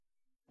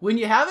When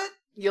you have it,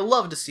 you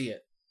love to see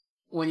it.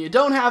 When you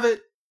don't have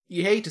it,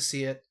 you hate to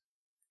see it.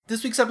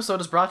 This week's episode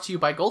is brought to you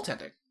by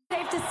goaltending.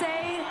 Safe to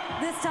say,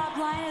 this top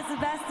line is the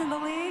best in the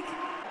league?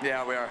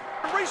 Yeah, we are.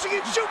 Racing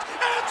and shoots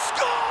and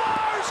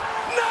scores!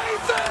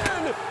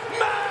 Nathan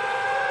MacKinnon!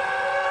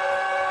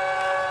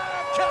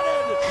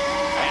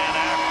 And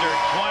after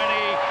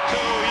 22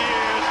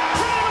 years,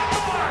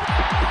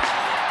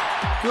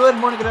 Good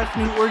morning, good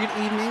afternoon, or good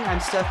evening. I'm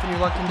Steph, and you're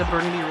locked into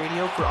Burgundy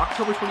Radio for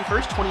October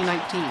 21st,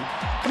 2019.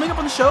 Coming up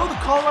on the show, the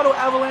Colorado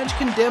Avalanche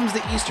condemns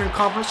the Eastern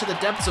Conference to the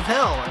depths of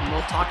hell, and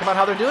we'll talk about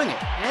how they're doing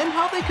it, and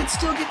how they could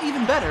still get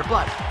even better.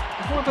 But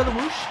before we play the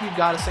whoosh, you've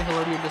got to say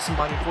hello to your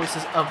disembodied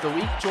voices of the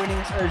week. Joining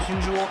us as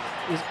usual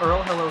is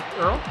Earl. Hello,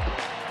 Earl.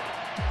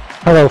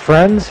 Hello,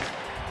 friends.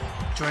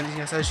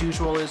 Joining us as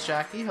usual is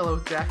Jackie. Hello,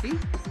 Jackie.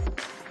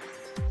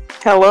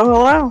 Hello,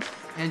 hello.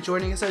 And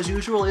joining us as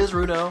usual is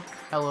Rudo.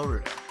 Hello,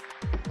 Rudo.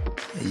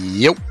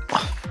 Yep.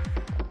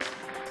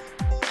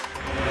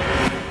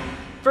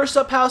 First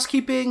up,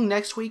 housekeeping.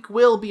 Next week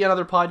will be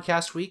another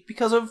podcast week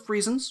because of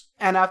reasons,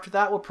 and after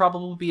that we'll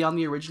probably be on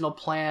the original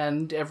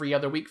planned every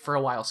other week for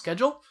a while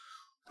schedule.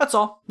 That's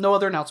all. No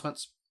other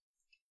announcements.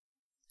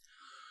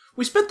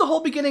 We spent the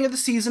whole beginning of the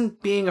season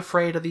being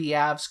afraid of the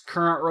Avs'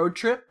 current road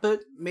trip,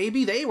 but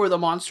maybe they were the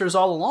monsters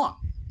all along.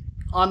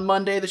 On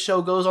Monday, the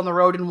show goes on the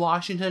road in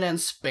Washington and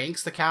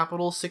spanks the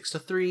Capitals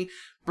 6-3.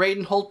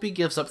 Braden Holtby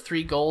gives up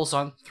 3 goals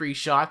on 3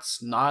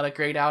 shots. Not a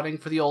great outing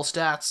for the old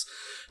stats.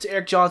 To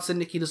Eric Johnson,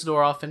 Nikita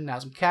Zadorov, and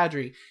Nazem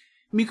Kadri.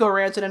 Mikko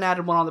Rantanen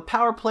added 1 on the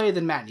power play,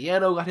 then Matt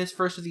Nieto got his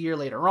first of the year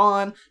later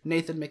on.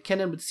 Nathan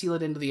MacKinnon would seal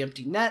it into the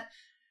empty net.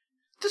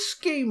 This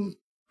game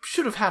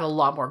should have had a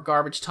lot more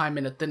garbage time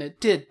in it than it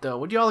did, though.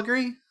 Would you all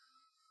agree?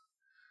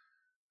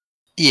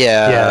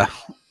 Yeah.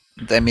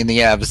 I mean, the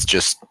Avs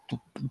just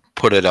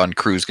put it on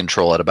cruise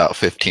control at about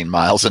 15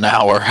 miles an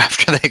hour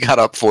after they got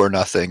up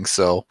 4-0.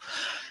 So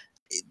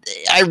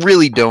I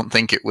really don't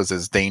think it was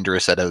as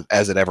dangerous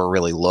as it ever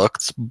really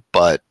looked,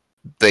 but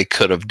they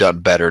could have done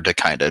better to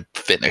kind of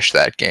finish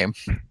that game.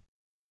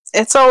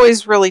 It's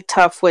always really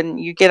tough when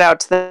you get out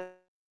to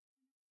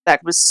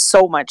that with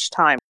so much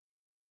time.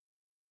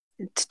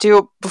 To do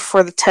it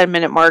before the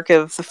 10-minute mark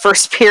of the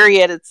first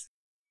period,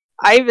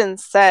 I even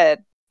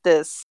said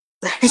this.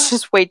 There's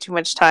just way too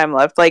much time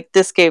left. Like,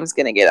 this game's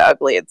going to get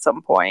ugly at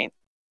some point.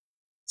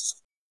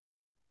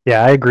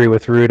 Yeah, I agree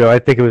with Rudo. I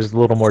think it was a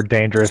little more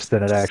dangerous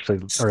than it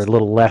actually, or a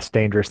little less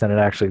dangerous than it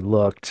actually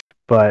looked.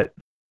 But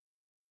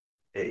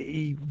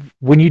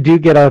when you do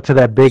get out to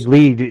that big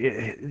lead,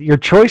 your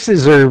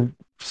choices are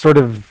sort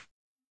of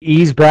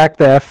ease back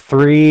the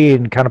F3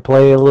 and kind of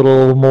play a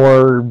little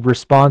more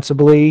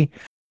responsibly.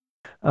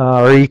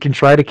 Or you can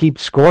try to keep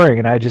scoring,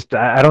 and I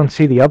don't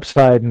see the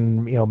upside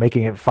in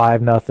making it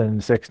 5-0,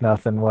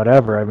 6-0,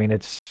 whatever. I mean,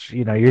 it's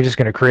you're just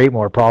going to create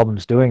more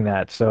problems doing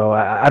that. So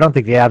I don't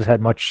think the Avs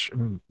had much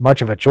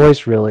of a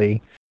choice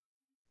really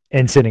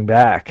in sitting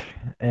back.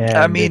 And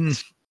I mean,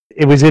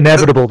 it was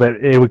inevitable that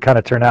it would kind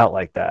of turn out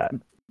like that.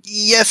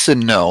 Yes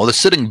and no. The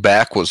sitting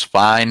back was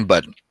fine,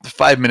 but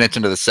 5 minutes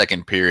into the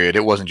second period,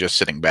 it wasn't just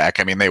sitting back.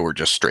 I mean, they were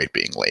just straight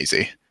being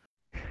lazy.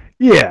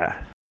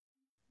 Yeah.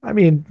 I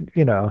mean,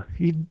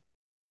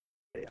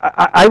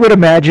 I would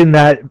imagine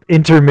that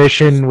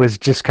intermission was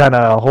just kind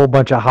of a whole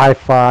bunch of high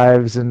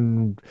fives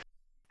and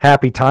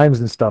happy times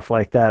and stuff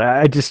like that.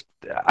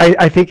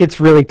 I think it's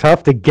really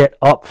tough to get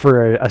up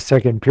for a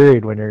second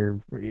period when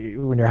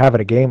you're having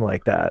a game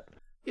like that.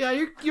 Yeah,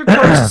 your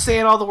coach is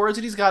saying all the words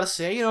that he's got to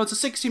say. It's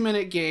a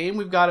 60-minute game.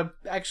 We got a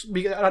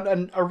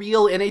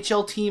real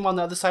NHL team on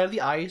the other side of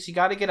the ice. You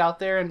got to get out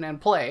there and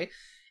play.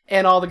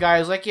 And all the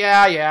guys like,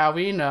 yeah,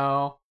 we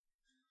know.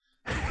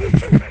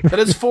 But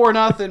it's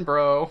 4-0,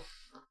 bro.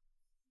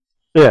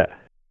 Yeah.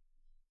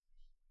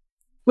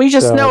 We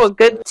just know a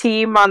good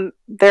team on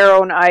their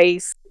own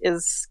ice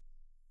is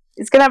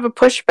going to have a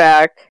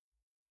pushback.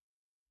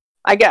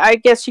 I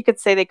guess you could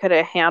say they could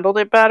have handled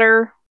it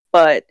better,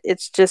 but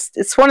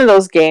it's one of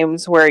those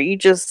games where you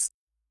just,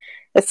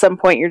 at some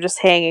point, you're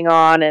just hanging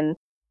on. And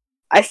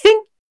I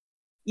think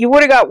you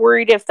would have got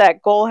worried if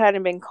that goal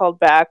hadn't been called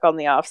back on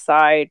the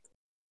offside,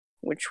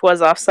 which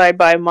was offside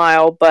by a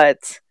mile,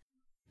 but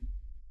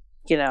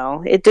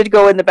it did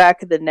go in the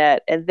back of the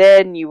net, and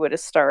then you would have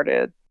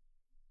started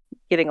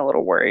getting a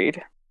little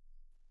worried.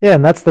 Yeah,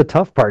 and that's the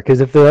tough part, because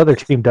if the other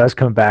team does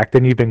come back,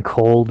 then you've been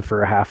cold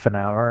for half an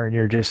hour, and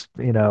you're just,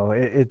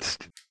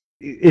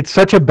 it's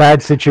such a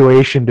bad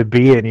situation to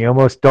be in. You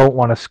almost don't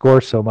want to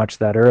score so much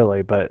that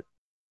early, but,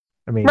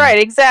 I mean... Right,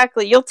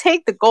 exactly. You'll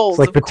take the goals,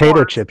 it's like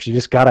potato chips. You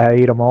just gotta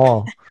eat them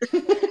all.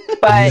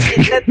 But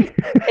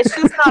it's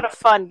just not a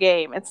fun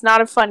game. It's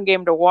not a fun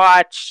game to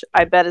watch.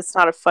 I bet it's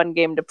not a fun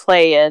game to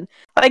play in.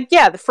 Like,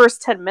 yeah, the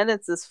first 10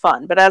 minutes is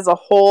fun, but as a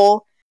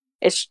whole,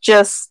 it's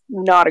just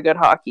not a good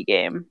hockey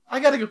game. I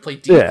gotta go play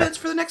defense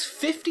for the next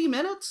 50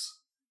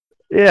 minutes?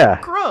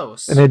 Yeah.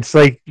 Gross. And it's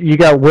like, you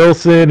got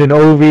Wilson and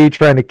Ovi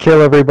trying to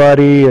kill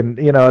everybody, and,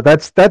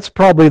 that's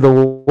probably the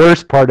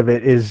worst part of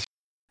it is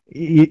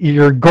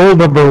your goal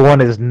number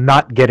 1 is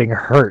not getting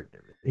hurt.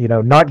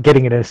 not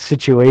getting in a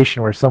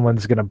situation where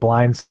someone's going to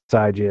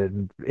blindside you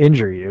and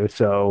injure you.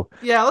 So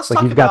Yeah, let's like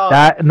talk you've about got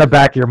that in the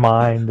back of your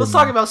mind. let's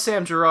talk about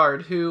Sam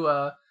Girard,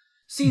 who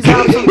sees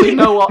absolutely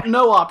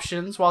no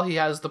options while he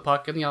has the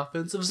puck in the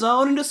offensive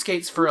zone and just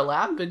skates for a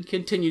lap and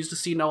continues to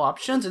see no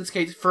options and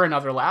skates for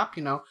another lap.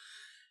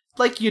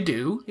 Like you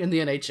do in the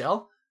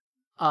NHL.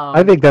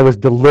 I think that was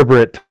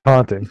deliberate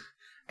taunting.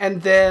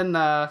 And then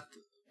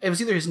it was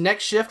either his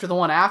next shift or the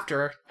one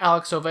after.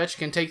 Alex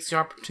Ovechkin takes the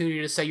opportunity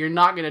to say, "You're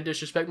not going to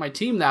disrespect my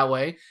team that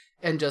way,"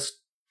 and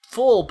just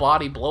full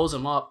body blows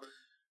him up.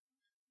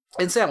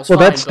 And Sam was fine,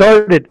 that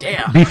started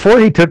damn. Before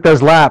he took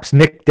those laps.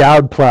 Nick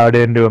Dowd plowed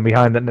into him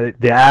behind the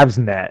Avs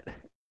net,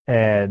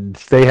 and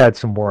they had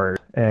some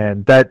words,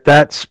 and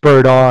that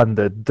spurred on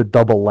the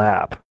double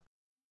lap.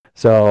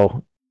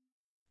 So,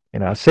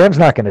 Sam's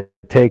not going to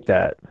take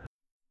that.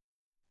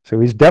 So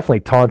he's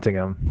definitely taunting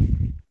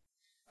him.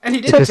 And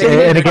he did.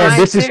 And again,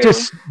 this is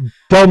just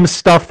dumb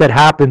stuff that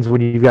happens when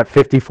you've got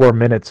 54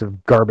 minutes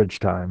of garbage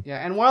time.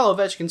 Yeah, and while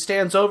Ovechkin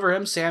stands over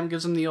him, Sam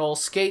gives him the old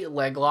skate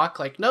leg lock,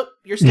 like, "Nope,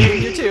 you're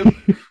staying here too."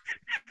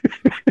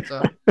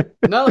 So,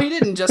 no, he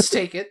didn't just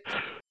take it,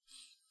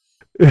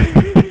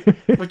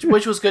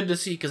 which was good to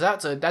see because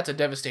that's a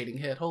devastating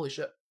hit. Holy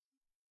shit!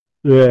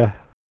 Yeah,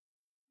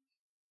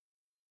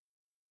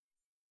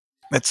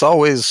 It's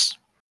always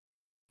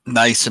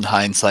nice in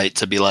hindsight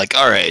to be like,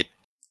 all right,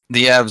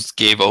 the Avs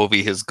gave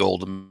Ovi his goal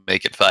to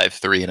make it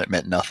 5-3 and it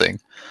meant nothing.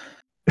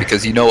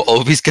 Because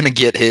Ovi's going to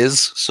get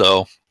his,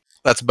 so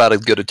that's about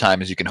as good a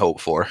time as you can hope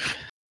for.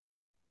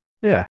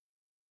 yeah.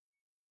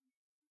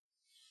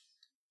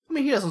 I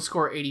mean, he doesn't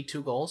score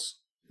 82 goals.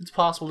 It's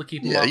possible to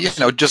keep him Yeah, off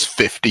the sheet. just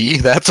 50,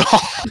 that's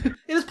all. It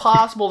is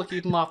possible to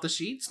keep him off the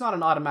sheet. It's not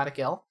an automatic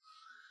L.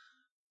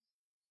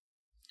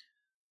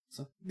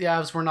 So the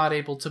Avs were not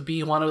able to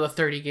be one of the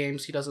 30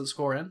 games he doesn't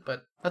score in,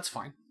 but that's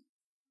fine.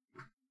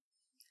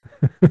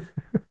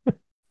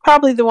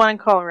 Probably the one in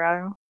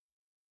Colorado.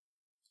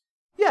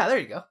 Yeah, there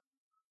you go.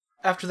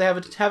 After they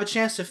have a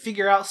chance to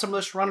figure out some of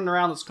this running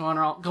around that's going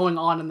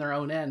on in their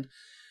own end.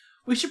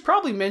 We should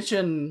probably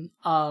mention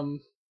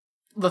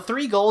the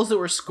 3 goals that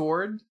were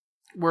scored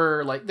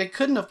were they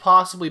couldn't have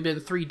possibly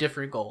been 3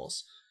 different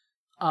goals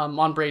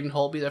on Braden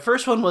Holtby. The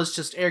first one was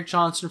just Eric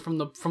Johnson from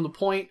the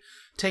point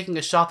taking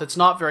a shot that's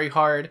not very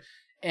hard,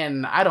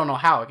 and I don't know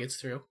how it gets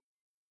through.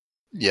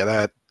 Yeah,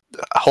 that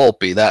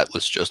Holtby, that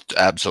was just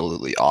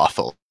absolutely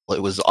awful.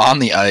 It was on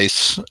the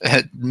ice,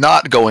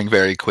 not going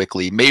very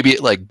quickly. Maybe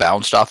it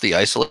bounced off the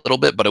ice a little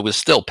bit, but it was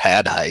still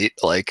pad height.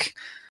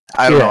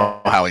 I don't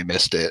know how he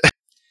missed it.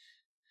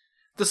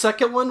 The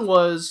second one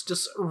was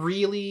just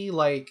really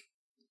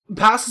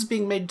passes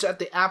being made at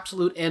the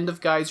absolute end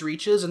of guys'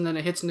 reaches, and then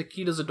it hits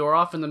Nikita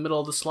Zadorov in the middle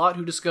of the slot,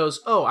 who just goes,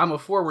 "Oh, I'm a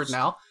forward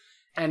now,"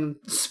 and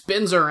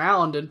spins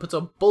around and puts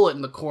a bullet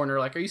in the corner.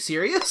 Are you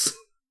serious?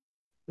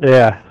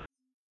 Yeah.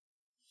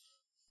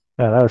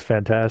 Yeah, that was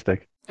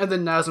fantastic. And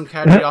then Nazem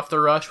Kadri off the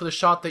rush with a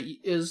shot that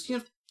is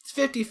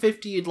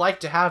 50-50. You'd like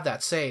to have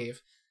that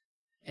save.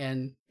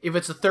 And if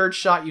it's the third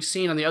shot you've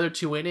seen and the other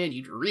 2 went in,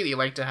 you'd really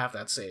like to have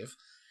that save.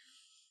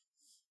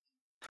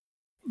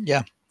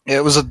 Yeah,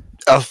 it was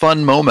a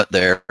fun moment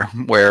there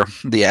where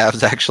the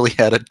Avs actually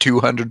had a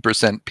 200%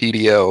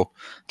 PDO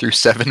through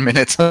 7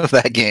 minutes of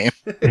that game.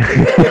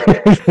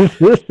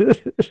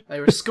 They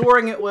were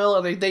scoring at will,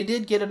 and they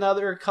did get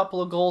another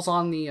couple of goals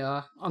on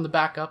the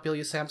backup,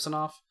 Ilya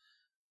Samsonov.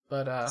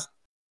 But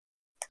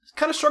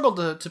kind of struggled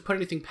to put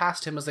anything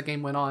past him as the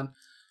game went on.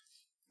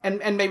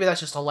 And maybe that's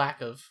just a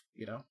lack of,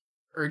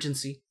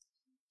 urgency.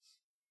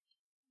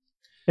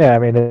 Yeah, I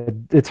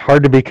mean, it's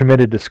hard to be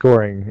committed to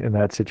scoring in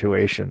that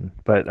situation.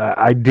 But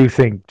I do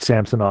think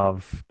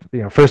Samsonov,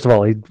 first of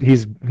all,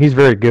 he's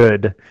very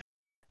good,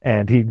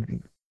 and he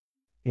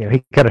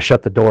kind of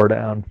shut the door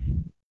down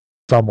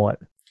somewhat.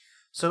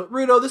 So,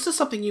 Rudo, this is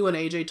something you and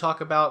AJ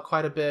talk about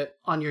quite a bit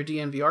on your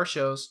DNVR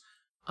shows.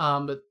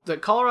 But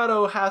that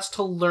Colorado has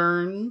to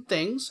learn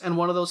things, and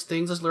one of those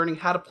things is learning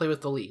how to play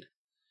with the lead.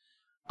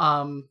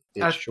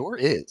 It sure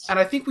is. And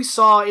I think we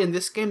saw in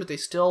this game that they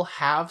still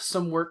have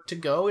some work to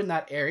go in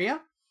that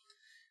area.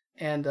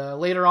 And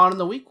later on in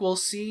the week, we'll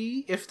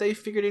see if they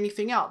figured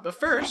anything out. But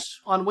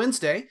first, on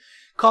Wednesday,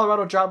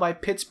 Colorado dropped by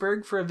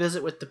Pittsburgh for a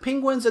visit with the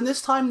Penguins, and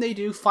this time they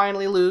do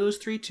finally lose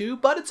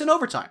 3-2, but it's in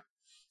overtime.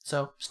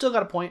 So, still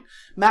got a point.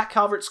 Matt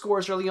Calvert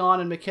scores early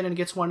on, and McKinnon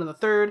gets one in the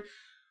third.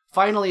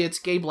 Finally, it's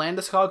Gabe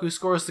Landeskog who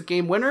scores the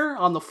game winner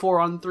on the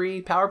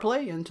 4-on-3 power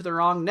play into the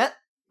wrong net,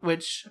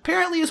 which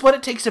apparently is what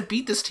it takes to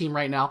beat this team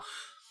right now.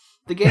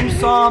 The game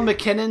saw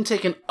McKinnon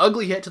take an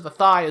ugly hit to the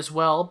thigh as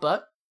well,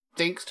 but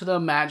thanks to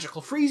the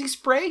magical Freezy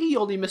spray, he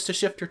only missed a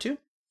shift or 2.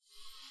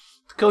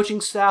 The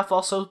coaching staff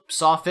also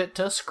saw fit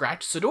to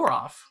scratch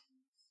Zadorov.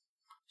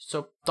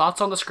 So,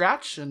 thoughts on the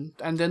scratch and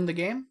then the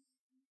game?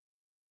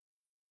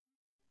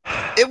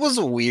 It was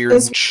a weird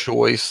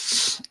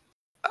choice.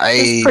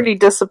 It's pretty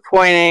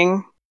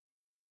disappointing.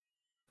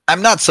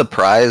 I'm not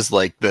surprised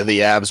the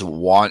Avs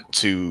want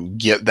to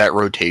get that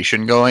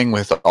rotation going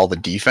with all the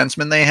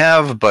defensemen they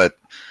have, but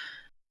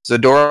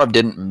Zadorov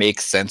didn't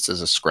make sense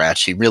as a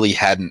scratch. He really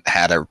hadn't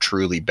had a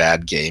truly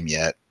bad game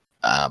yet.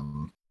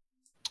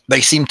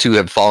 They seem to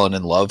have fallen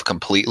in love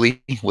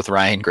completely with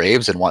Ryan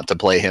Graves and want to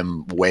play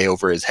him way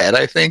over his head,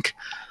 I think,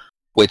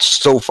 which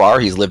so far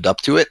he's lived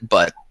up to it,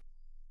 but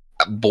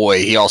boy,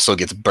 he also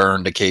gets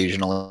burned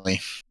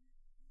occasionally.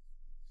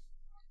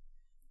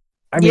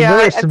 I mean,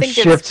 there are some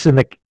shifts in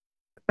the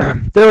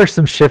there were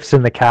some shifts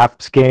in the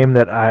Caps game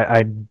that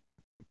I'm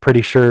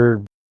pretty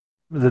sure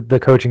the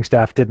coaching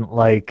staff didn't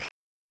like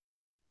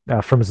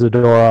from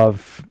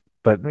Zadorov,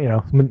 but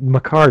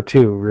Makar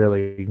too.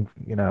 Really,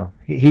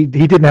 he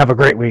didn't have a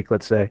great week,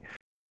 let's say.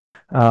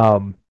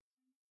 But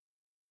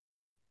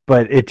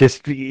it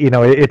just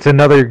it's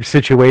another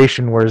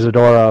situation where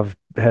Zadorov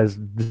has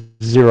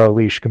zero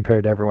leash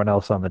compared to everyone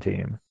else on the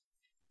team,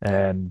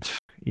 and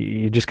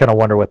you just kind of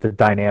wonder what the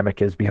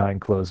dynamic is behind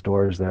closed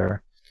doors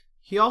there.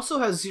 He also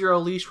has zero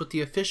leash with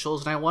the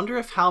officials, and I wonder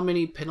if how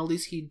many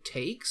penalties he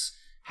takes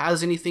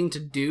has anything to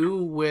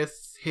do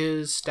with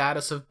his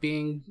status of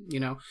being,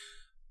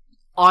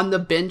 on the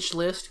bench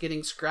list,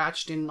 getting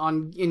scratched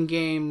in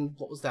game,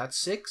 what was that,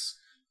 6?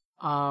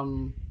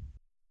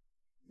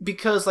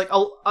 Because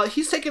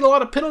he's taking a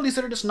lot of penalties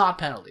that are just not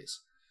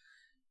penalties.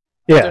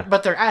 Yeah,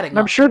 but they're adding.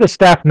 I'm sure the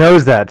staff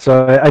knows that,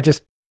 so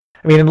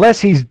I mean, unless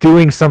he's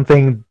doing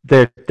something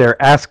that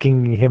they're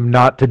asking him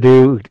not to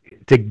do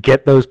to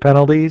get those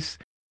penalties,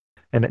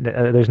 and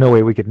there's no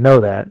way we could know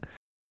that.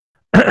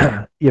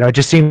 It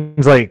just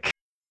seems like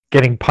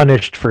getting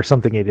punished for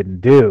something he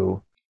didn't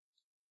do.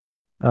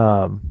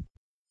 And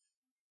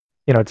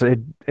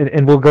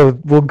we'll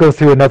go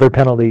through another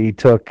penalty he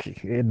took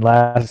in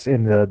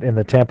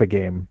the Tampa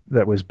game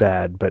that was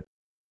bad, but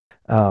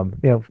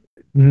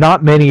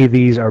not many of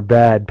these are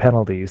bad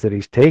penalties that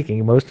he's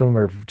taking. Most of them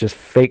are just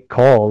fake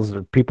calls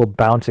or people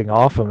bouncing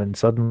off him and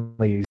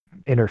suddenly he's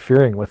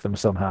interfering with them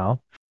somehow.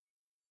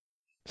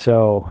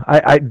 So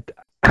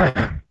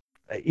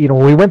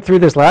when we went through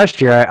this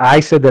last year, I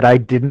said that I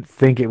didn't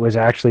think it was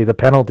actually the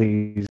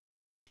penalties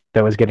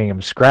that was getting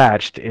him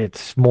scratched.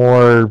 It's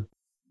more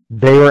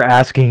they were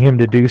asking him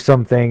to do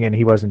something and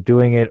he wasn't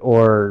doing it,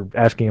 or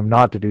asking him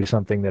not to do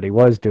something that he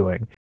was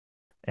doing.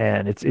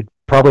 And it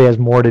probably has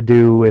more to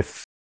do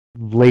with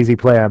lazy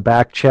play on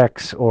back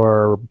checks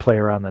or play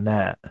around the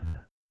net.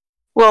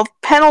 Well,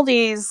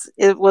 penalties,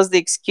 it was the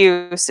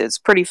excuse. It's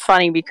pretty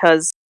funny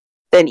because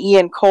then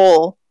Ian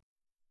Cole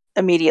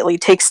immediately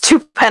takes 2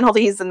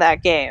 penalties in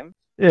that game.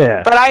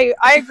 Yeah. But I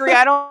agree.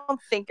 I don't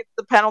think it's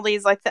the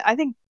penalties. I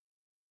think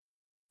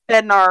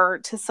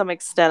Bednar, to some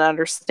extent,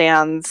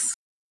 understands.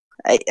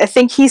 I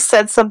think he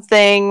said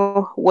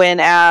something when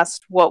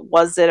asked, what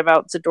was it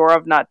about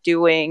Zadorov not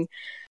doing?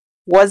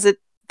 Was it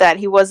that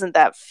he wasn't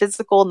that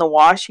physical in the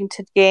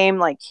Washington game?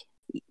 Like,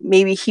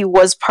 maybe he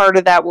was part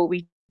of that, what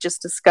we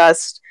just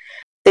discussed.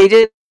 They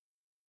didn't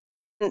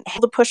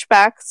handle the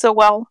pushback so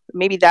well.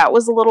 Maybe that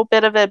was a little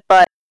bit of it,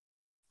 but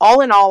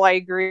all in all, I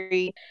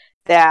agree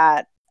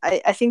that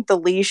I think the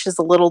leash is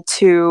a little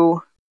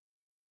too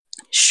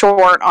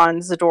short on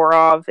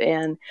Zadorov,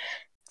 and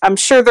I'm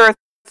sure there are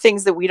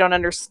things that we don't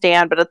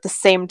understand, but at the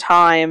same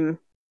time,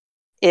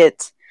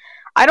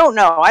 I don't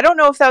know. I don't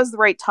know if that was the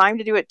right time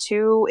to do it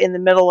too, in the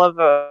middle of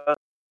a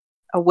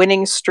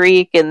winning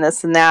streak and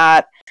this and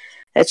that.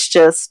 It's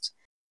just,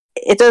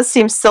 it does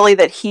seem silly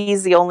that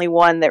he's the only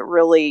one that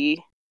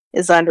really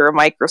is under a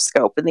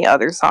microscope and the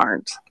others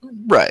aren't.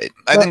 Right.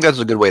 I think that's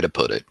a good way to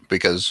put it,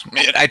 because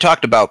I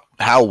talked about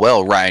how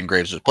well Ryan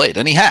Graves has played,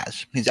 and he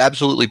has. He's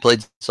absolutely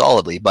played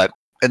solidly, but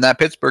in that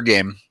Pittsburgh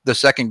game, the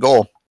second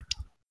goal,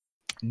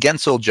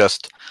 Gensel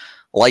just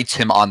lights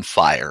him on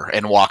fire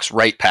and walks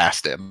right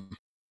past him.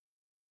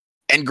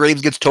 And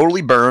Graves gets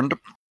totally burned,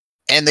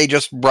 and they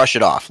just brush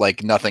it off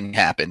like nothing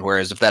happened.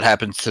 Whereas if that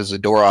happens to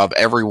Zadorov,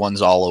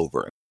 everyone's all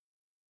over it.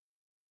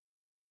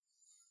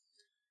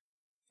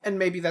 And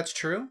maybe that's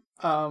true.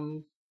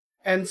 And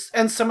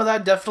some of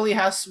that definitely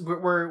has so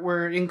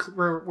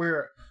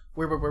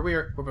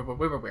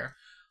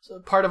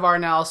part of our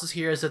analysis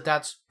here is that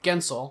that's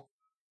Gensel,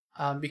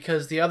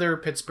 because the other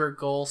Pittsburgh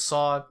goal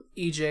saw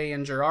EJ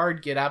and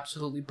Gerard get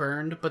absolutely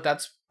burned, but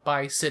that's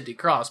by Sidney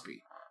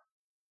Crosby.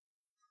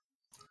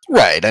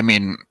 Right. I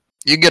mean,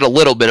 you get a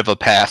little bit of a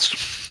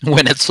pass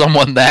when it's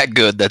someone that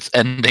good that's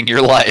ending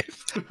your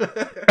life.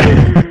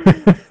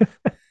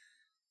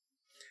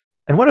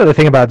 And one other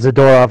thing about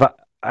Zadorov,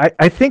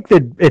 I think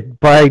that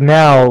by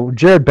now,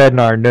 Jared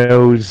Bednar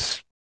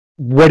knows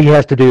what he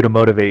has to do to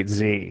motivate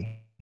Z.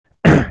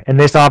 And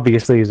this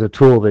obviously is a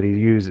tool that he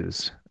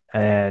uses.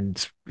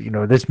 And,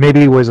 this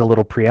maybe was a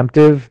little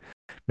preemptive.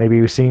 Maybe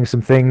he was seeing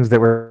some things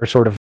that were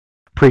sort of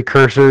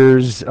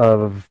precursors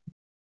of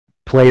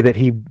play that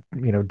he,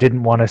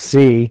 didn't want to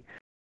see.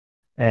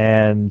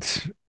 And,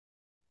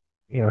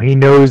 he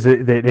knows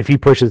that if he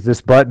pushes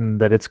this button,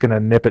 that it's going to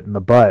nip it in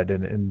the bud.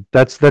 And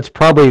that's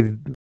probably,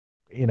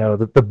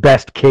 the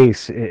best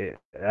case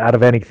out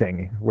of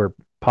anything we're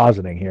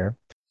positing here.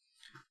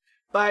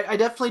 But I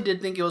definitely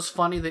did think it was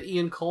funny that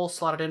Ian Cole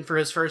slotted in for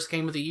his first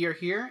game of the year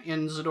here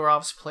in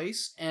Zadorov's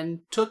place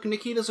and took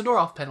Nikita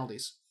Zadorov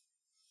penalties.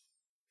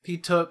 He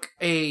took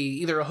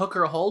either a hook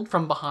or a hold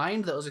from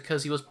behind. That was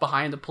because he was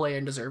behind the play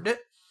and deserved it.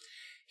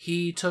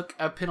 He took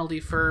a penalty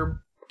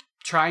for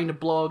trying to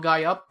blow a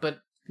guy up, but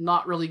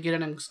not really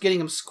getting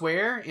him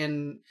square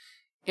in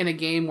a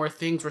game where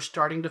things were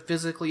starting to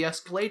physically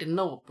escalate. And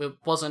no, it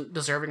wasn't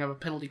deserving of a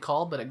penalty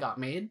call, but it got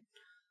made.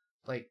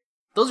 Like,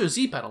 those are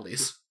Z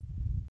penalties.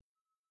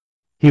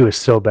 He was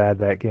so bad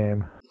that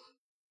game.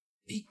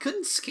 He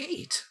couldn't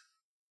skate.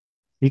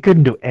 He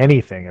couldn't do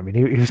anything. I mean,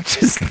 he was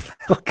just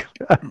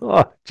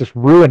just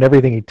ruined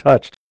everything he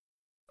touched.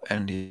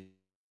 And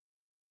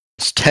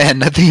he's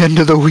 10 at the end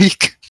of the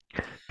week.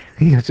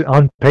 He was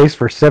on pace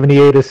for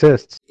 78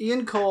 assists.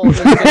 Ian Cole is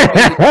going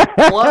to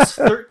be plus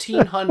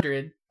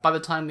 1,300 by the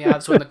time the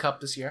Avs win the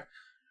Cup this year.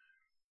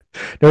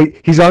 No,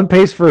 he's on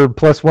pace for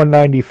plus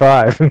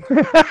 195.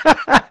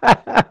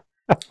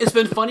 It's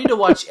been funny to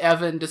watch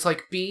Evan just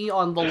like be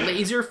on the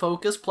laser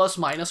focus plus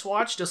minus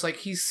watch, just like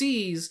he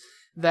sees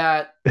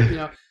that,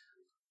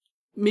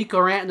 Mikko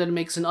Rantanen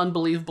makes an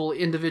unbelievable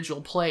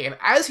individual play, and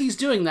as he's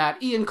doing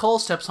that, Ian Cole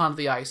steps onto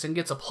the ice and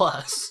gets a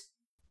plus.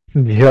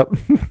 Yep.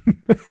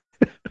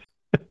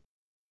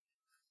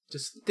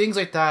 Just things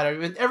like that. I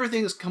mean,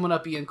 everything is coming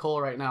up Ian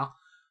Cole right now.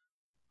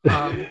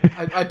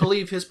 I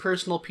believe his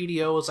personal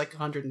PDO is like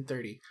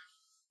 130.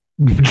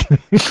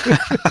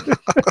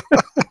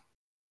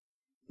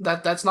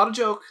 That's not a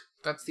joke.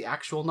 That's the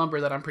actual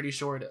number that I'm pretty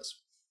sure it is.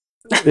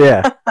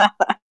 Yeah.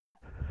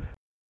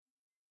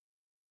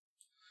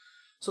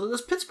 So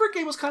this Pittsburgh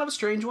game was kind of a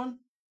strange one.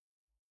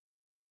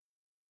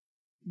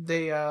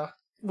 They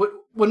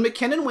when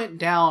McKinnon went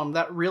down,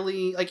 that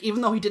really, like,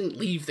 even though he didn't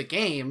leave the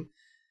game,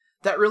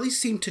 that really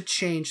seemed to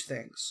change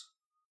things.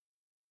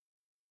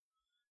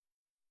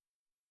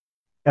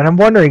 And I'm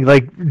wondering,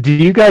 like, do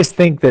you guys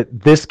think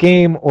that this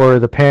game or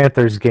the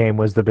Panthers game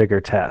was the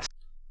bigger test?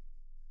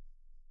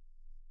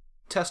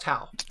 Test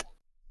how?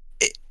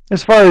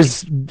 As far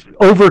as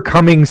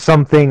overcoming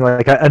something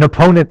like an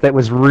opponent that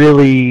was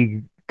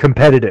really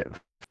competitive.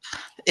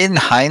 In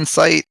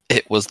hindsight,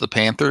 it was the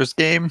Panthers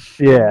game.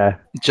 Yeah.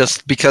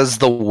 Just because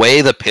the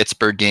way the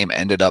Pittsburgh game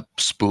ended up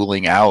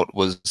spooling out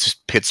was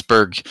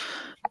Pittsburgh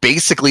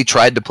basically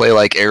tried to play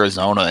like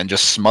Arizona and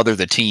just smother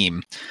the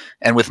team.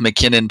 And with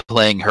McKinnon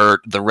playing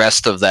hurt, the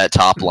rest of that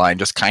top line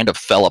just kind of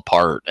fell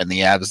apart, and the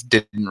Avs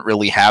didn't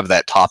really have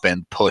that top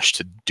end push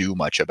to do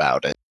much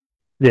about it.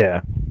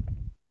 Yeah.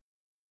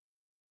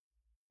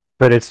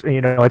 But it's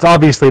it's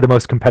obviously the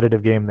most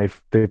competitive game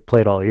they've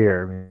played all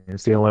year. I mean,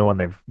 it's the only one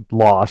they've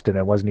lost, and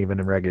it wasn't even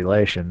in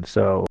regulation.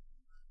 So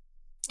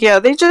yeah,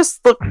 they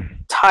just look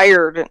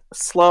tired and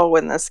slow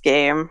in this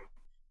game.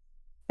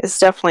 It's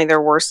definitely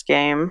their worst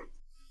game.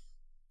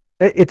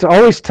 It's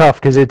always tough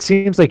because it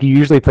seems like you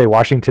usually play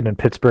Washington and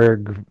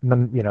Pittsburgh,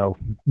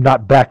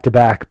 not back to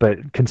back,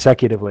 but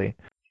consecutively.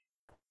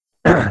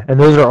 And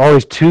those are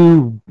always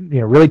two,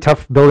 really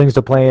tough buildings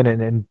to play in,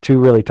 and two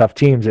really tough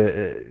teams,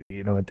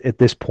 at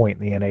this point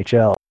in the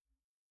NHL.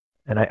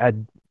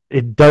 And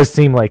it does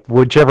seem like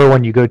whichever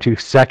one you go to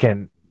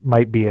second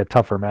might be a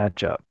tougher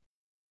matchup.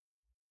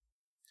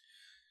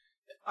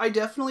 I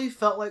definitely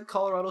felt like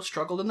Colorado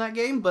struggled in that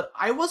game, but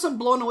I wasn't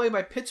blown away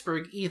by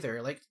Pittsburgh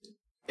either. Like,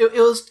 it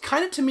was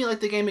kind of to me like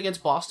the game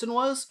against Boston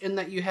was, in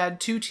that you had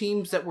two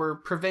teams that were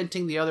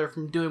preventing the other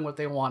from doing what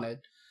they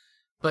wanted,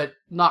 but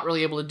not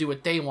really able to do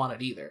what they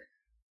wanted either.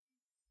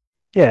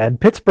 Yeah,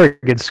 and Pittsburgh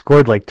had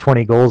scored like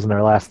 20 goals in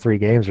their last 3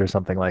 games or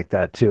something like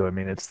that too. I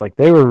mean, it's like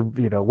they were,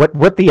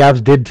 what the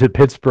Avs did to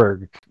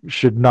Pittsburgh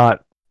should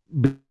not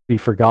be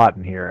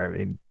forgotten here. I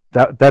mean,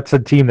 that's a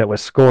team that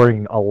was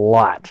scoring a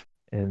lot,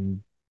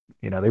 and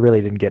they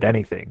really didn't get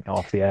anything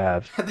off the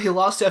Avs. They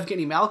lost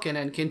Evgeny Malkin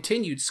and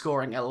continued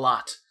scoring a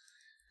lot.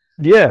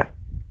 Yeah.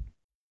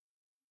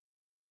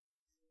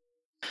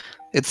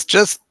 It's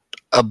just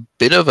a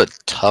bit of a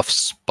tough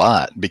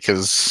spot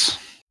because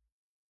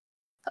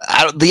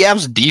the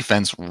Avs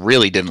defense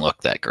really didn't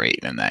look that great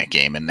in that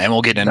game, and then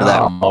we'll get into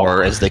that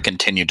more as they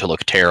continue to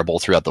look terrible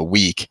throughout the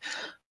week.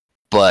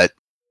 But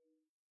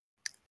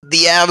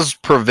the Avs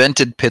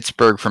prevented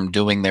Pittsburgh from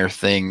doing their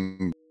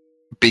thing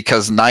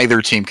because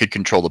neither team could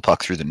control the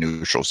puck through the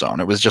neutral zone.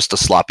 It was just a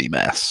sloppy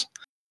mess.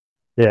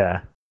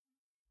 Yeah.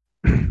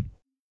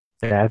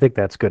 Yeah, I think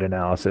that's good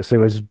analysis.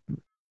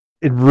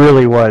 It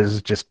really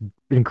was just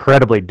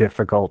incredibly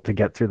difficult to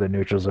get through the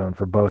neutral zone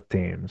for both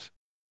teams.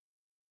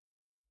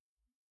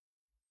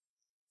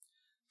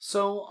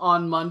 So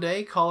on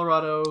Monday,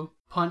 Colorado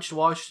punched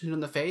Washington in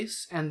the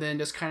face and then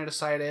just kind of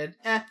decided,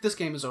 this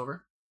game is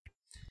over.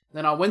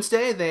 Then on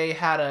Wednesday, they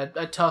had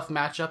a tough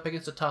matchup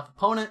against a tough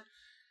opponent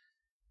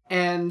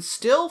and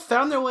still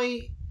found their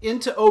way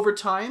into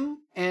overtime.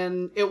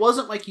 And it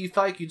wasn't like you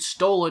felt like you'd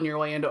stolen your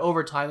way into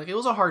overtime. Like, it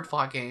was a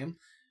hard-fought game.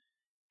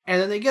 And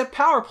then they get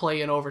power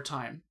play in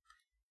overtime.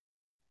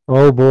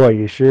 Oh boy,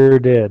 you sure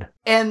did.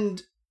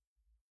 And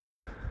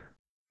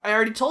I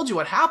already told you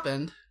what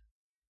happened.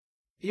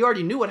 You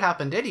already knew what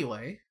happened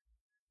anyway.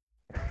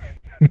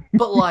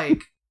 But,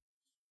 like,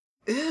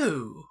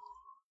 ew.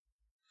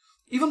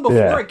 Even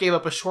before it gave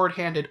up a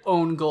shorthanded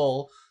own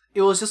goal,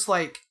 it was just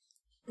like,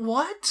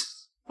 what?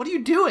 What are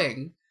you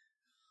doing?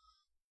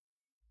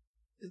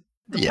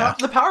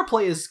 The power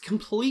play is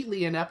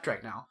completely inept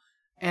right now.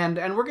 And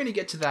we're going to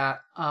get to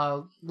that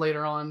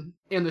later on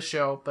in the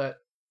show, but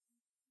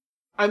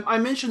I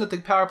mentioned that the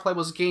power play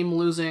was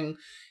game-losing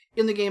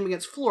in the game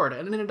against Florida,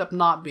 and it ended up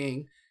not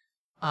being.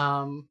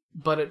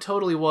 But it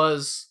totally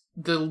was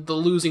the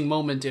losing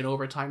moment in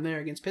overtime there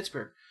against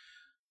Pittsburgh.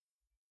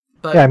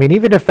 But, yeah, I mean,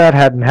 even if that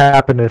hadn't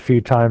happened a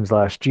few times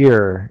last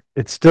year,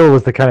 it still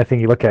was the kind of thing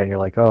you look at and you're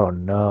like, oh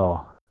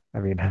no. I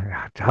mean,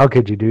 how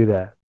could you do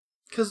that?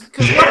 Because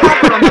what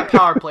happened on that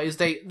power play is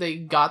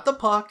they got the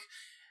puck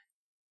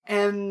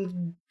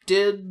and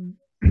did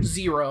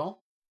 0,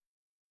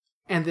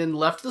 and then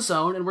left the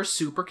zone and were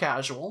super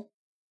casual,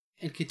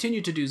 and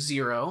continued to do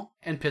 0,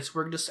 and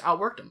Pittsburgh just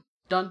outworked them.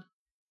 Done.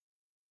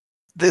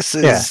 This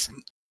is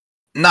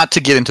not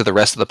to get into the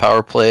rest of the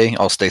power play.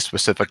 I'll stay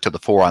specific to the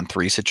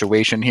 4-on-3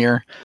 situation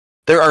here.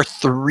 There are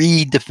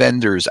 3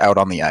 defenders out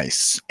on the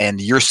ice,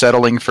 and you're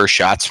settling for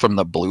shots from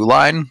the blue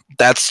line.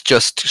 That's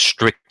just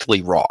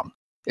strictly wrong.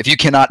 If you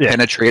cannot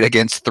penetrate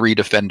against 3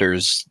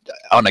 defenders,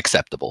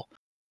 unacceptable.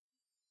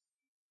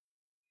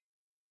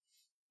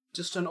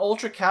 Just an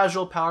ultra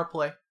casual power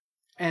play,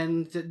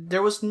 and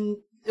it was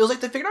like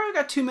they figured, we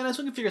got 2 minutes,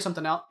 we can figure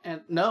something out.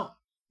 And no,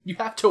 you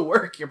have to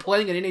work. You're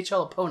playing an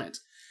NHL opponent.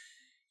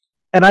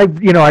 And I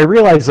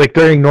realize like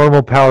during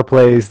normal power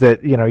plays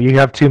that you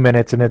have 2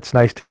 minutes, and it's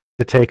nice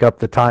to take up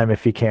the time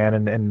if you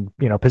can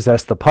and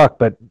possess the puck.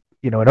 But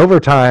in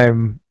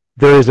overtime,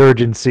 there is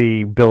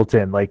urgency built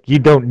in. Like you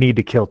don't need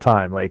to kill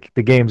time. Like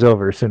the game's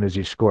over as soon as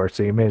you score,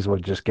 so you may as well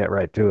just get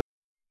right to it.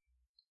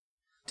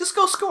 Just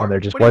go score. And there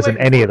just wasn't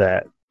any of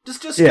that.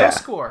 Just go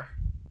score.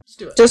 Just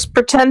do it. Just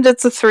pretend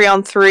it's a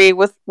 3-on-3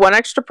 with one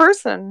extra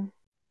person.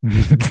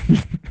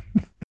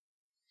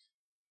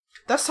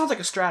 That sounds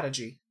like a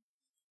strategy.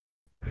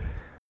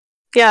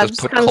 Yeah, just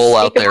put Cole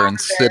out there and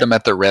sit him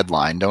at the red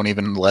line. Don't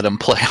even let him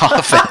play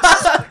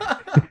offense.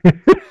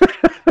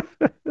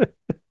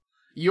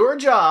 Your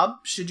job,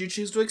 should you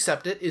choose to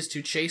accept it, is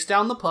to chase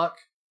down the puck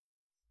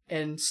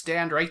and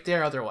stand right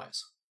there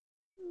otherwise.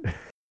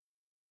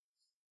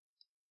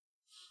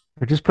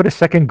 Or just put a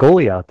second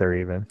goalie out there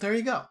even. There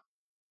you go.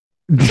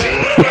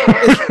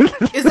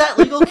 Is that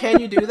legal?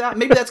 Can you do that?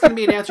 Maybe that's going to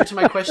be an answer to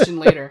my question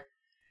later.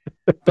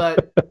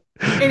 But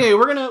anyway,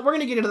 we're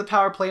gonna get into the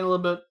power play in a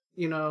little bit,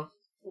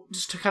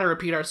 just to kind of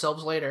repeat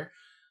ourselves later.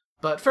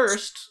 But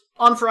first,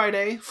 on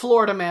Friday,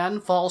 Florida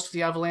Man falls to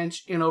the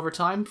Avalanche in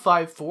overtime,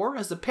 5-4,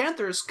 as the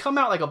Panthers come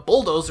out like a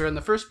bulldozer in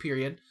the first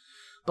period.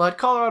 But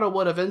Colorado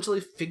would eventually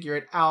figure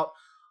it out.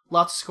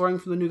 Lots of scoring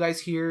from the new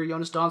guys here.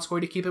 Jonas Donskoy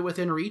to keep it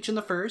within reach in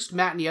the first.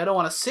 Matt Nieto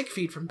on a sick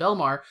feed from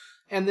Belmar.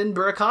 And then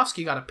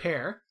Burakovsky got a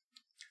pair.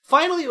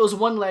 Finally, it was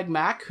One-Leg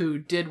Mac who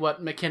did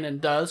what McKinnon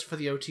does for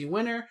the OT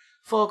winner.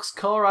 Folks,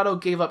 Colorado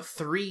gave up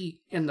 3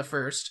 in the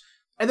first,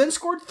 and then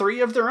scored 3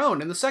 of their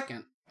own in the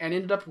second, and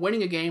ended up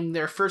winning a game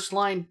their first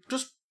line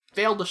just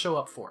failed to show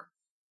up for.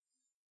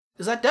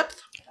 Is that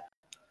depth?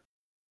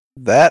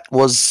 That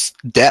was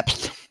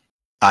depth.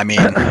 I mean,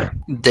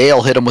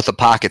 Dale hit him with a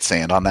pocket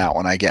sand on that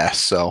one, I guess.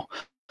 So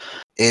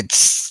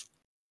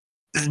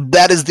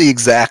that is the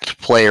exact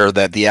player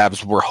that the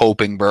Avs were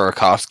hoping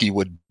Burakovsky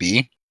would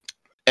be.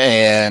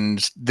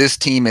 And this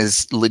team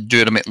is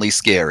legitimately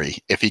scary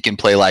if he can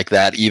play like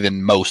that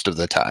even most of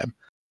the time.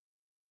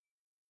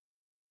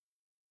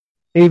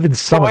 Even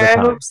some of the time.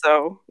 I hope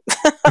so.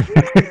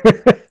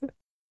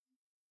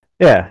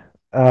 Yeah.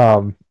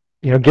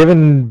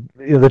 Given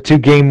the 2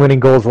 game-winning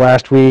goals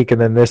last week, and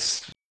then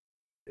this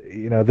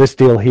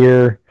deal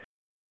here,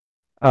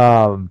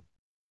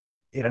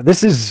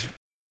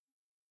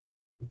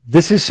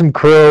 this is some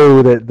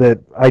crow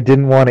that I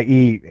didn't want to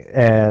eat,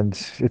 and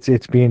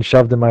it's being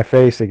shoved in my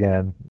face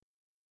again.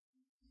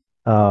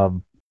 Yeah,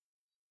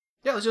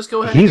 let's just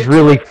go ahead. He's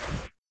really.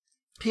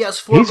 He has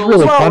 4 he's goals.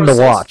 Really and 4 fun assists.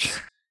 to watch.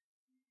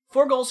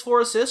 4 goals,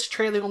 4 assists,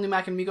 trailing only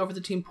Mac and Migo over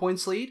the team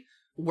points lead.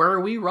 Were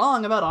we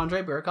wrong about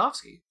Andrei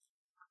Burakovsky?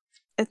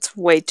 It's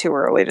way too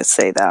early to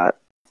say that.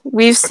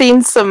 We've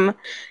seen some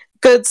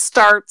good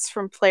starts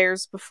from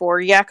players before.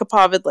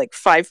 Yakupov had like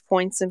 5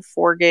 points in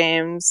 4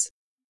 games.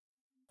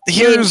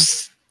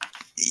 Yes,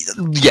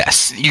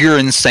 you're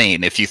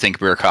insane if you think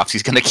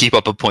Burakovsky's going to keep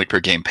up a point per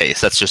game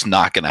pace. That's just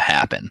not going to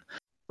happen.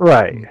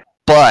 Right.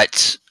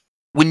 But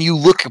when you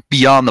look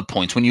beyond the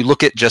points, when you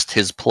look at just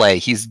his play,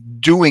 he's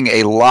doing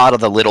a lot of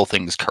the little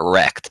things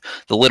correct.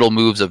 The little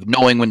moves of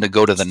knowing when to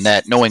go to the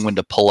net, knowing when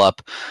to pull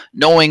up,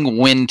 knowing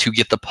when to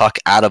get the puck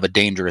out of a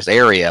dangerous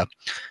area.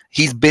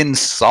 He's been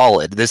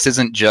solid. This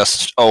isn't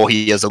just,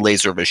 he has a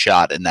laser of a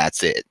shot and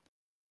that's it.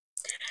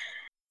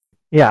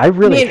 Yeah, I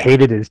really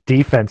hated his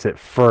defense at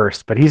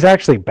first, but he's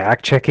actually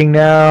back-checking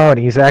now, and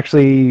he's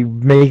actually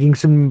making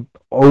some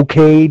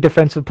okay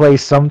defensive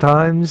plays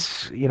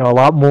sometimes, a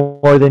lot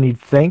more than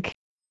you'd think.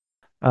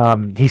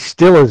 He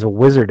still is a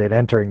wizard at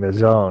entering the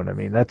zone. I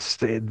mean,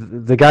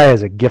 the guy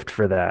has a gift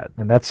for that,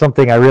 and that's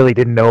something I really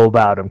didn't know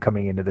about him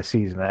coming into the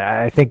season.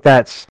 I think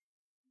that's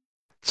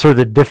sort of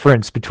the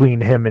difference between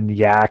him and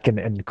Yak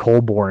and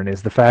Colborne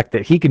is the fact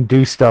that he can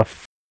do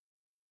stuff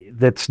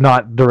that's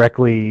not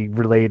directly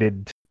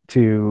related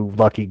to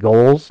lucky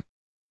goals.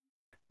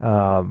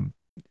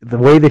 The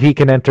way that he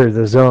can enter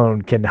the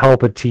zone can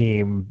help a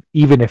team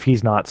even if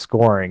he's not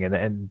scoring,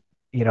 and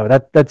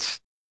that's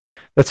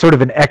sort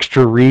of an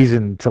extra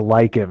reason to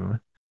like him.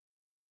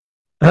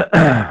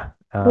 Well,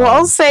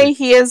 I'll say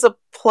he is a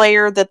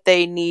player that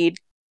they need.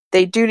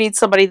 They do need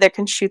somebody that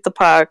can shoot the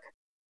puck,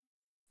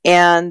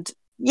 and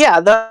he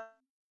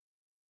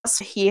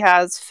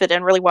has fit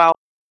in really well.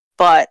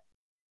 But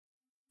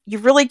you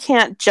really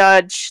can't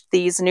judge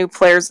these new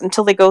players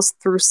until they go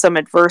through some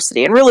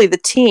adversity. And really, the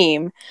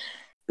team,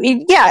 I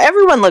mean,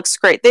 everyone looks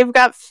great. They've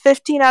got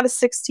 15 out of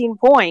 16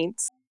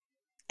 points,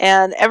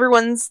 and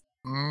everyone's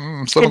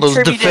some of those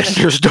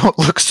defenders don't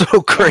look so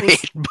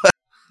great. But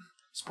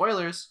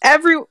spoilers.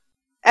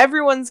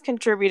 Everyone's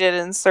contributed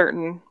in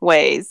certain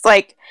ways.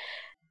 Like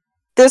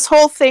this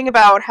whole thing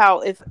about how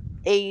if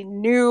a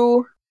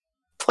new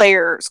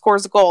player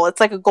scores a goal, it's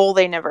like a goal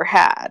they never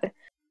had.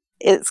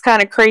 It's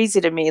kind of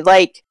crazy to me.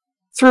 Like,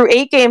 through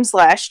 8 games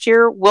last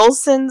year,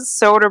 Wilson,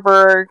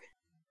 Soderberg,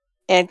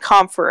 and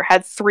Comfer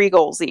had 3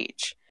 goals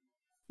each.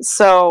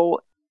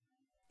 So,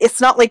 it's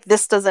not like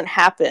this doesn't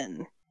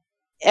happen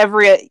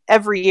every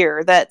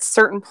year, that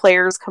certain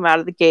players come out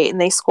of the gate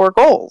and they score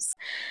goals.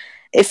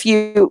 If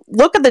you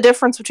look at the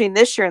difference between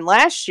this year and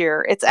last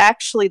year, it's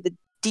actually the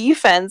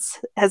defense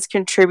has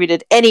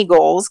contributed any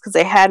goals, because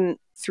they hadn't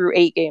through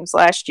 8 games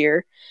last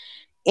year.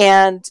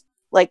 And,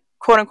 like,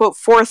 quote-unquote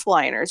fourth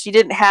liners. You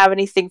didn't have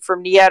anything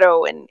from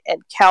Nieto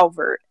and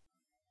Calvert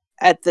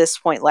at this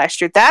point last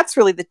year. That's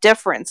really the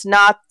difference,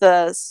 not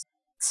the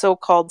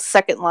so-called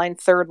second line,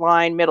 third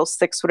line, middle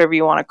six, whatever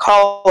you want to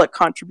call it,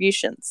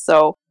 contributions.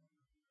 So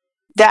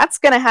that's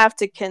going to have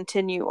to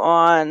continue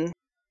on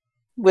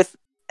with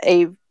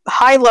a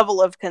high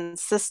level of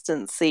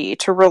consistency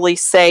to really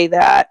say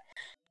that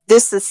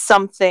this is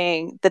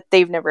something that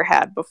they've never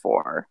had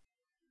before.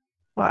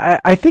 Well,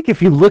 I think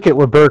if you look at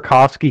what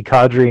Burakovsky,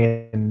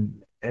 Kadri, and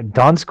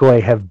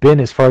Donskoy have been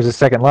as far as the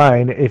second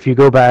line, if you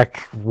go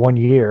back 1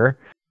 year,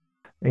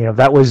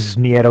 that was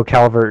Nieto,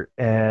 Calvert,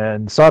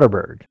 and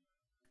Soderberg.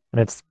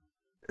 And it's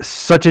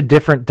such a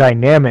different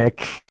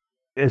dynamic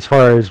as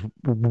far as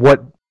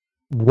what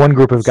one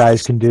group of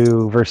guys can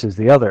do versus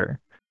the other.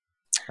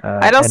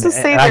 I'd also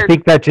say I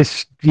think that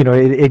just,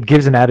 it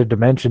gives an added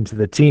dimension to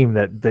the team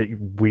that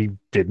we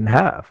didn't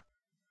have.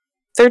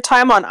 Their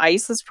time on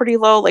ice is pretty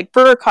low. Like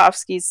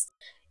Burakovsky's,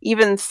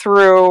 even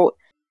through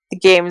the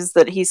games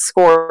that he's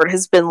scored,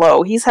 has been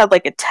low. He's had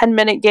like a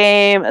 10-minute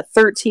game, a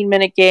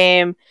 13-minute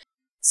game.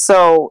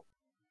 So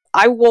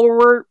I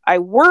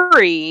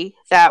worry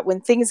that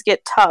when things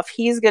get tough,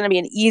 he's going to be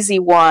an easy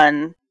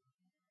one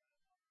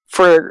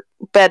for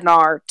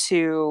Bednar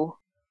to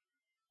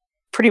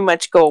pretty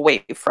much go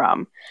away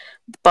from.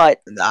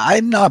 But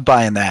I'm not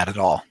buying that at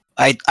all.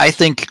 I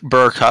think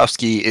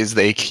Burakovsky is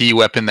the key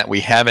weapon that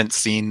we haven't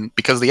seen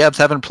because the Avs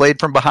haven't played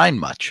from behind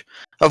much.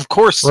 Of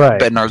course, right.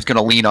 Bednar's going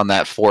to lean on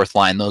that fourth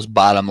line, those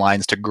bottom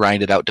lines, to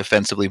grind it out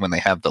defensively when they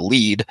have the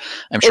lead.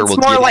 I'm sure we'll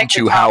get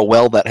into how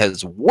well that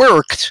has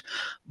worked,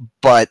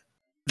 but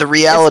the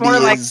reality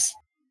is...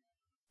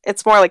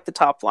 It's more like the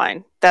top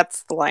line.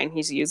 That's the line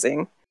he's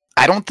using.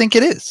 I don't think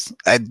it is.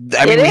 I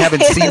mean, we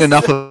haven't seen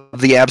enough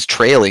of the Avs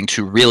trailing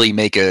to really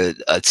make a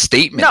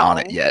statement on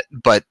it yet.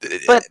 But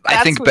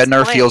I think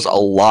Bednar feels a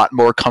lot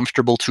more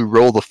comfortable to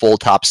roll the full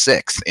top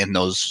 6 in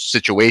those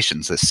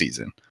situations this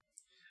season.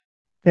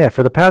 Yeah,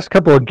 for the past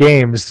couple of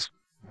games,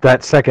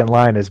 that second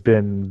line has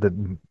been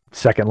the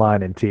second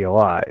line in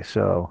TOI.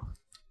 So,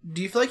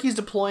 do you feel like he's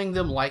deploying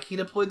them like he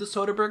deployed the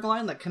Soderberg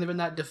line, like kind of in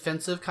that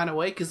defensive kind of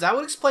way? Because that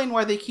would explain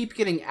why they keep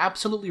getting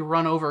absolutely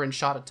run over in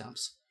shot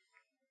attempts.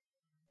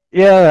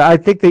 Yeah, I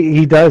think that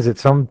he does it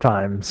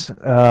sometimes.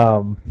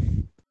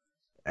 And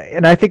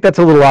I think that's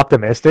a little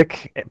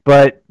optimistic,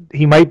 but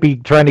he might be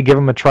trying to give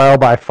him a trial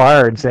by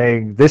fire and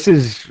saying, this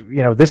is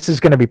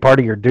going to be part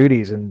of your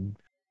duties and,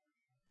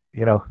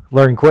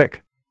 learn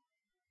quick.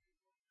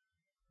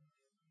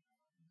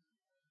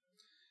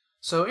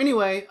 So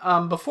anyway,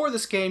 before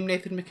this game,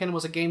 Nathan MacKinnon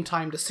was a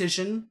game-time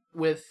decision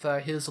with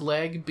his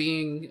leg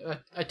being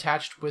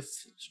attached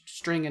with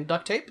string and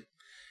duct tape.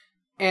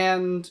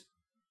 And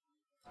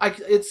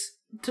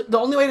the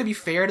only way to be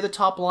fair to the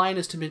top line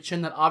is to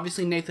mention that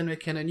obviously Nathan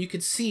MacKinnon, you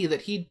could see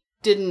that he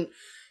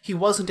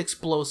wasn't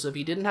explosive.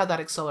 He didn't have that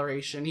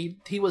acceleration.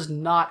 He was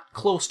not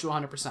close to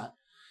 100%.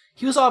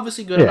 He was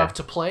obviously good enough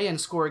to play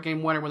and score a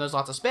game winner when there's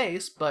lots of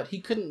space, but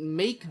he couldn't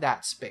make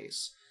that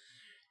space.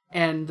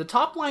 And the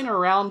top line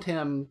around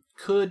him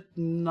could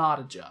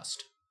not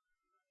adjust.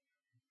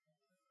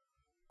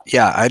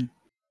 Yeah,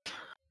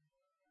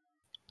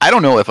 I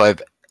don't know if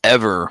I've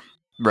ever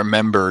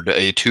remembered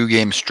a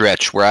 2-game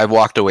stretch where I've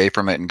walked away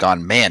from it and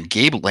gone, man,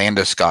 Gabe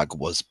Landeskog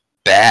was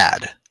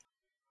bad.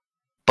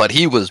 But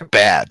he was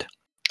bad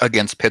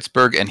against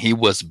Pittsburgh, and he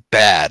was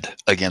bad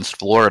against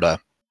Florida.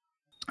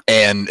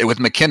 And with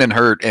MacKinnon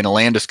hurt and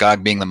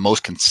Landeskog being the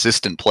most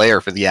consistent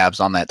player for the Avs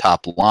on that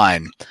top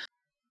line,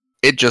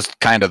 it just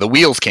kind of, the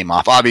wheels came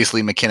off.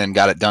 Obviously, MacKinnon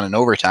got it done in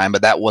overtime,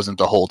 but that wasn't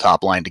the whole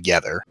top line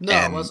together.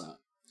 No, it wasn't.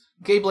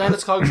 Gabe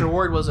Landeskog's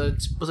reward was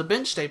a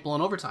bench staple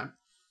in overtime.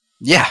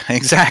 Yeah,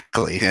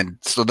 exactly. And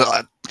so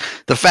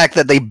the fact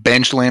that they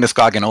benched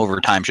Landeskog in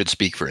overtime should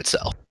speak for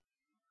itself.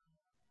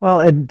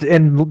 Well,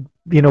 and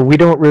we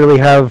don't really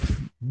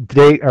have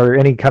or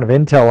any kind of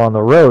intel on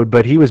the road,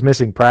 but he was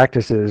missing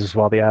practices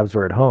while the Avs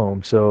were at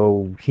home,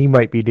 so he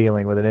might be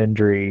dealing with an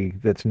injury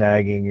that's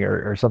nagging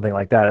or something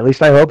like that. At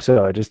least I hope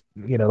so. It just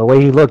the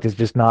way he looked is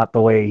just not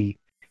the way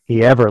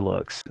he ever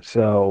looks.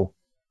 So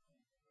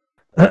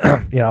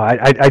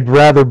I'd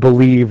rather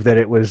believe that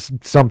it was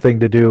something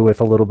to do with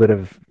a little bit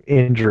of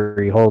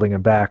injury holding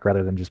him back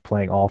rather than just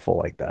playing awful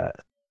like that.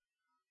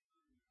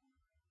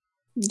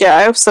 Yeah,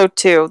 I hope so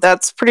too.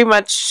 That's pretty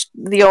much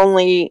the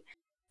only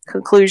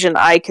conclusion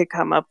I could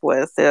come up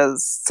with,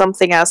 is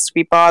something has to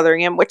be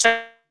bothering him, which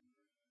I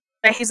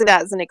use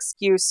that as an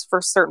excuse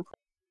for certain players.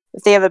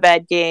 If they have a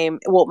bad game,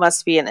 well, it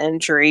must be an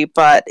injury,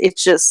 but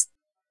it's just,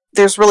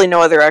 there's really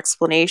no other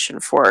explanation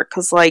for it,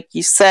 because like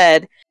you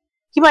said,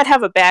 he might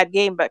have a bad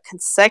game, but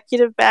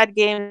consecutive bad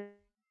games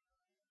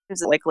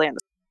like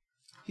Landis.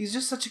 He's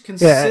just such a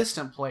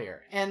consistent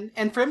player. And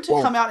for him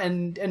to come out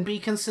and be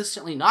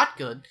consistently not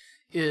good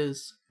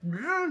is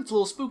it's a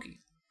little spooky.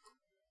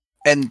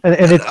 And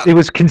it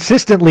was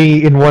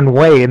consistently in one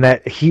way, in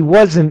that he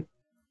wasn't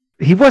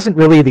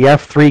really the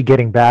F3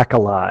 getting back a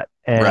lot.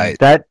 And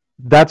right.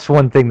 That's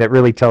one thing that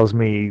really tells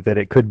me that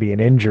it could be an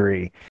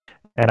injury.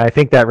 And I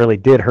think that really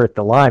did hurt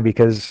the line,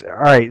 because, all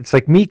right, it's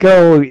like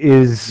Mikko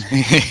is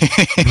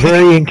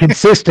very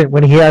inconsistent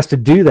when he has to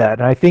do that.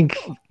 And I think,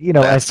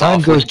 as time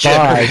goes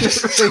by,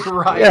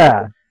 right.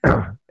 Yeah,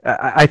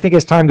 I think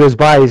as time goes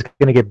by, he's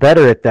going to get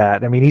better at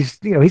that. I mean, he's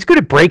good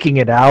at breaking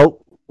it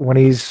out when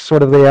he's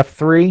sort of the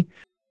F3,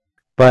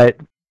 but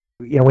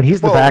when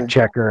he's the back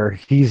checker,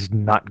 he's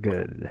not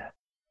good.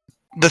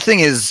 The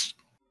thing is,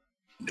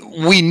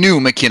 we knew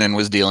McKinnon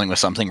was dealing with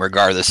something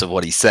regardless of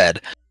what he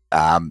said.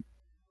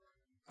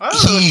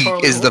 He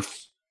is the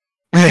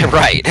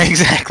right,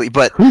 exactly.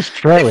 But who's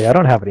Charlie? I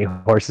don't have any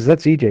horses.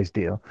 That's EJ's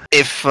deal.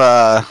 If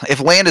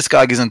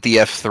Landeskog isn't the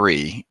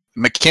F3,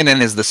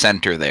 McKinnon is the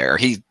center there.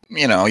 He,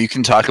 you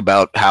can talk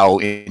about how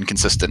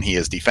inconsistent he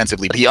is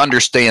defensively, but he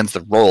understands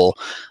the role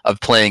of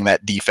playing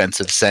that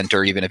defensive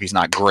center, even if he's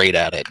not great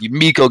at it.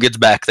 Mikko gets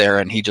back there,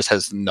 and he just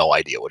has no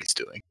idea what he's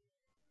doing.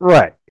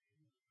 Right.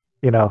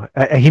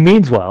 He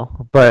means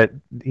well, but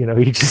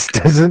he just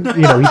doesn't.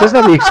 He doesn't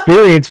have the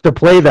experience to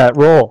play that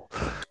role.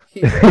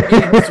 He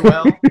means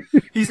well.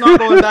 He's not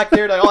going back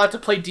there to, I'll have to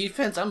play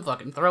defense. I'm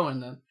fucking throwing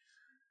then.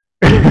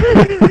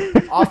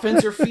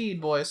 Offense or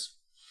feed, boys.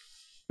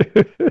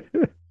 But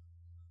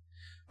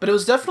it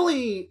was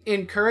definitely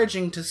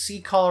encouraging to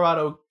see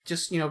Colorado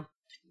just,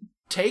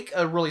 take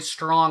a really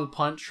strong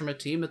punch from a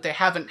team that they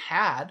haven't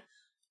had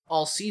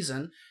all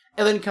season,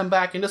 and then come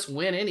back and just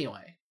win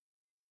anyway.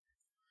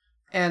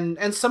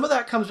 And some of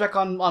that comes back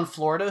on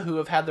Florida, who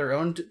have had their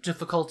own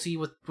difficulty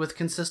with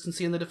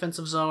consistency in the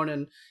defensive zone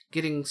and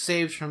getting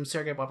saves from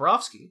Sergei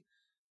Bobrovsky.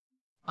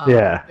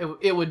 Yeah.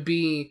 It would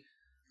be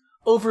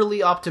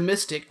overly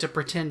optimistic to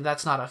pretend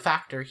that's not a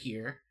factor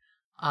here.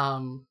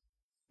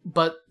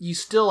 But you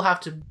still have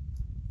to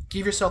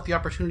give yourself the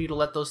opportunity to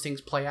let those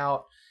things play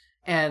out.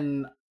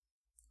 And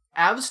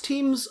Avs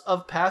teams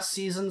of past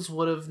seasons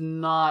would have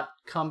not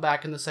come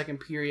back in the second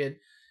period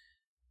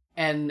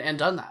and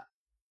done that.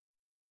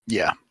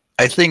 Yeah,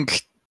 I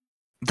think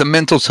the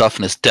mental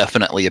toughness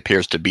definitely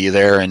appears to be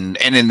there, and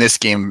in this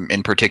game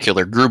in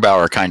particular,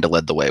 Grubauer kind of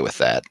led the way with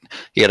that.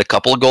 He had a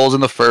couple of goals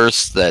in the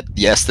first that,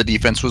 yes, the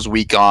defense was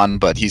weak on,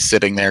 but he's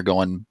sitting there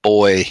going,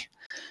 boy,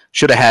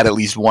 should have had at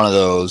least one of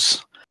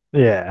those.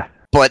 Yeah.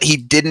 But he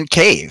didn't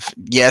cave.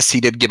 Yes,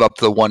 he did give up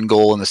the one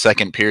goal in the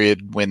second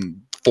period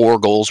when 4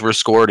 goals were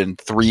scored in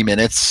 3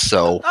 minutes,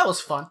 so... That was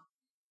fun.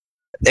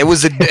 It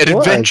was an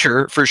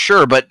adventure for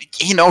sure, but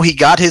he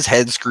got his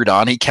head screwed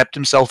on. He kept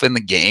himself in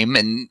the game,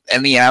 and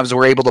the Avs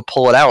were able to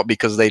pull it out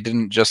because they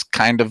didn't just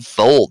kind of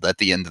fold at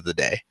the end of the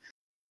day.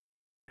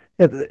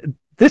 Yeah,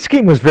 this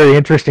game was very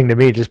interesting to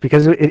me, just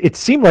because it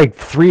seemed like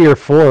 3 or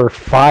 4 or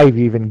 5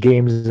 even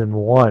games in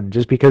one.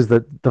 Just because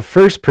the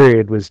first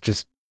period was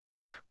just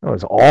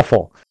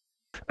awful.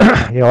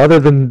 Other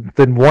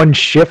than one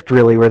shift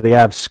really where the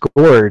Avs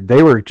scored,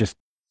 they were just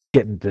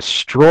getting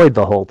destroyed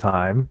the whole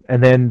time.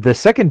 And then the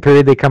second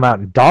period, they come out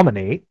and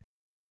dominate.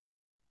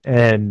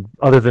 And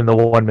other than the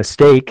one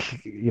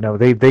mistake,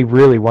 they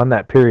really won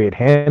that period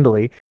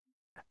handily.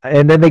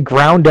 And then they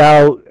ground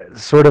out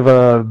sort of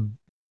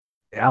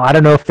I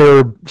don't know if they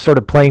were sort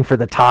of playing for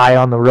the tie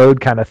on the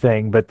road kind of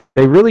thing, but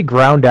they really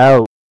ground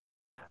out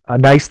a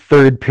nice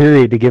third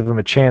period to give them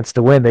a chance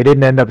to win. They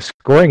didn't end up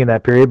scoring in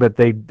that period, but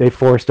they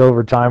forced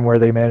overtime where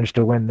they managed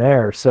to win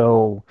there.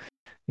 So,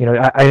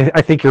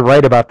 I think you're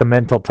right about the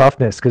mental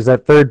toughness, because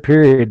that third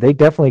period, they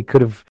definitely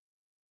could have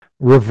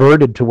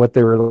reverted to what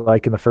they were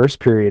like in the first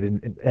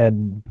period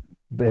and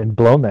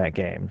blown that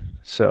game.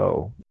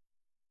 So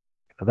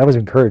that was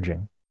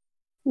encouraging.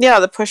 Yeah,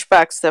 the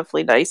pushback's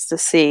definitely nice to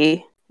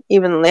see,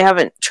 even though they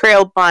haven't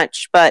trailed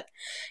much, but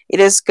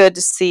it is good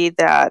to see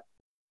that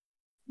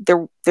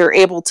they're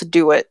able to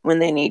do it when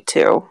they need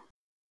to.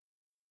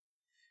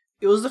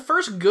 It was the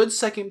first good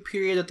second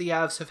period that the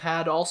Avs have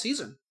had all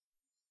season.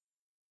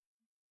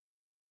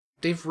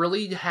 They've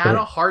really had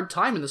a hard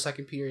time in the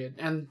second period,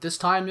 and this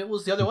time it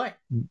was the other way.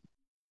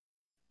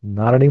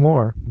 Not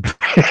anymore.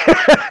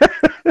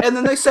 And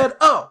then they said,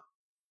 oh,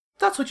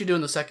 that's what you do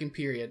in the second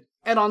period.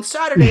 And on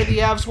Saturday, the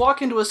Avs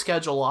walk into a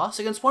schedule loss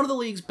against one of the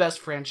league's best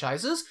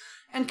franchises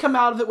and come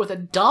out of it with a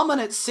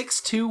dominant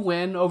 6-2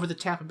 win over the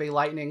Tampa Bay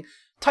Lightning.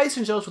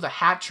 Tyson Jones with a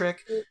hat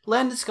trick,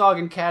 Landeskog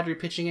and Kadri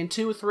pitching in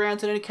 2 with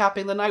Rantanen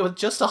capping the night with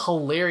just a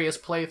hilarious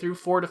play through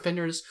 4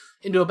 defenders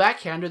into a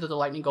backhander that the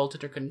Lightning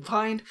goaltender couldn't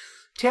find.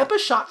 Tampa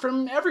shot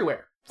from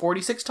everywhere.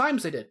 46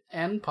 times they did,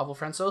 and Pavel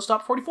Francouz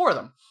stopped 44 of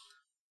them.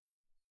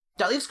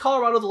 That leaves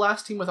Colorado the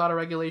last team without a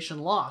regulation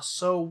loss.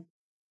 So,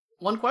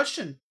 one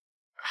question.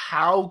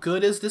 How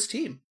good is this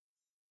team?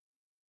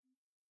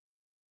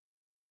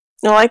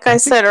 Like I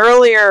said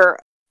earlier,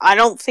 I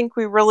don't think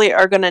we really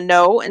are going to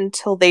know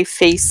until they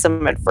face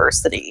some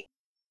adversity.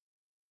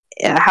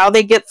 Yeah, how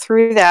they get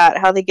through that,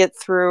 how they get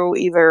through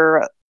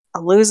either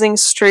a losing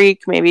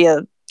streak, maybe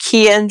a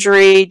key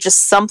injury,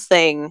 just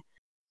something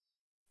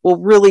will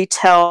really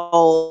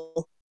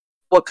tell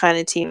what kind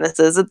of team this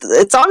is.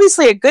 It's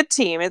obviously a good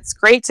team. It's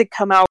great to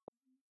come out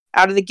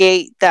of the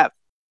gate that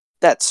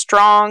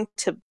strong,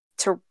 to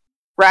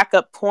rack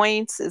up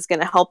points is going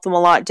to help them a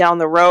lot down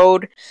the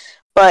road.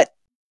 But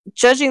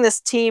judging this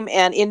team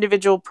and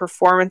individual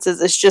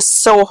performances is just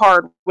so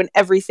hard when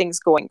everything's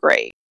going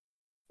great.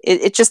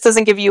 It just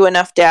doesn't give you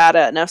enough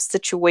data, enough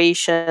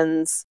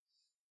situations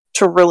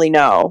to really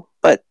know.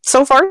 But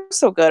so far,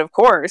 so good, of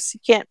course. You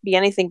can't be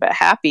anything but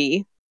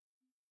happy.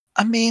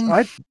 I mean,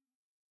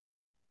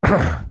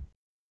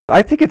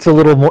 I think it's a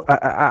little more.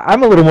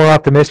 I'm a little more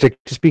optimistic,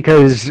 just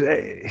because,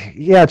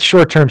 yeah, it's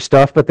short-term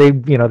stuff. But they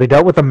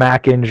dealt with a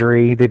Mac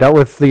injury. They dealt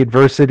with the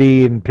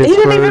adversity in Pittsburgh.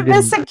 He didn't even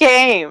miss a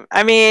game.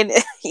 I mean,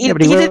 he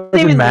didn't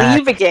even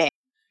leave a game.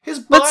 His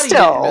body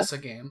didn't miss a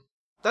game.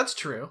 That's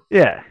true.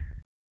 Yeah.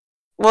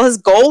 Well, his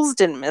goals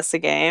didn't miss a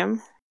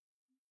game.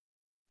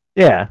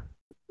 Yeah.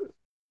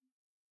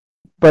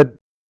 But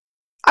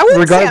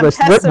regardless,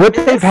 what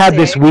they've had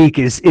this week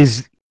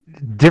is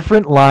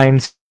different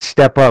lines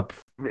step up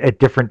at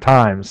different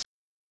times.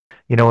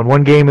 In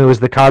one game it was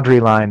the Kadri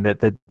line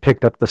that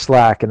picked up the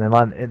slack, and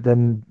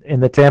then in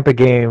the Tampa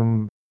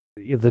game,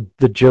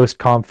 the Jost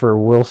Compher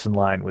Wilson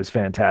line was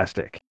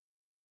fantastic.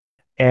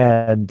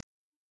 And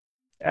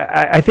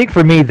I think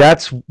for me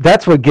that's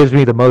what gives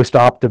me the most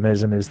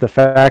optimism, is the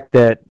fact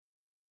that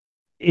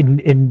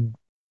in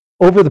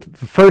over the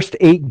first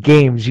 8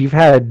 games you've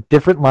had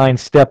different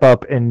lines step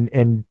up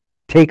and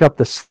take up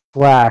the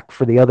slack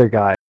for the other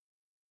guy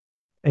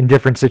in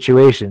different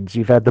situations.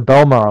 You've had the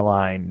Belmar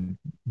line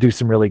do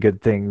some really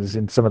good things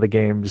in some of the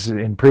games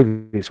in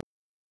previous.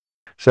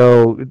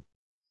 So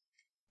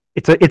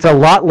it's a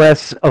lot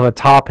less of a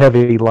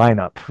top-heavy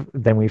lineup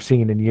than we've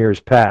seen in years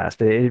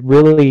past. It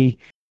really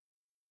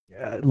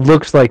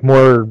looks like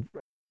more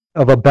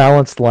of a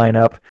balanced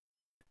lineup.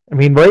 I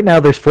mean, right now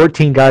there's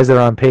 14 guys that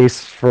are on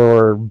pace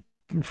for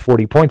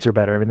 40 points or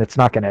better. I mean, it's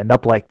not going to end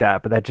up like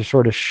that, but that just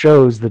sort of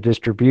shows the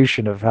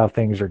distribution of how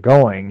things are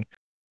going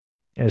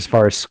as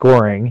far as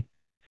scoring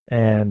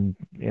and,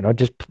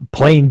 just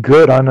playing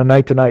good on a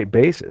night-to-night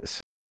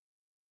basis.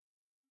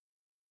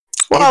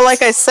 Well,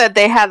 like I said,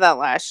 they had that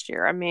last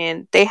year. I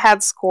mean, they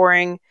had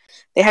scoring.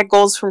 They had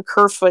goals from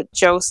Kerfoot,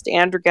 Jost,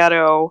 and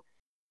Draghetto.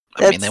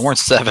 I mean, they weren't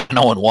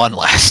 7-0-1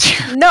 last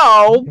year.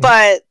 No,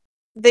 but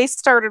they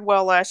started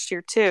well last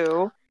year,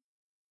 too.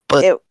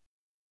 But,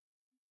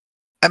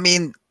 I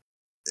mean,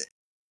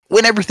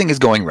 when everything is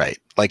going right,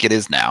 like it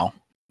is now,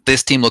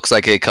 this team looks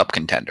like a cup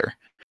contender.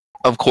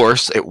 Of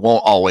course, it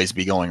won't always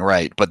be going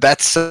right, but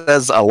that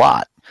says a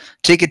lot.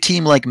 Take a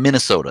team like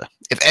Minnesota.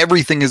 If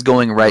everything is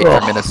going right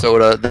for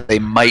Minnesota, they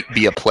might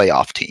be a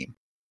playoff team.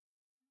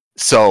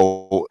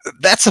 So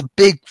that's a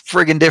big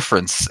friggin'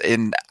 difference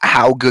in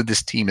how good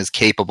this team is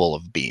capable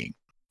of being.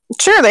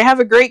 Sure, they have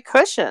a great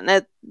cushion.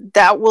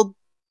 That will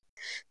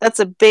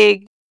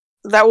be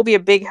a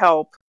big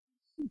help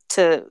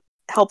to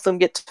help them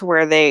get to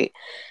where they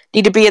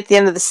need to be at the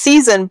end of the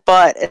season.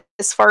 But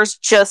as far as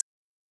just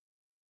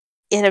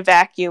in a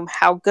vacuum,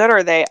 how good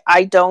are they?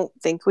 I don't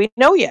think we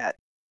know yet.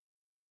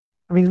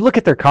 I mean, look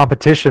at their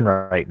competition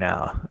right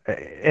now,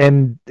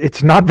 and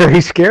it's not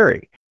very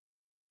scary.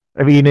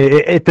 I mean,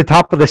 at the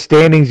top of the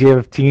standings, you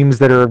have teams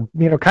that are,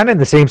 kind of in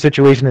the same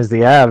situation as the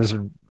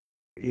Avs,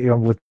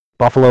 with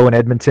Buffalo and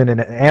Edmonton and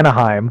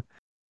Anaheim,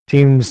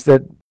 teams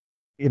that,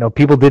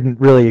 people didn't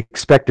really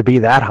expect to be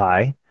that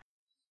high,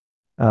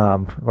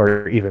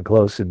 or even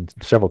close in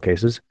several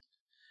cases.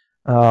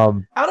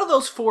 Out of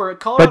those 4,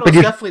 Colorado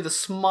is definitely the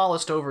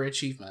smallest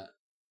overachievement.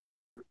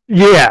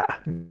 Yeah,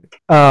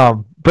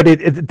 but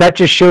that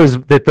just shows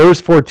that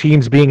those 4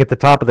 teams being at the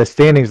top of the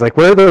standings, like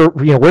where's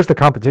the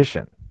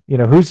competition?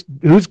 Who's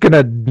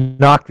gonna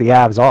knock the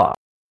Avs off?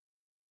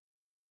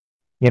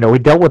 We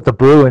dealt with the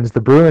Bruins.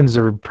 The Bruins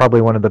are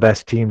probably one of the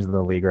best teams in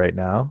the league right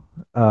now,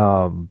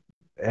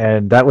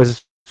 and that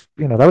was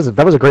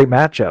a great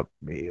matchup.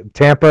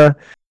 Tampa,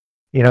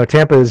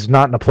 Tampa is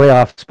not in a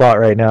playoff spot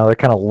right now. They're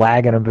kind of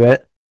lagging a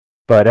bit,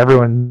 but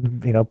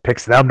everyone,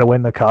 picks them to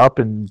win the cup,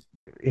 and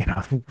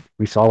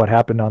we saw what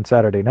happened on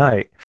Saturday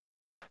night.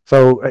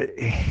 So,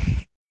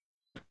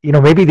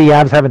 maybe the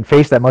Avs haven't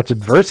faced that much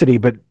adversity,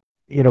 but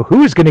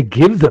who's going to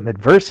give them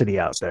adversity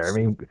out there? I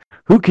mean,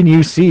 who can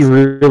you see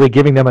really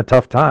giving them a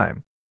tough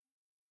time?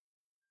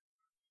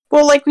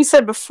 Well, like we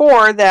said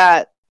before,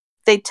 that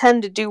they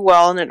tend to do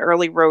well in an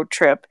early road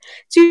trip.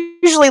 It's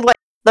usually like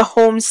the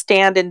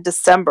homestand in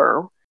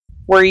December,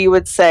 where you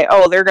would say,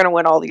 "Oh, they're going to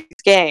win all these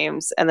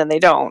games," and then they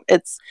don't.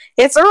 It's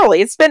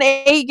early. It's been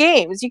 8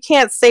 games. You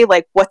can't say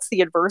like, "What's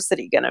the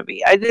adversity going to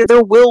be?"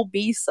 There will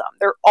be some.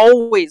 There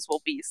always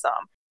will be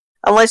some.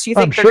 Unless you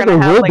think I'm sure there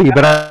will be,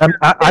 but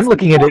I'm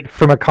looking at it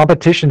from a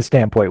competition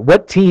standpoint.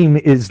 What team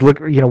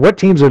what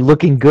teams are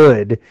looking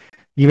good,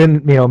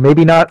 even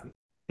maybe not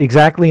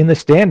exactly in the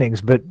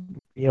standings, but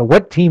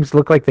what teams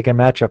look like they can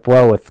match up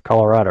well with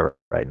Colorado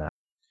right now?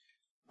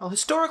 Well,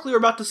 historically, we're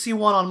about to see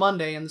one on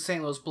Monday in the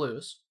St. Louis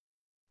Blues.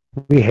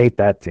 We hate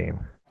that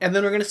team. And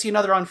then we're going to see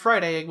another on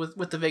Friday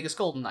with the Vegas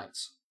Golden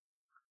Knights.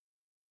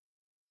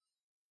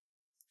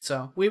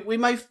 So we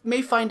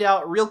may find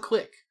out real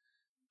quick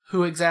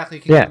who exactly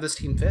can give this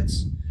team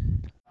fits.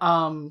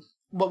 But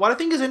what I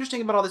think is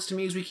interesting about all this to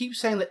me is we keep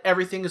saying that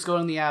everything is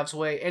going the Avs'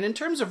 way. And in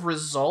terms of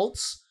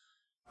results,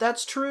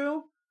 that's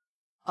true.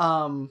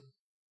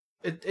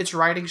 It's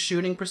riding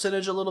shooting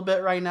percentage a little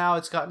bit right now.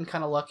 It's gotten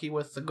kind of lucky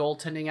with the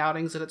goaltending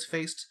outings that it's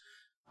faced.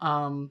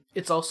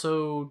 It's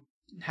also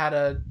had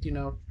a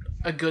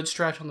good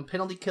stretch on the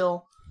penalty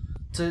kill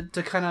to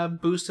kind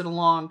of boost it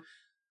along.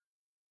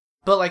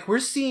 But like we're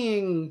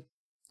seeing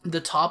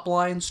the top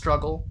line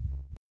struggle,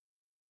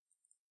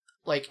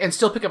 and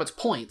still pick up its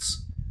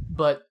points,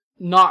 but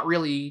not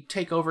really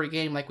take over a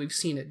game like we've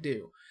seen it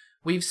do.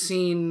 We've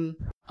seen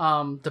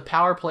the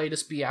power play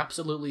just be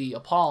absolutely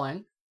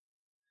appalling.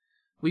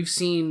 We've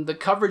seen the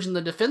coverage in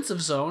the defensive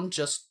zone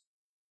just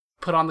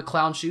put on the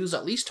clown shoes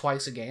at least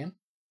twice a game.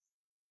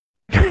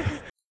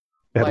 At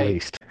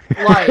least.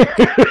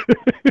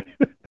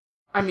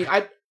 I mean,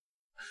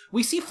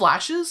 we see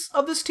flashes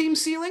of this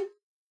team's ceiling,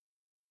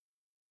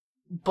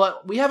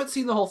 but we haven't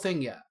seen the whole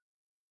thing yet.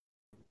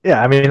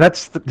 Yeah, I mean,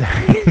 that's the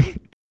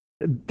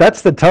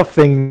tough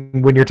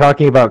thing when you're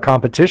talking about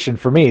competition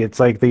for me. It's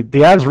like the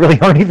Avs really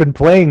aren't even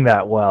playing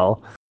that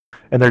well,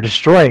 and they're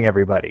destroying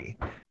everybody.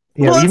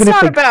 It's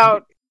not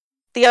about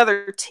the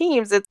other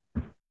teams.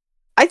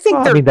 I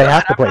think they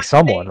have to play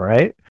someone,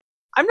 right?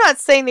 I'm not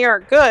saying they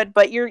aren't good,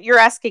 but you're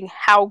asking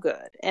how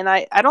good, and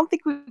I don't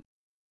think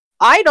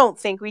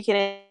we can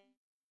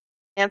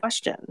answer the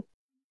question.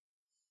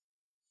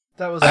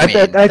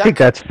 I think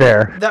that's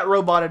fair. That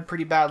roboted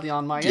pretty badly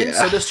on my end.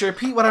 So just to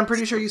repeat what I'm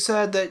pretty sure you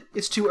said, that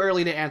it's too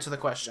early to answer the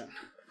question.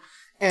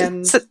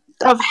 And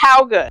of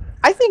how good.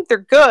 I think they're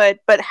good,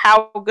 but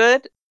how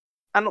good?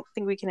 I don't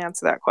think we can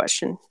answer that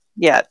question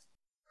yet.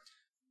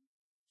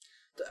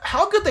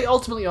 How good they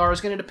ultimately are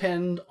is going to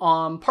depend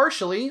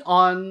partially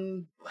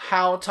on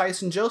how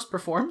Tyson Jost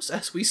performs,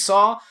 as we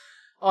saw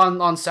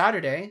on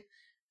Saturday.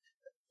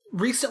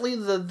 Recently,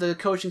 the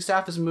coaching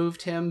staff has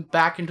moved him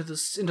back into the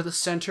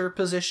center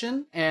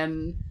position,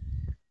 and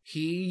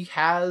he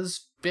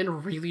has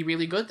been really,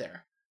 really good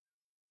there.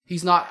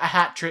 He's not a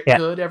hat trick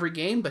good every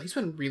game, but he's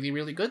been really,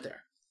 really good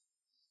there.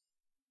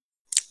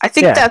 I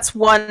think that's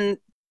one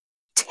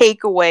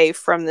takeaway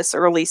from this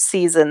early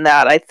season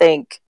that I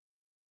think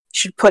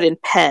should put in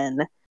pen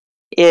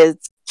is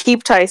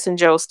keep Tyson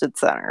Jost at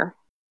center.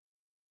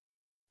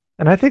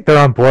 And I think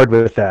they're on board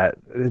with that.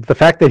 The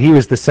fact that he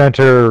was the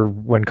center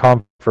when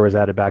Compher was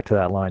added back to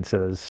that line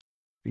says,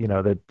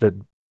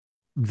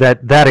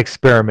 that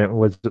experiment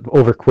was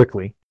over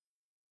quickly.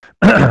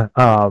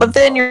 But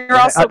then you're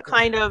also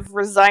kind of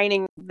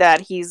resigning that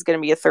he's going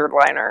to be a third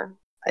liner.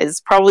 Is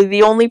probably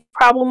the only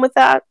problem with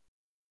that.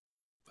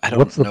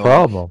 What's the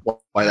problem?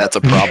 Why that's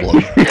a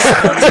problem?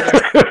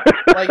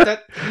 Like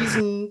that,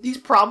 he's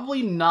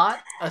probably not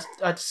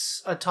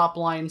a top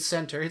line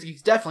center.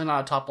 He's definitely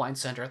not a top line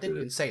center. I think we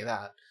can say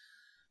that.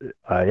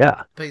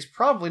 Yeah. But he's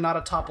probably not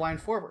a top line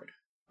forward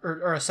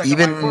or a second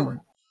line forward.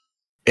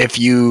 If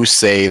you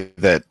say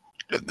that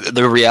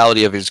the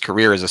reality of his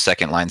career as a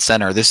second line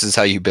center, this is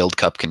how you build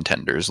cup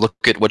contenders.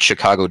 Look at what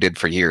Chicago did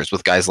for years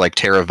with guys like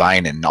Tara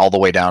Vinen all the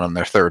way down on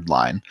their third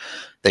line.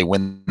 They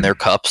win their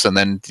cups, and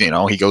then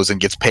he goes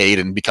and gets paid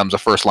and becomes a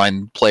first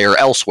line player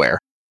elsewhere.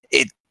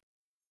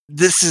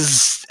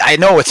 I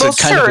know it's a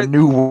kind of a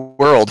new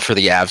world for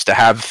the Avs to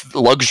have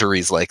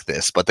luxuries like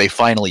this, but they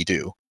finally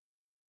do.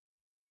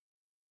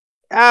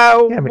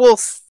 We'll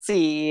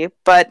see.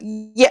 But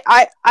yeah,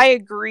 I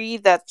agree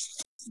that,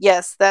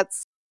 yes,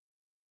 that's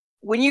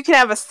when you can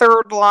have a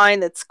third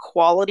line that's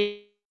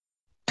quality,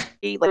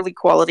 literally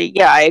quality.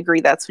 Yeah, I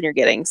agree that's when you're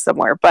getting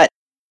somewhere. But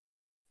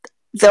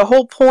the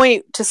whole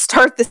point to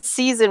start the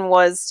season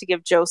was to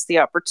give Jost the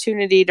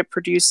opportunity to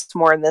produce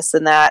more in this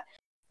and that.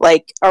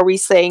 Like, are we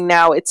saying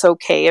now it's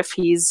okay if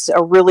he's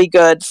a really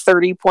good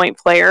 30-point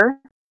player?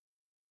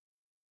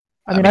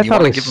 I mean, I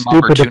thought it was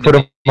stupid to put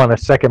him on a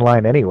second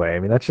line anyway. I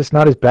mean, that's just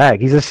not his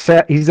bag. He's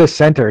a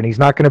center, and he's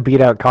not going to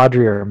beat out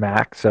Kadri or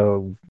Mac.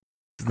 So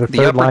the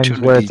third line's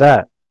where it's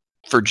at.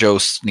 For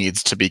Jost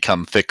needs to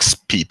become fix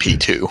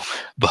PP2,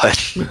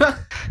 but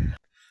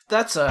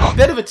that's a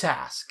bit of a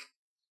task.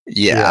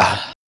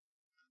 Yeah.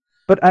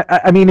 But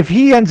I mean, if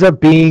he ends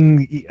up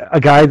being a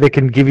guy that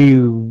can give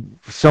you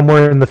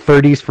somewhere in the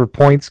 30s for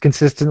points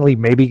consistently,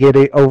 maybe get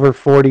it over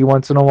 40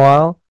 once in a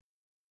while,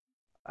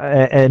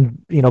 and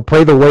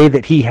play the way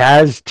that he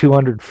has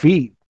 200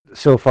 feet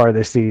so far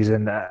this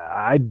season,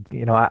 I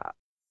don't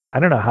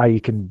know how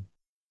you can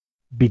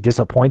be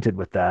disappointed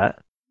with that.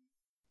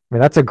 I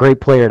mean, that's a great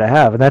player to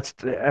have, and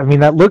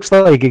that looks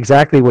like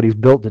exactly what he's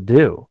built to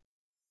do.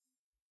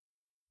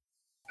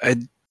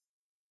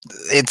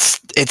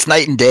 It's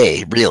night and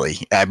day, really.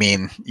 I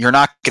mean, you're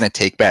not going to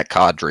take back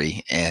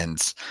Kadri,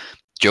 and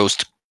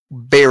Jost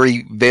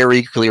very,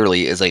 very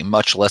clearly is a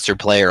much lesser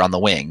player on the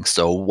wing.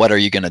 So what are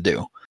you going to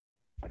do?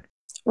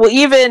 Well,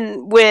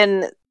 even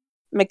when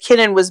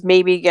McKinnon was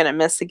maybe going to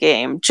miss a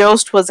game,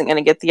 Jost wasn't going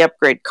to get the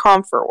upgrade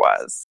Comfer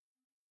was.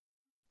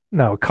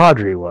 No,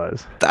 Kadri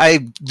was.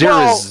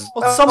 There is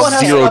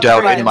zero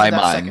doubt in my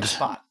mind.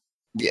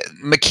 Yeah,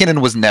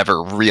 McKinnon was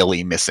never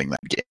really missing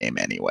that game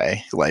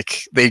anyway.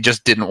 Like, they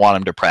just didn't want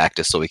him to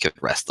practice so he could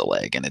rest the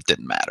leg, and it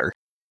didn't matter.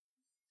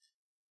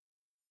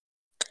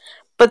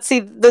 But see,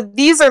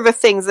 these are the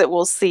things that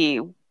we'll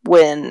see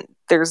when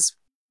there's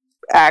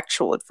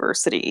actual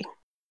adversity.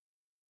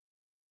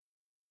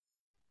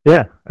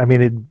 Yeah, I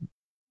mean,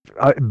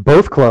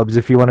 both clubs,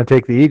 if you want to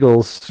take the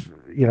Eagles,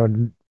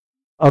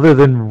 other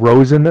than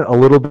Rosen a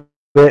little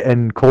bit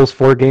and Cole's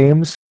 4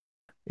 games,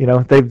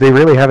 they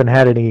really haven't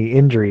had any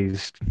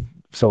injuries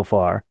so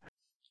far.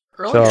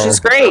 Earlier, which is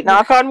great.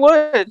 Knock on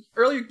wood.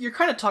 Earlier, you're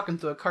kind of talking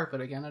through a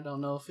carpet again. I don't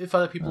know if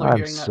other people are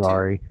hearing that too.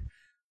 I'm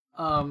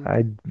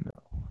sorry.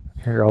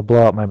 Here, I'll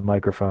blow out my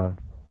microphone.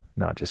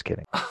 No, just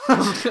kidding.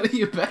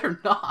 You better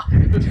not.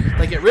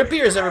 Like, it rip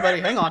ears,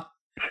 everybody. Hang on.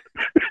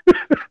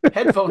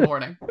 Headphone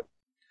warning.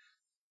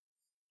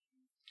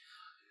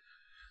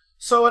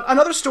 So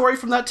another story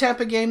from that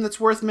Tampa game that's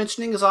worth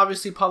mentioning is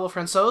obviously Pablo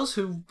Francouz,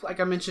 who, like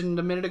I mentioned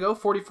a minute ago,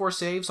 44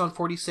 saves on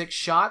 46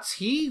 shots.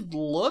 He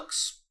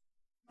looks...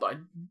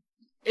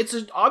 It's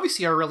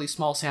obviously a really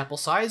small sample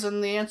size,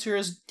 and the answer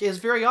is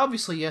very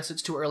obviously yes,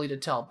 it's too early to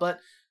tell. But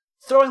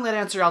throwing that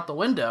answer out the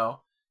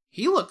window,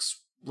 he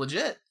looks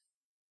legit.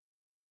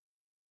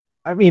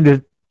 I mean,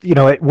 at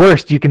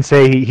worst, you can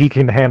say he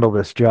can handle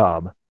this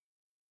job.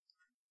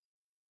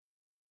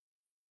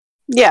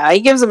 Yeah, he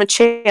gives them a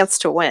chance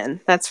to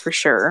win. That's for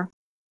sure.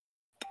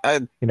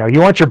 You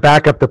want your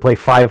backup to play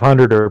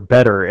 500 or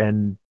better,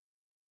 and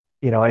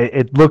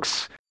it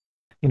looks,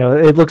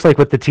 it looks like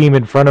with the team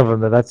in front of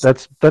him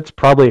that's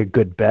probably a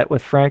good bet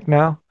with Frank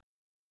now.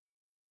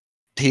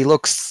 He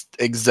looks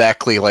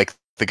exactly like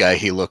the guy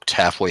he looked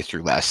halfway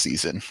through last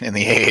season in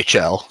the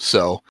AHL.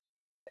 So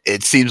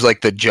it seems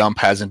like the jump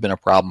hasn't been a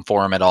problem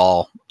for him at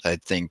all. I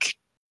think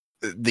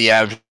the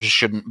Avs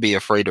shouldn't be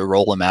afraid to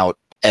roll him out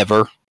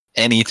ever.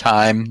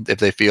 Anytime, if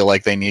they feel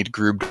like they need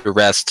Grub to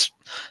rest,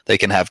 they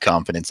can have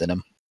confidence in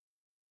him.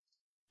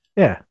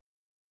 Yeah.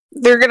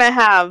 They're going to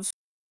have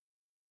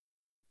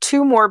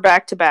 2 more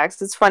back-to-backs.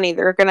 It's funny,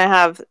 they're going to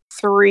have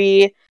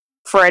 3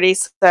 Friday,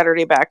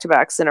 Saturday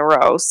back-to-backs in a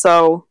row.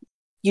 So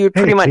you would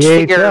pretty much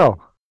figure...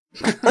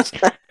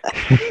 Pretty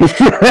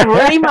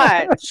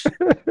much.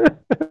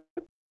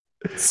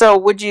 So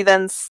would you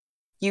then...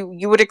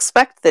 You would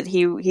expect that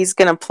he's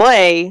going to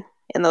play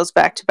in those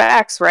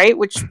back-to-backs, right?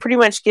 Which pretty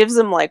much gives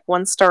him like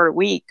 1 start a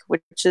week,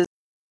 which is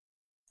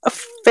a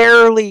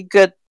fairly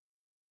good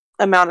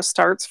amount of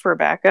starts for a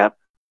backup.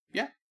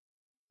 Yeah.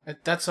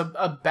 That's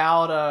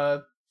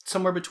about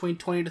somewhere between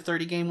 20 to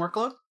 30 game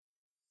workload.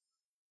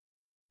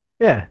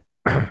 Yeah.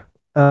 I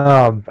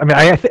mean,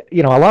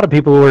 a lot of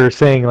people were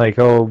saying like,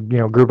 oh,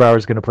 Grubauer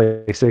is going to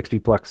play 60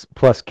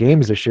 plus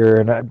games this year,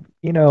 and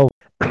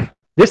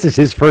this is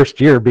his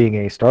first year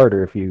being a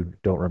starter, if you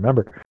don't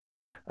remember.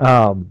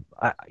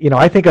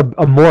 I think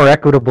a more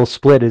equitable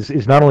split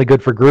is not only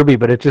good for Gruby,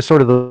 but it's just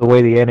sort of the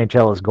way the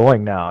NHL is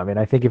going now. I mean,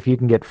 I think if you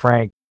can get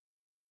Frank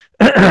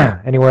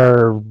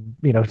anywhere,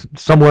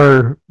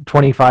 somewhere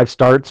 25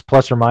 starts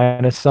plus or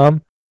minus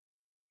some,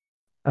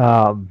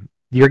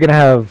 you're going to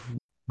have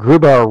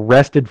Grubauer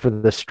rested for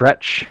the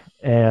stretch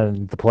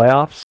and the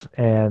playoffs,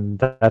 and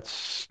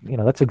that's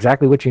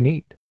exactly what you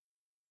need.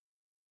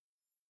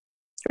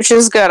 Which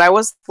is good. I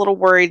was a little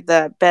worried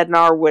that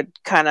Bednar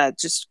would kind of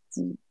just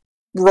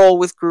roll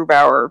with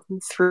Grubauer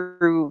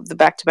through the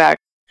back-to-back.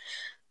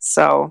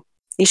 So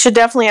you should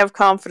definitely have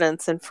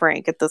confidence in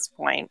Frank at this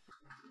point.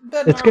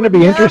 It's going to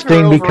be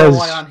interesting because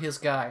on his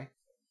guy.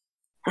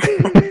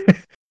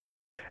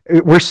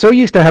 We're so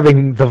used to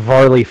having the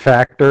Varley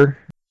factor.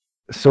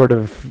 Sort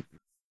of,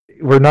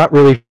 we're not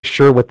really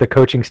sure what the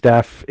coaching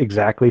staff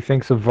exactly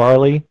thinks of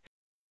Varley.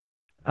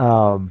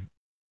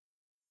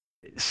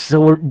 So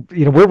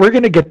we're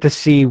going to get to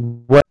see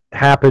what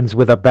happens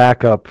with a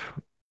backup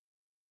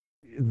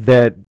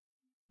that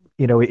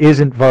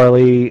isn't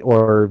Varley,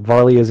 or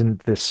Varley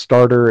isn't this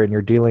starter, and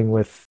you're dealing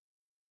with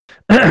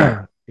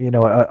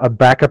a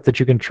backup that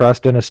you can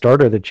trust and a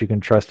starter that you can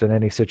trust in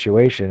any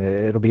situation.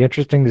 It'll be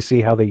interesting to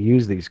see how they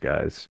use these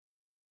guys.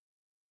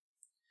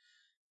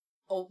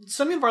 Well,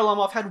 Semyon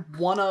Varlamov had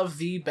one of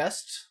the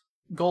best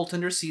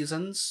goaltender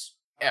seasons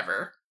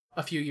ever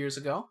a few years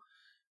ago.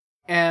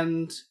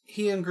 And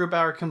he and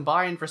Grubauer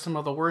combined for some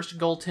of the worst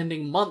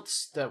goaltending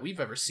months that we've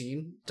ever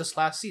seen just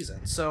last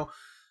season. So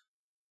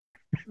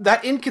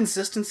that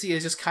inconsistency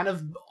has just kind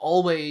of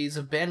always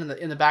been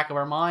in the back of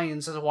our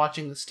minds as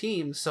watching this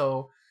team.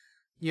 So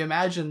you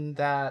imagine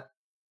that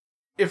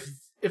if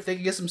they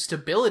could get some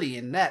stability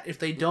in net, if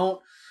they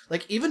don't,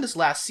 like even this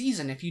last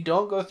season, if you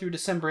don't go through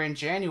December and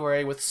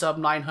January with sub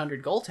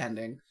 900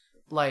 goaltending,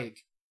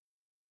 like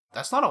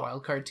that's not a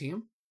wild card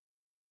team.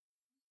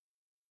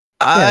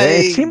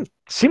 It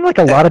seemed like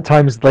a lot of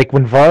times, like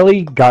when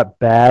Varley got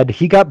bad,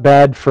 he got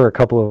bad for a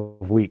couple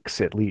of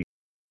weeks at least.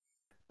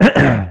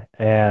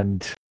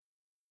 And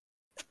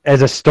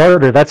as a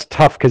starter, that's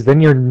tough because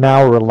then you're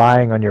now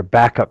relying on your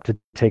backup to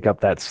take up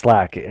that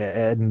slack.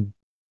 And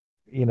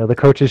the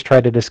coaches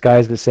tried to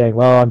disguise it saying,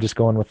 well, I'm just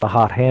going with the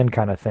hot hand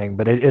kind of thing.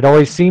 But it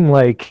always seemed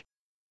like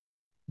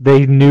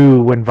they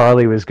knew when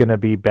Varley was going to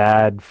be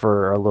bad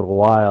for a little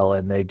while,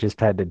 and they just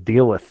had to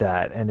deal with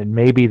that. And then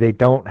maybe they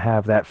don't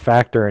have that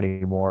factor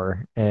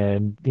anymore.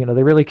 And, they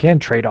really can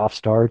trade off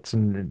starts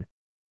and,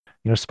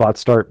 spot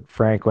start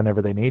Frank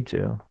whenever they need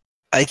to.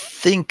 I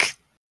think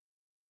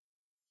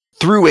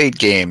through 8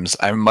 games,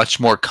 I'm much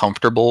more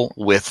comfortable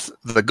with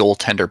the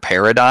goaltender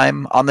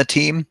paradigm on the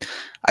team.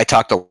 I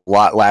talked a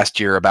lot last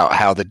year about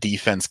how the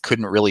defense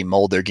couldn't really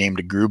mold their game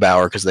to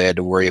Grubauer because they had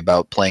to worry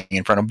about playing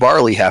in front of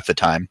Varley half the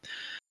time.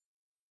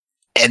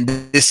 And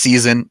this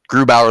season,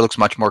 Grubauer looks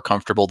much more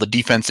comfortable. The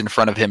defense in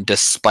front of him,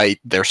 despite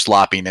their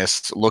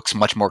sloppiness, looks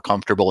much more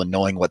comfortable in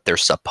knowing what they're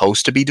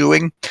supposed to be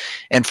doing.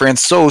 And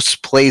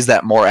Francouz plays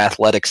that more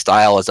athletic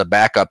style as a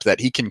backup that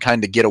he can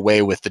kind of get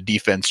away with the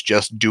defense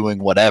just doing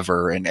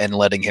whatever and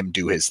letting him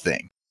do his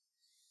thing.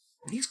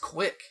 He's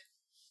quick.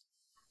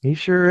 He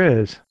sure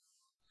is.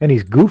 And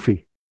he's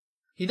goofy.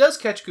 He does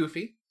catch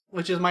goofy,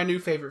 which is my new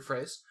favorite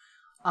phrase.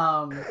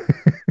 And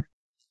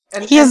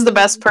he has the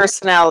best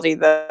personality,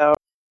 though.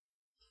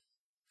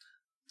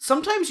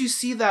 Sometimes you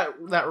see that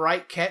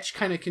right catch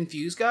kind of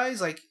confuse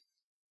guys. Like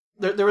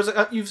there was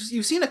you've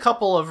seen a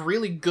couple of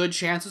really good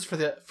chances for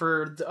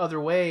the other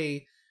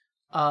way,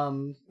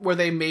 where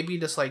they maybe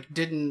just like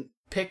didn't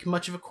pick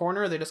much of a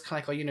corner. They just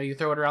kind of like you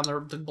throw it around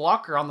the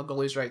blocker on the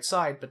goalie's right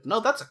side, but no,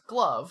 that's a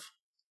glove.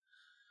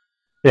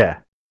 Yeah.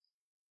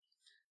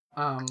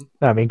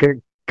 I mean,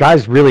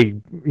 guys really,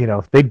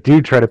 they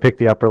do try to pick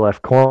the upper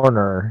left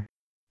corner,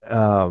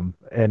 and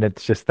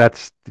it's just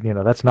that's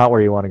not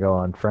where you want to go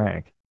on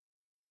Frank.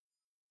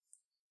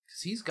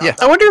 He's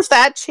got I wonder if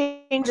that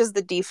changes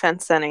the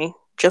defense any,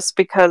 just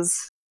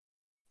because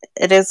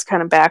it is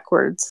kind of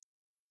backwards.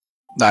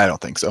 No, I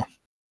don't think so.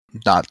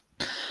 Not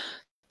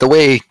the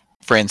way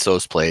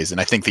Francouz plays,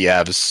 and I think the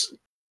Avs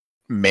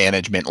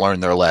management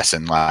learned their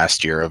lesson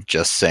last year of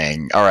just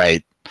saying, all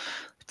right,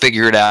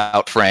 figure it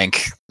out,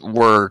 Frank.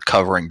 We're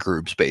covering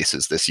group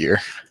bases this year.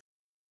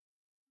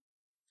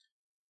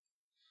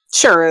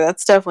 Sure,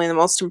 that's definitely the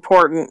most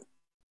important.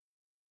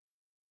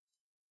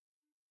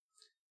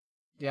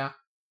 Yeah.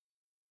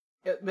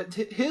 But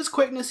his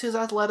quickness, his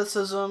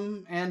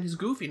athleticism, and his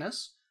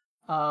goofiness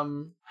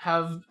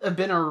have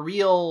been a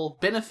real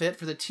benefit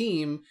for the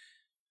team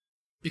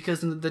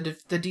because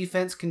the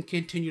defense can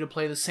continue to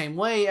play the same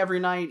way every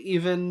night,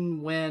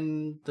 even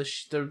when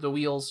the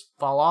wheels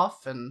fall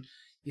off and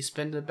you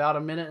spend about a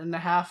minute and a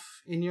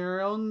half in your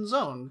own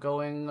zone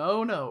going,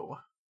 oh no,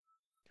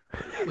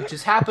 which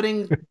is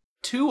happening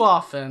too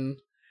often.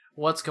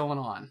 What's going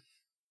on?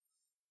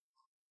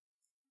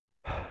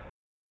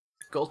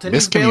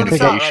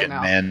 Miscommunication, right,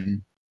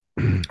 man.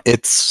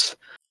 It's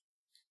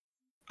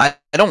I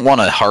don't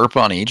want to harp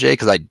on EJ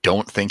because I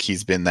don't think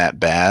he's been that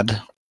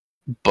bad,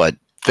 but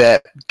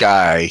that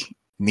guy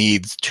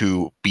needs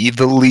to be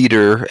the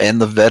leader and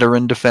the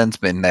veteran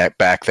defenseman that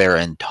back there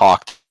and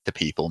talk to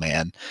people,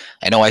 man.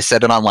 I know I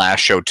said it on last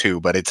show too,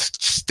 but it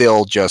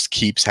still just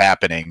keeps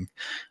happening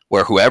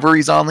where whoever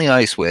he's on the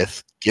ice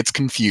with gets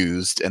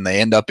confused and they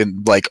end up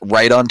in like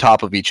right on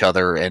top of each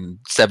other and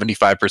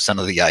 75%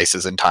 of the ice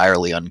is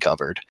entirely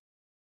uncovered.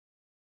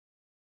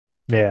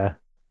 Yeah.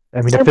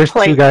 I mean, if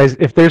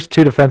there's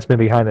two defensemen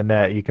behind the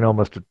net, you can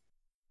almost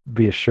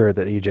be assured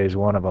that EJ's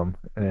one of them,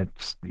 and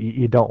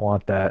you don't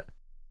want that.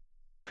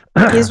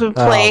 He's been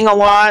playing a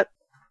lot.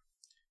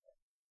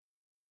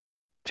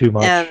 Too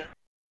much. And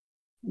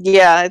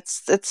yeah,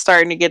 it's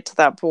starting to get to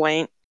that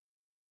point.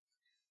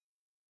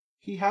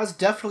 He has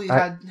definitely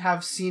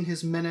have seen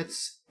his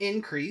minutes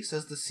increase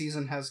as the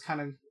season has kind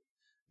of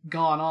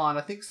gone on.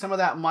 I think some of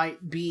that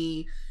might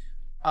be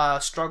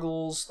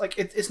struggles. Like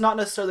it's not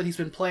necessarily that he's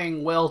been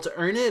playing well to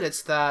earn it.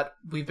 It's that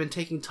we've been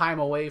taking time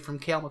away from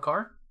Cale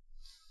Makar,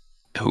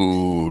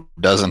 who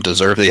doesn't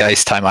deserve the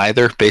ice time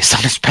either, based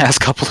on his past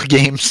couple of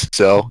games.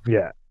 So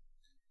yeah.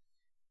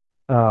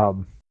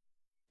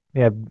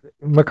 Yeah,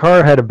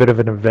 Makar had a bit of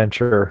an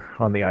adventure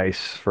on the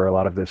ice for a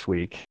lot of this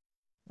week.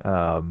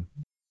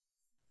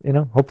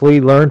 Hopefully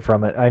he learned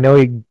from it. I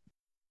know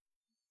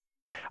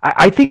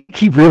I think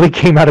he really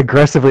came out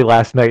aggressively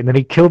last night, and then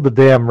he killed the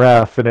damn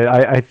ref, and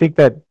I think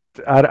that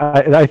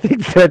I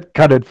think that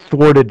kind of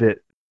thwarted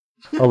it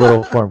a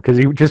little for him because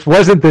he just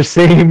wasn't the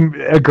same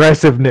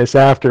aggressiveness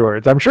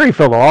afterwards. I'm sure he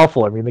felt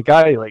awful. I mean, the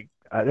guy, like,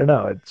 I don't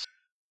know, his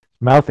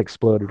mouth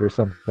exploded or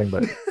something,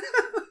 but.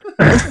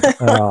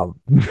 Well,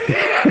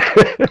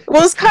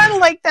 it's kind of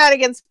like that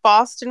against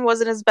Boston.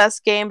 Wasn't his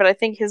best game, but I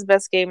think his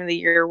best game of the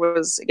year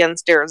was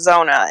against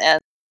Arizona, and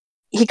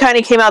he kind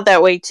of came out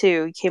that way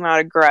too. He came out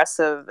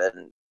aggressive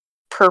and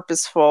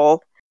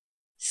purposeful.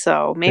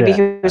 So maybe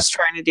he was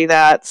trying to do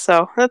that.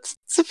 So that's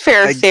a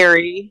fair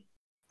theory.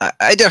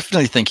 I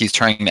definitely think he's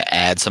trying to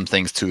add some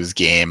things to his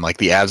game. Like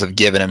the Avs have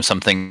given him some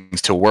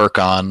things to work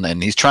on,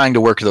 and he's trying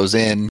to work those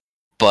in,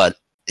 but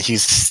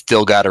he's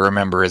still got to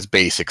remember his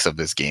basics of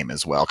this game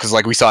as well. Because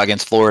like we saw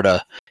against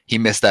Florida, he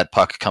missed that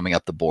puck coming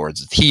up the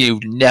boards. He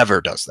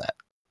never does that.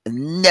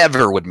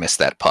 Never would miss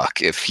that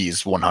puck if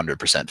he's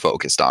 100%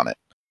 focused on it.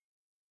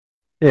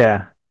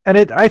 Yeah,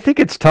 and I think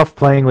it's tough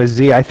playing with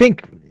Z. I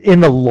think in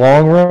the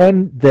long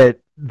run that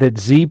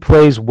Z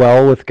plays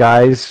well with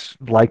guys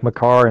like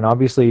Makar, and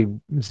obviously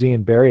Z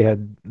and Barry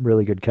had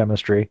really good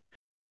chemistry.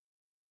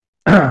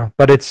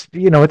 But it's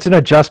an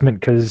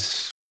adjustment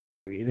because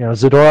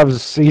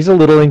he's a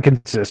little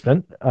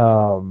inconsistent.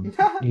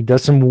 He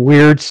does some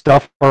weird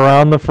stuff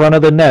around the front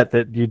of the net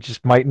that you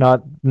just might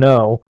not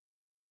know.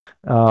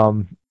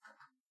 And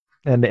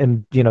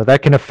that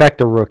can affect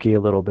a rookie a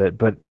little bit,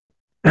 but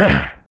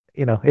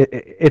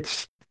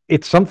it's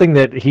something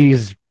that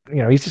he's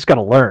just got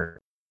to learn.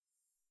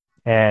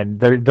 And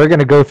they're going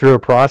to go through a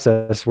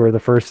process where the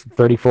first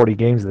 30, 40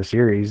 games of the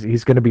series,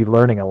 he's going to be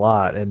learning a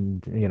lot,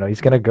 and he's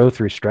going to go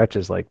through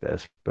stretches like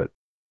this. But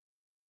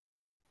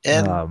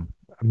I'm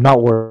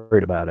not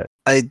worried about it.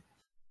 I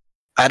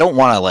don't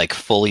want to like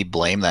fully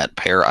blame that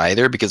pair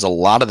either, because a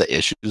lot of the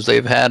issues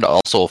they've had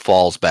also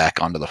falls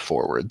back onto the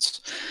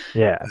forwards.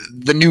 Yeah,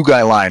 the new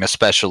guy line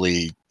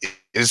especially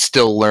is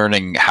still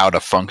learning how to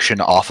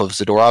function off of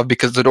Zadorov,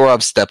 because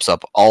Zadorov steps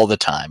up all the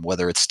time,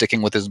 whether it's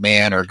sticking with his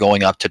man or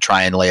going up to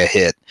try and lay a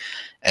hit.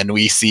 And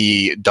we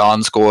see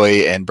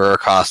Donskoy and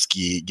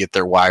Burakovsky get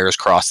their wires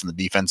crossed in the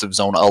defensive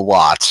zone a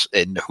lot,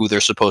 and who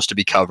they're supposed to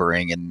be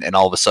covering, and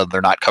all of a sudden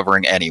they're not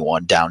covering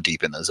anyone down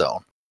deep in the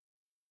zone.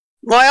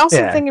 Well, I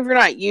also think if you're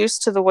not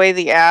used to the way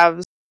the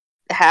Avs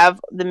have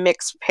the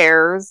mixed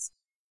pairs,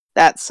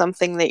 that's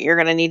something that you're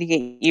going to need to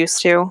get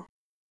used to.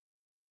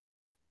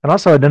 And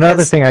also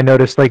another thing I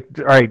noticed, like,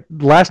 all right,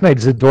 last night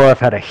Zadorov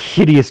had a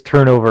hideous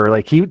turnover.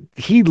 Like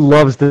he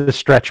loves the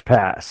stretch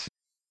pass,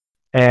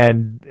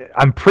 and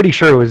I'm pretty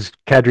sure it was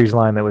Kadri's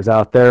line that was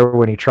out there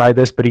when he tried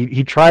this. But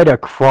he tried a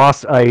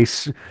cross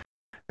ice,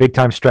 big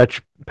time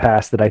stretch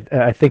pass that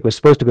I think was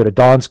supposed to go to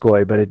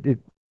Donskoy, but it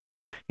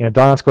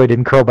Donskoy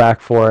didn't curl back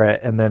for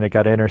it, and then it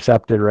got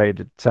intercepted right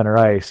at center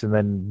ice, and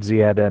then Z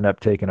had to end up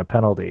taking a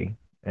penalty,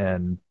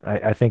 and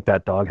I think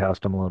that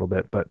doghoused him a little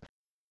bit, but.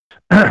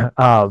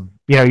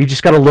 You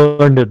just got to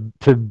learn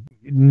to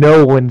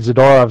know when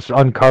Zadorov's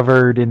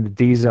uncovered in the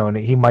D zone,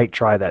 he might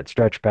try that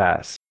stretch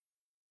pass,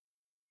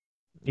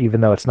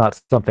 even though it's not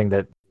something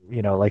that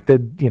like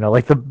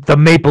the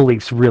Maple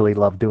Leafs really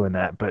love doing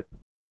that, but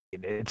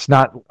it's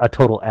not a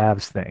total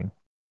Avs thing.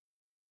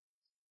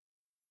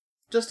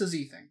 Just a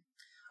Z thing.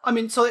 I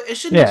mean, so it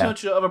shouldn't be too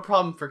much of a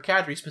problem for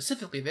Kadri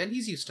specifically. Then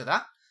he's used to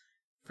that.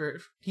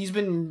 He's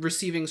been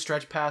receiving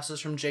stretch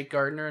passes from Jake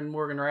Gardiner and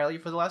Morgan Rielly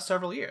for the last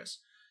several years.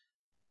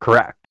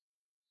 Correct.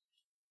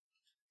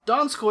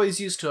 Donskoy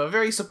is used to a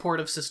very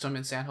supportive system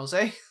in San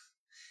Jose,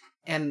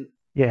 and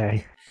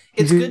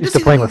it's good to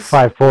playing with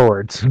 5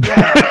 forwards.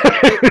 Yeah,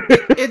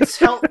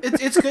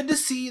 it's good to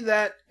see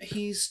that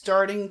he's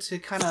starting to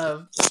kind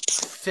of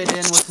fit in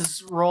with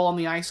his role on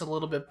the ice a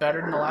little bit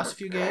better than the last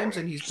few games,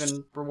 and he's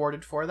been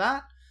rewarded for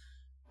that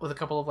with a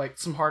couple of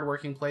some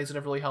hardworking plays that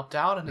have really helped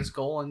out, and his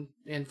goal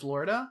in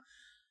Florida.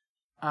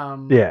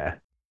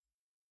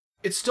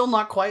 It's still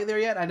not quite there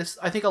yet.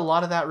 I think a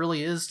lot of that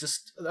really is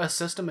just a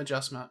system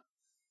adjustment.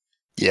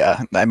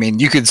 Yeah, I mean,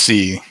 you could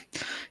see,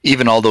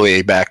 even all the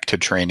way back to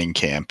training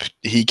camp,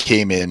 he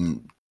came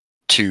in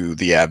to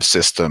the Avs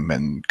system,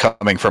 and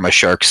coming from a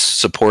Sharks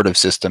supportive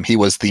system, he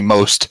was the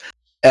most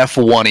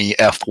F1-y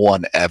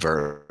F1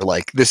 ever.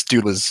 Like, this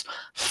dude was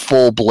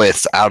full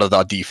blitz out of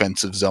the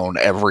defensive zone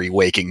every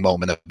waking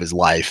moment of his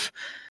life.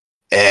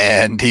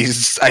 And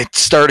he's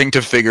starting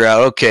to figure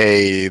out,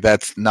 okay,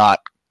 that's not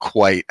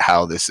quite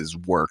how this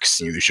works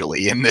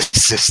usually in this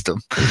system.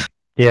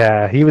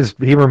 Yeah, he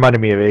reminded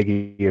me of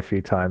Iggy a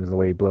few times, the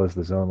way he blows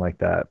the zone like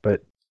that.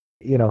 But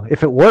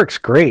if it works,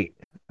 great.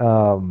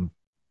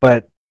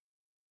 But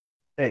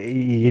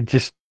you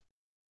just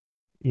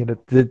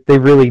they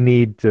really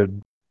need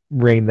to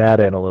rein that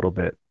in a little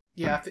bit.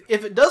 Yeah,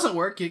 if it doesn't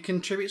work, it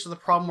contributes to the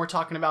problem we're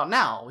talking about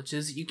now, which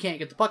is you can't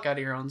get the puck out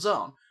of your own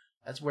zone.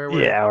 That's where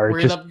we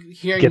end up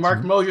hearing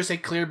Mark Mosier say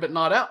cleared but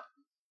not out.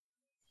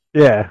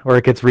 Yeah, or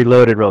it gets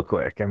reloaded real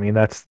quick. I mean,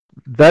 that's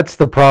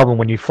the problem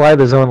when you fly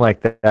the zone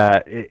like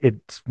that.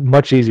 It's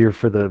much easier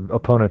for the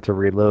opponent to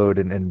reload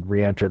and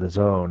re-enter the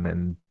zone,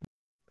 and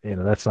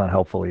that's not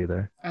helpful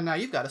either. And now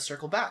you've got to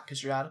circle back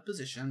because you're out of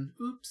position.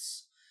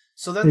 Oops.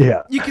 So that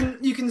Yeah.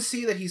 you can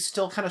see that he's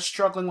still kind of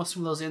struggling with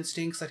some of those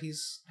instincts, that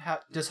he's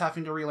just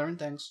having to relearn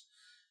things.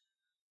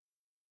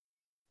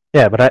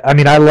 Yeah, but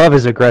I love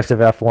his aggressive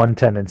F1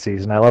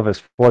 tendencies, and I love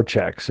his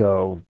forecheck.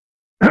 So,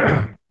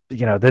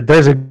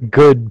 there's a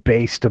good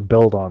base to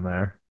build on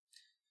there.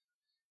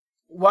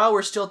 While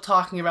we're still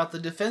talking about the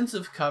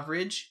defensive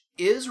coverage,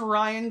 is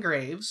Ryan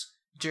Graves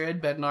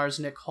Jared Bednar's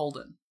Nick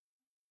Holden?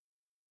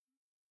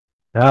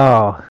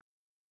 No,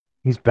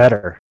 he's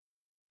better.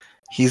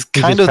 He's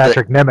He's kind just of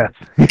Patrick Nemeth.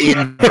 the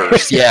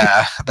inverse.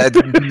 Yeah, that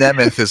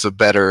Nemeth is a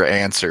better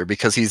answer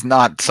because he's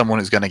not someone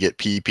who's going to get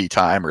PP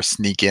time or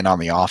sneak in on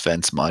the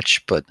offense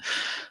much. But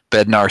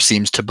Bednar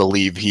seems to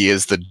believe he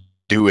is the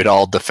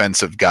do-it-all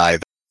defensive guy.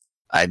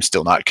 I'm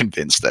still not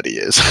convinced that he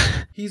is.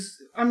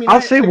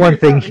 I'll say one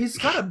thing. He's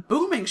got a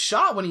booming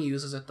shot when he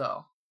uses it,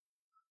 though.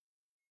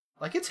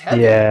 Like, it's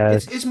heavy. Yeah.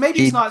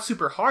 It's not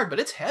super hard, but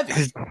it's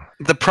heavy.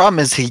 The problem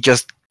is he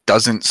just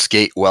doesn't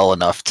skate well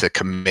enough to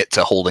commit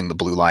to holding the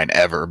blue line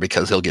ever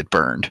because he'll get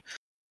burned.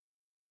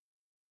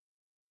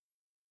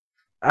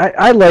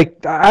 I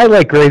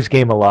like Graves'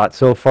 game a lot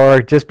so far,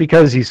 just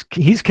because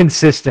he's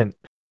consistent.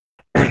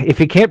 If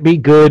he can't be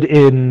good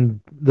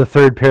in the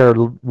third pair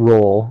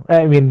role,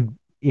 I mean,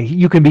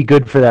 you can be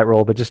good for that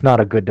role, but just not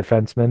a good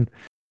defenseman.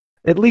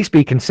 At least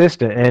be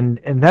consistent,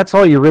 and that's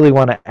all you really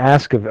want to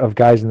ask of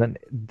guys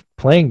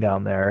playing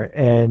down there,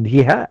 and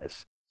he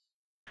has.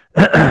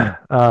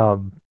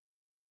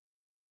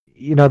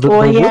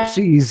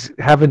 Whoopsies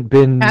haven't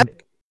been.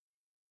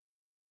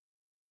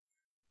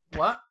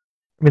 What?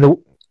 I mean,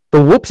 the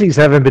whoopsies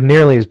haven't been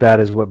nearly as bad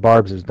as what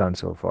Barb's has done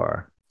so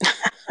far.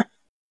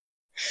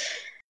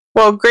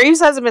 Well, Graves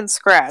hasn't been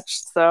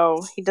scratched,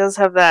 so he does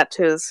have that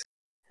to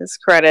his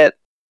credit.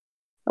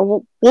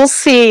 We'll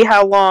see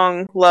how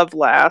long Love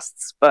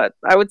lasts, but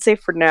I would say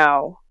for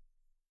now,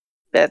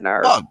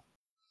 Bednar.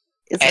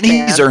 And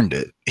he's earned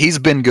it. He's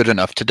been good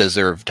enough to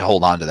deserve to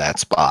hold on to that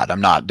spot.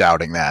 I'm not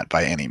doubting that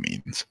by any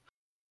means.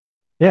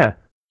 Yeah.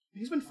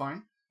 He's been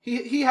fine.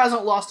 He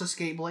hasn't lost a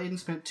skate blade and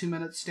spent 2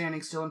 minutes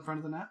standing still in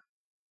front of the net.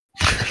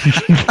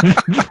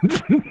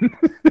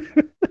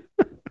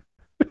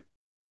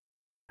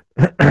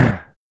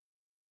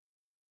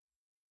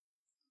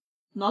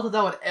 Not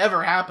that would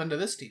ever happen to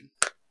this team.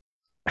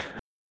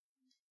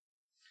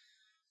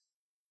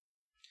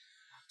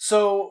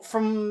 So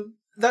from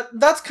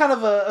that's kind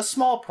of a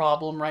small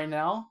problem right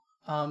now.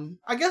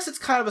 I guess it's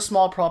kind of a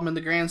small problem in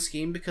the grand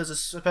scheme because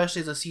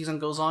especially as the season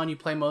goes on, you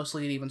play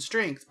mostly at even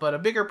strength. But a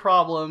bigger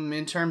problem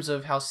in terms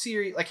of how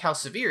severe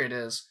it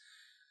is.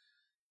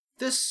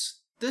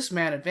 This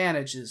man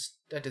advantage is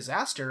a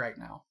disaster right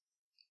now.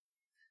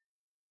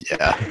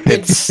 Yeah,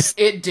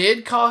 it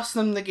did cost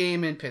them the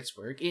game in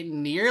Pittsburgh. It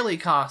nearly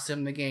cost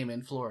them the game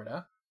in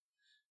Florida.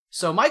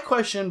 So my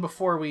question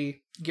before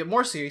we get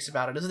more serious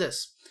about it is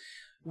this.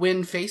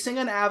 When facing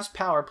an Avs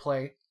power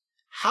play,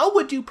 how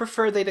would you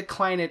prefer they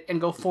decline it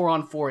and go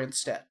 4-on-4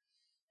 instead?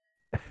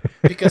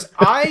 Because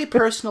I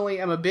personally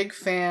am a big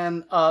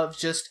fan of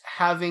just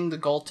having the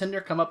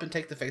goaltender come up and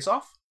take the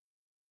face-off.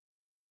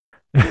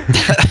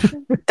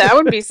 That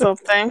would be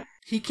something.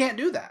 He can't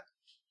do that.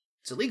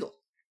 It's illegal.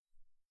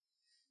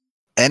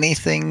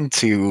 Anything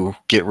to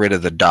get rid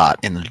of the dot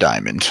in the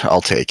diamond, I'll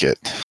take it.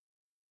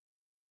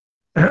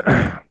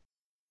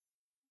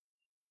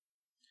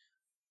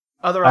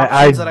 Other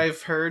options that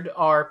I've heard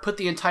are put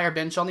the entire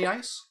bench on the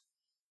ice.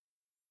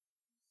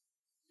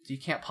 You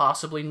can't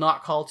possibly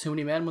not call too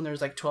many men when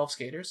there's like 12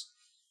 skaters.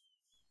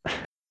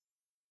 I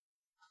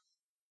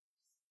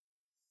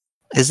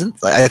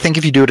think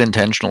if you do it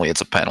intentionally,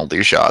 it's a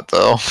penalty shot,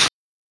 though.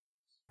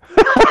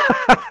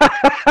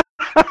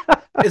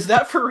 Is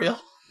that for real?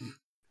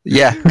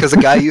 Yeah, because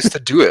the guy used to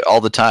do it all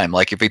the time.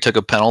 Like, if he took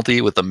a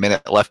penalty with a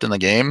minute left in the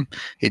game,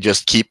 he'd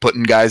just keep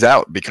putting guys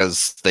out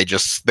because they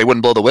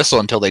wouldn't blow the whistle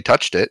until they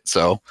touched it.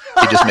 So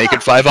he'd just make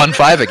it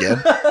 5-on-5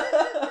 again.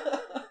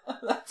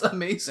 That's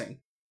amazing.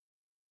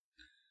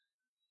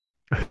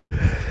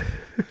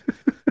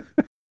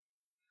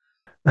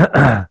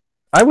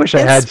 I wish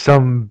I had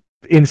some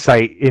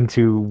insight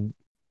into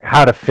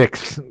how to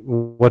fix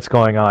what's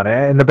going on.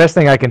 And the best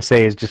thing I can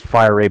say is just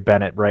fire Ray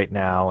Bennett right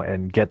now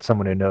and get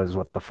someone who knows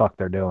what the fuck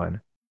they're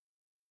doing.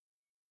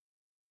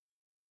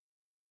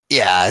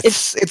 Yeah,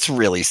 it's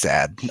really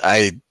sad.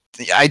 I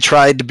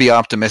tried to be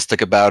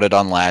optimistic about it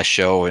on last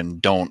show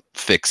and don't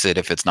fix it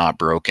if it's not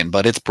broken,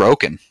 but it's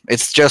broken.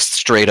 It's just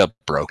straight up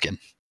broken.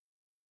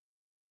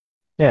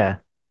 Yeah.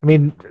 I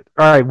mean,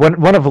 all right,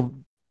 one of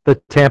the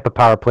Tampa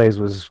power plays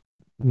was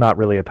not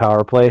really a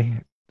power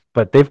play,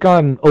 but they've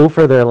gone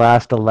over their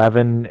last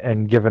 11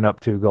 and given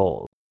up 2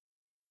 goals.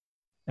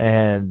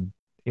 And,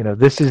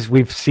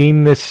 we've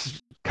seen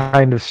this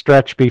kind of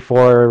stretch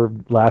before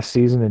last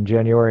season in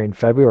January and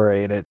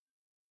February, and it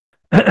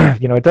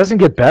doesn't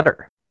get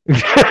better.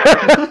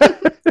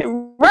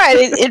 Right.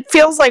 it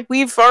feels like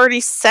we've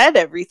already said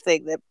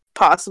everything that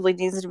possibly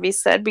needs to be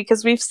said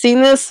because we've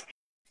seen this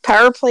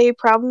power play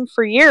problem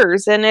for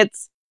years, and if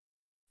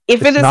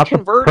it is not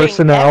converting the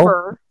personnel,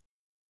 ever,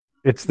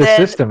 it's the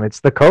system, it's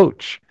the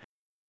coach.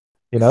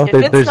 If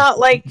it's not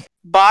like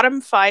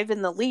bottom 5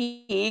 in the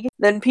league,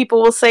 then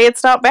people will say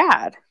it's not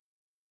bad.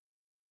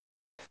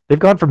 They've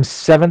gone from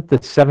 7th to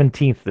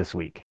 17th this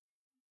week.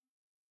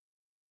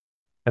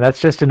 And that's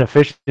just an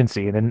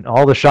efficiency. And in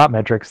all the shot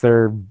metrics,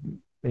 they're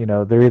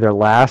either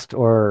last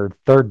or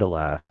third to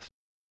last.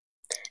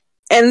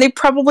 And they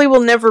probably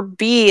will never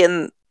be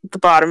in the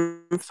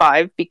bottom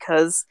 5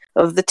 because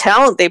of the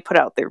talent they put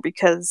out there,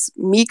 because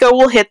Mikko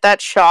will hit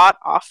that shot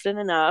often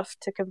enough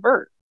to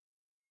convert.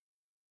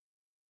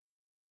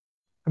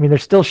 I mean, they're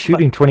still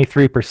shooting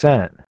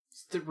 23%.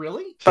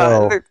 Really?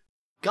 So,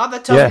 God,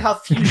 that tells me how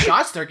few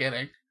shots they're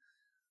getting.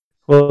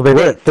 Well, they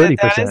were at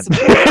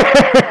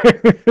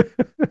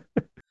 30%.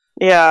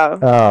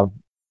 Yeah.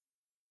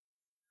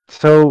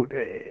 So,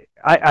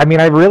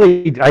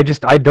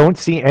 I don't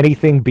see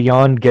anything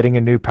beyond getting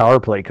a new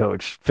power play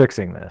coach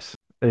fixing this.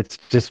 It's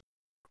just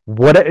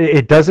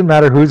it doesn't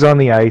matter who's on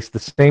the ice. The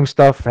same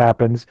stuff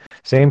happens.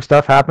 Same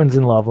stuff happens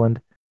in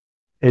Loveland.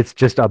 It's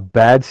just a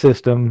bad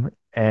system,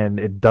 and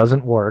it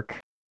doesn't work.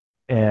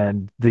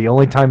 And the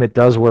only time it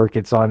does work,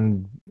 it's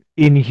on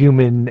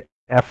inhuman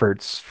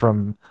efforts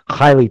from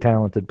highly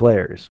talented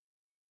players.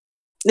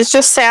 It's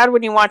just sad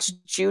when you watch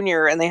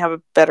Junior and they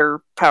have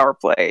better power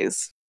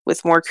plays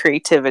with more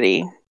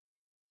creativity.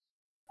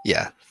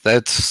 Yeah,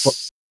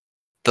 that's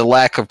the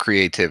lack of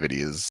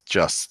creativity is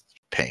just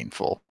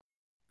painful.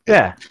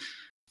 Yeah.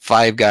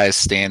 5 guys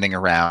standing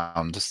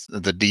around,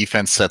 the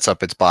defense sets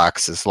up its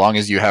box. As long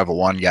as you have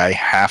one guy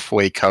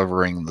halfway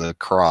covering the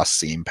cross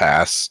seam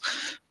pass,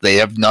 they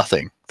have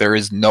nothing. There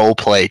is no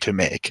play to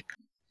make.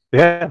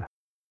 Yeah.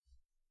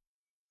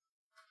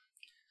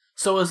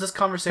 So is this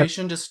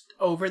conversation just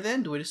over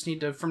then? Do we just need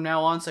to, from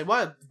now on, say,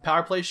 well,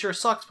 power play sure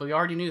sucks, but we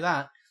already knew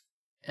that?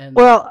 And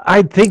well,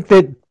 I think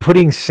that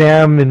putting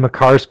Sam in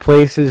Makar's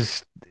place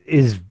is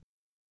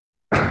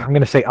I'm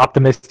going to say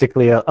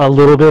optimistically a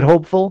little bit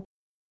hopeful.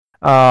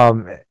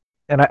 And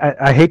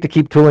I hate to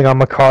keep tooling on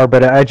Makar,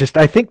 but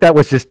I think that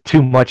was just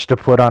too much to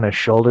put on his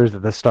shoulders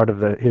at the start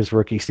of his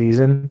rookie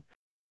season.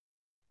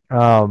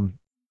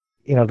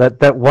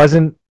 That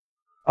wasn't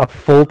a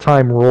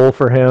full-time role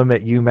for him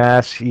at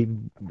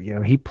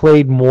UMass. He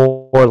played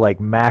more like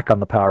Mac on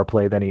the power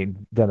play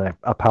than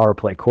a power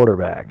play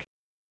quarterback.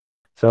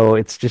 So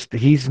it's just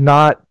he's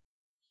not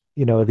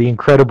the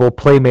incredible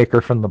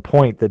playmaker from the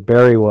point that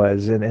Barry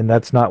was, and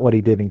that's not what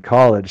he did in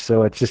college.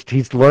 So it's just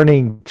he's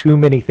learning too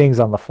many things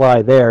on the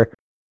fly there,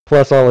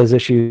 plus all his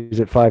issues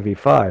at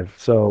 5v5.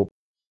 So,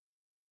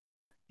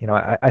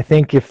 I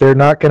think if they're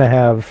not going to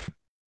have,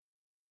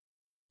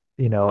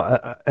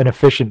 an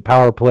efficient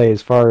power play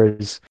as far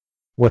as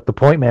what the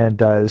point man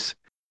does,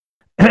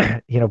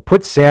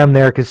 put Sam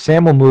there, because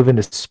Sam will move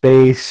into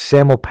space.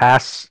 Sam will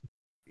pass,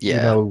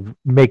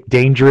 make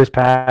dangerous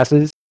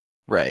passes.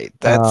 Right.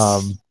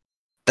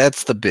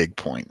 That's the big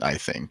point, I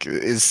think,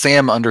 is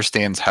Sam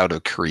understands how to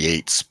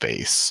create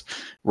space.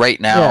 Right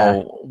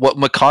now, what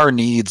Makar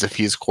needs if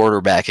he's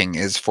quarterbacking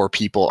is for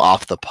people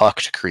off the puck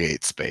to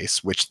create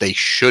space, which they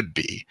should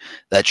be.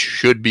 That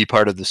should be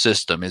part of the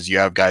system, is you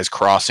have guys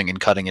crossing and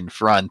cutting in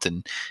front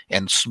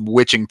and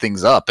switching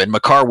things up. And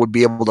Makar would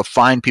be able to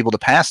find people to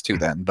pass to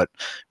then. But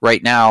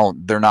right now,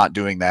 they're not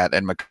doing that.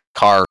 And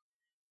Makar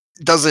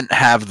doesn't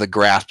have the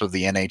grasp of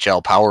the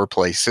NHL power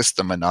play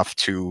system enough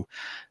to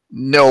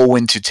know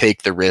when to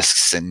take the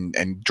risks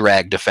and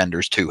drag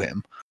defenders to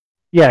him.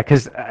 Yeah,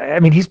 because,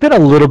 he's been a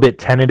little bit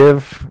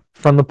tentative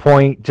from the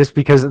point, just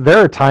because there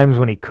are times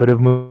when he could have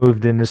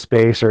moved into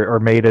space or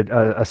made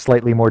a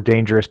slightly more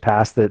dangerous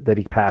pass that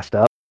he passed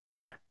up.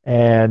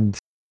 And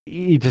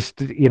he just,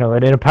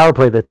 and in a power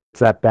play that's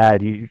that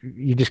bad,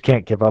 you just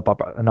can't give up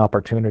an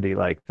opportunity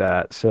like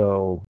that.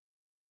 So,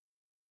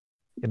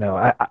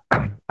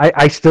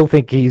 I still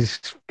think he's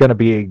going to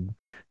be,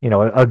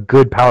 a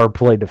good power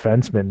play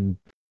defenseman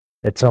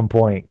at some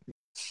point,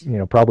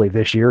 probably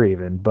this year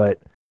even. But,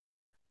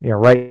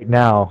 right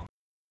now,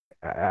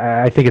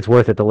 I think it's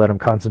worth it to let him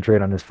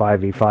concentrate on his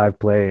 5v5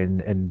 play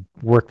and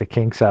work the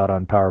kinks out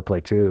on power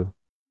play too.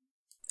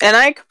 And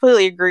I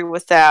completely agree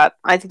with that.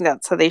 I think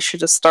that's how they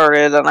should have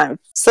started, and I've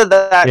said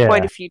that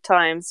quite a few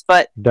times.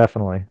 But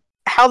definitely,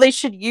 how they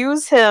should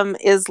use him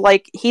is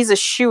like he's a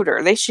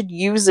shooter. They should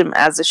use him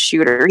as a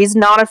shooter. He's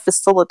not a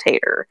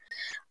facilitator.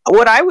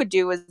 What I would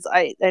do is,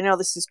 I know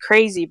this is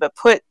crazy, but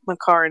put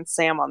Makar and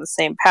Sam on the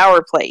same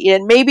power play.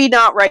 And maybe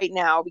not right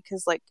now,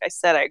 because like I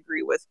said, I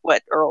agree with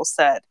what Earl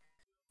said.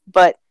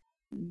 But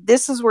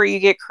this is where you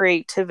get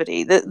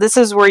creativity. This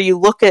is where you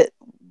look at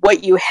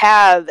what you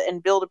have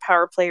and build a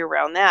power play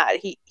around that.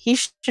 He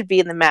should be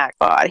in the Mac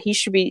bot. He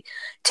should be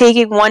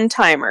taking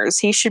one-timers.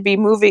 He should be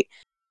move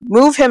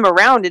him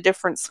around to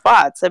different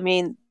spots.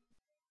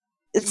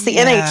 It's the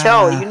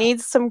NHL. You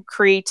need some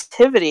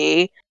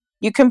creativity.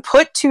 You can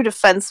put 2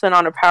 defensemen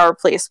on a power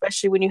play,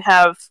 especially when you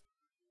have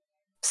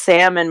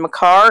Sam and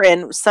Makar,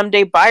 and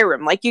someday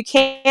Byram. Like, you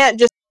can't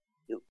just...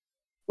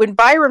 When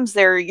Byram's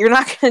there, you're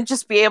not going to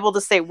just be able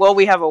to say, well,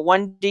 we have a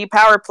 1D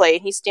power play,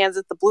 and he stands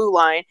at the blue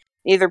line,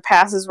 either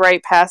passes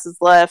right, passes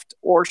left,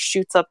 or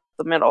shoots up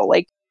the middle.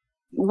 Like,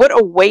 what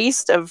a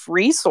waste of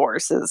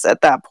resources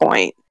at that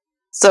point.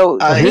 So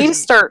you need to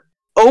start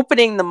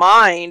opening the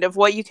mind of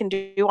what you can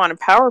do on a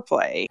power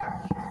play.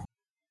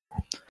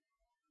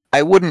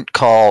 I wouldn't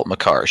call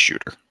Makar a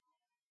shooter,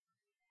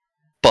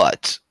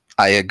 but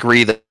I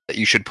agree that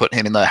you should put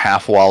him in the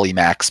half Wally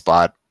Mack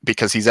spot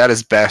because he's at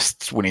his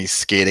best when he's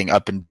skating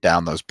up and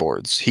down those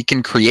boards. He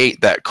can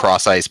create that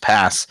cross-ice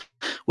pass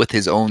with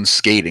his own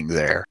skating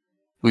there.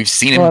 We've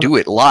seen him do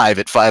it live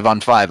at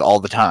 5-on-5 all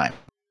the time.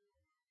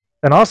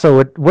 And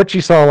also, what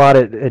you saw a lot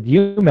at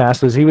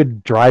UMass was he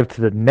would drive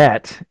to the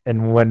net,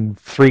 and when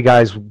three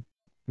guys,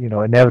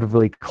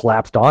 inevitably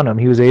collapsed on him,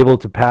 he was able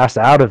to pass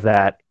out of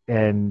that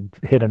and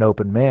hit an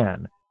open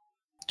man.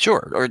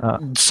 Sure, or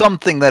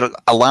something that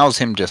allows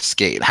him to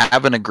skate.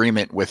 Have an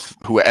agreement with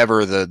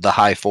whoever the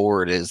high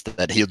forward is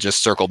that he'll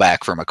just circle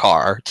back from a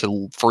car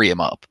to free him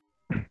up.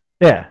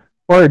 Yeah.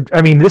 Or,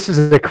 this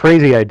is a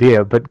crazy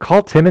idea, but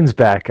call Timmins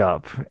back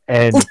up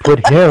and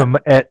put him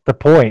at the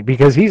point,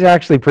 because he's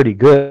actually pretty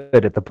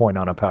good at the point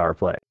on a power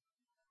play.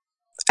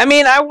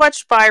 I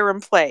watched Byram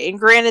play, and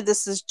granted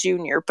this is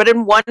junior, but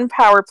in one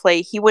power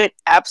play, he went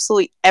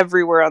absolutely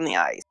everywhere on the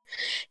ice.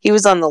 He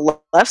was on the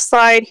left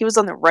side, he was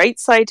on the right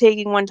side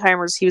taking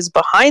one-timers, he was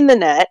behind the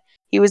net,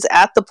 he was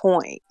at the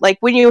point. Like,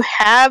 when you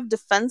have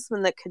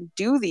defensemen that can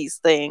do these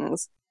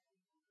things,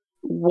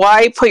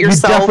 why put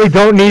yourself... You definitely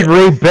don't need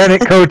Ray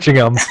Bennett coaching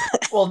them.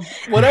 Well,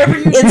 whatever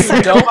you do,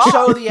 don't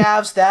show the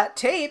Avs that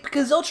tape,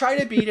 because they'll try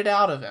to beat it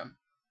out of him.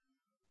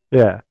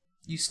 Yeah.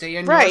 You stay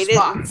in your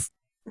spot.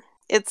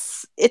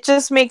 It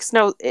just makes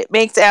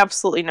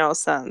absolutely no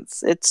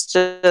sense. It's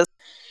just...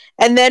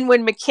 And then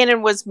when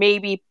McKinnon was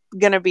maybe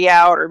going to be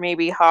out, or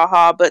maybe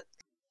but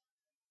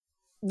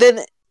then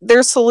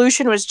their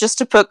solution was just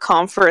to put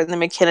Comfort in the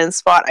McKinnon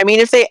spot.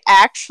 If they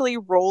actually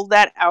rolled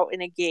that out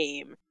in a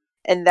game,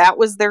 and that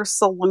was their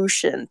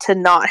solution to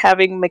not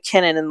having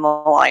McKinnon in the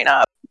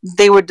lineup,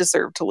 they would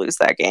deserve to lose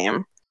that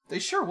game. They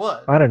sure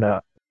would. I don't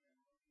know.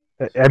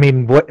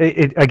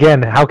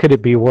 Again, how could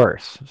it be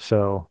worse?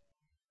 So,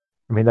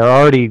 they're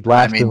already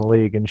last in the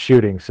league in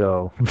shooting,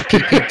 so...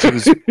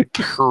 PPT's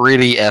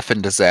pretty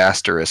effing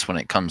disastrous when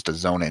it comes to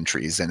zone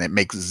entries, and it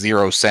makes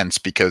zero sense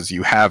because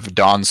you have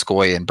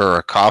Donskoy and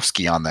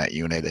Burakovsky on that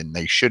unit, and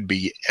they should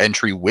be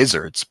entry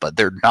wizards, but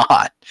they're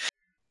not.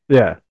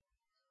 Yeah.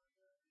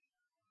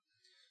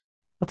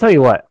 I'll tell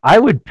you what, I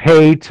would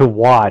pay to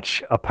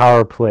watch a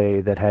power play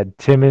that had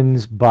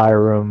Timmins,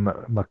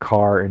 Byram,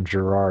 Makar, and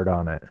Gerard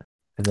on it.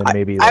 And then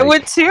maybe I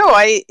would too.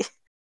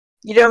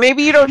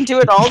 Maybe you don't do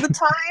it all the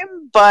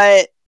time,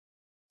 but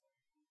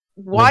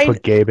why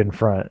put Gabe in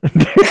front? No.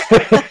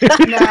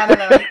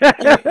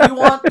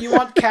 You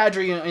want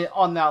Kadri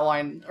on that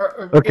line.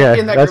 Okay,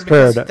 in that that's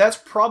group, fair. That's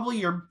probably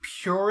your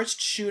purest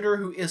shooter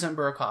who isn't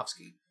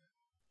Burakovsky.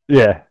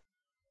 Yeah.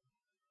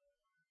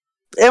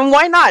 And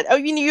why not?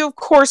 You of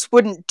course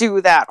wouldn't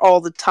do that all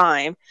the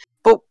time.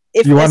 But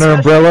if you want an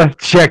umbrella,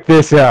 check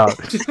this out.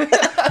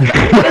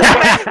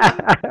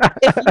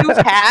 If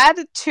you've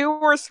had 2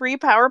 or 3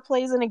 power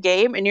plays in a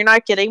game and you're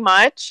not getting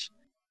much,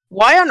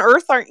 why on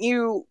earth aren't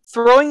you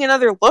throwing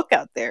another look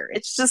out there?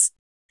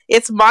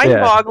 It's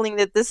mind-boggling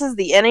that this is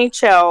the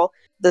NHL,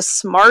 the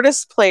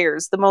smartest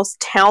players, the most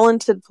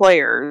talented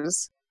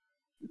players,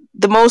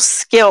 the most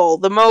skill,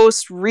 the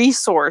most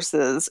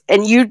resources,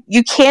 and you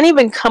can't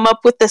even come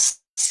up with this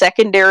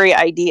secondary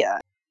idea.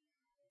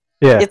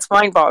 Yeah, it's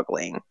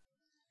mind-boggling.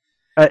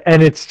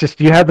 And it's just,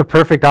 you had the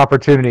perfect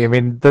opportunity.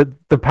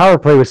 The power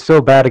play was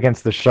so bad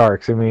against the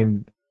Sharks.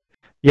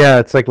 Yeah,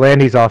 it's like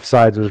Landy's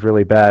offsides was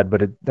really bad,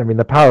 but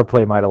the power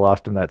play might have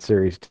lost him that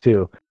series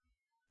too.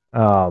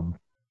 And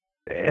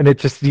it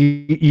just,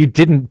 you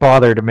didn't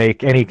bother to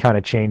make any kind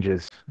of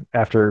changes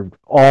after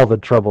all the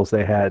troubles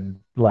they had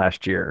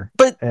last year.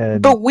 But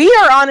we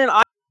are on an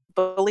island,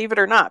 believe it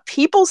or not.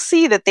 People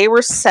see that they were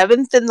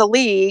 7th in the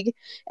league,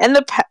 and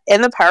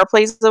the power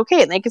play is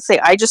okay, and they can say,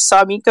 "I just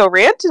saw Mikko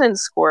Rantanen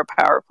score a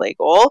power play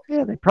goal."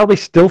 Yeah, they probably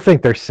still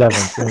think they're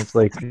 7th, and it's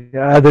like,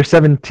 they're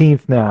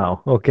 17th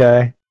now.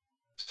 Okay,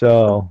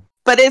 so.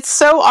 But it's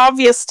so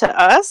obvious to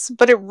us.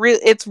 But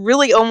it's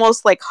really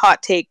almost like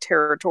hot take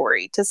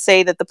territory to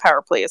say that the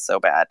power play is so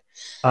bad.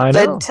 I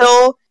know.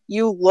 Until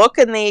you look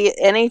in the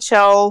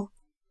NHL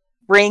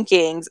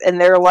rankings and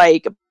they're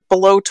like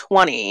below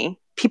 20.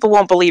 People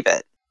won't believe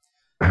it.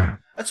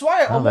 That's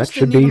why I almost that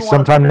should be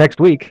sometime next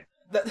week.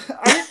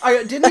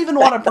 I didn't even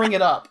want to bring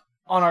it up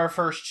on our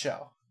first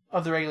show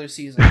of the regular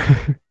season,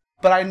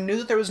 but I knew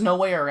that there was no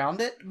way around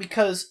it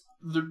because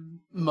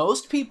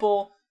most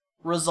people,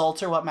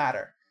 results are what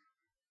matter.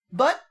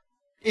 But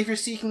if you're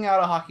seeking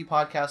out a hockey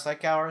podcast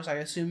like ours, I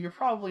assume you're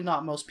probably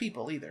not most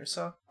people either,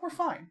 so we're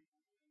fine.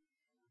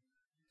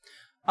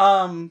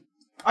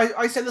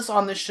 I say this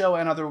on this show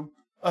and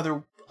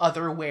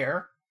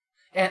otherwhere.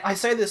 And I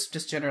say this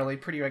just generally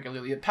pretty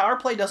regularly. Power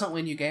play doesn't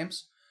win you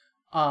games.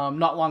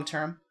 not long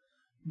term,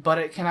 but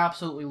it can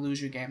absolutely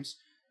lose you games.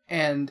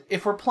 And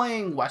if we're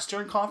playing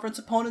Western Conference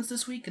opponents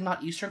this week and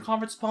not Eastern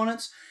Conference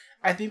opponents,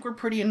 I think we're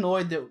pretty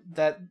annoyed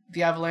that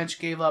the Avalanche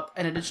gave up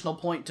an additional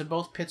point to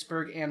both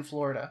Pittsburgh and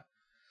Florida.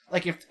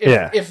 Like,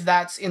 if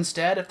that's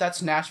instead, if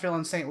that's Nashville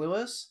and St.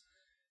 Louis,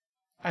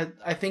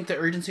 I think the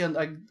urgency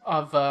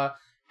of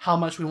how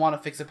much we want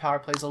to fix the power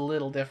play is a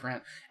little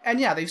different. And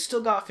yeah, they've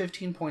still got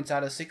 15 points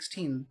out of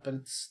 16, but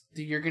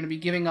you're going to be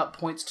giving up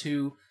points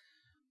to,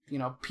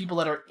 people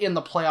that are in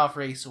the playoff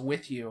race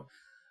with you.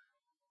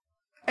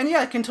 And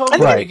yeah, it can totally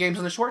win you games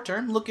in the short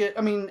term. Look at,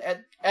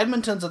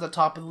 Edmonton's at the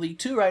top of the league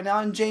too right now,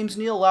 and James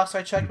Neal, last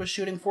I checked, was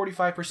shooting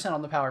 45%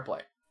 on the power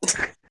play.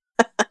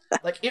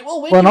 Like, it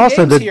will win you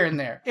games here and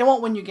there. It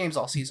won't win you games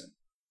all season.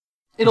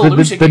 It'll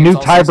lose you games the new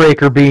all tiebreaker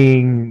season.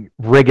 Being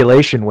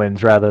regulation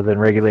wins rather than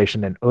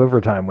regulation and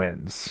overtime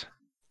wins.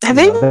 Have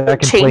they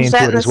changed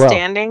that in the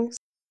standings?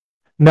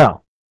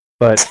 No,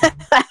 but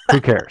who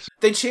cares?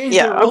 They changed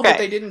the rule, but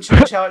they didn't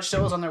change how it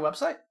shows on their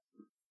website.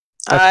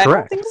 That's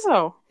correct. I don't think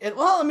so.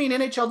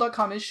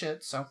 NHL.com is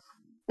shit, so.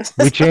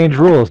 We change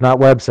rules, not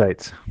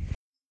websites.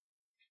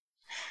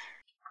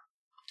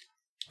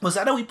 Was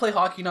that a We Play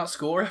Hockey Not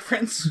School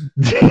reference?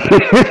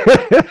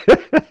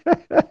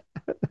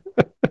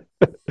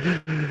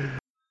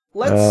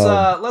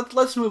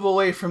 Let's move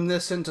away from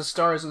this into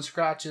stars and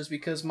scratches,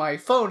 because my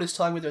phone is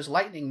telling me there's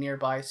lightning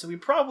nearby, so we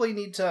probably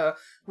need to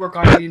work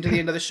on getting to the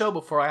end of the show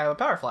before I have a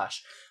power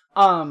flash.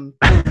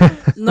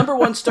 Number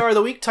one star of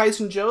the week,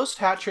 Tyson Jost,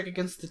 hat trick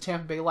against the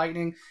Tampa Bay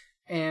Lightning,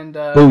 and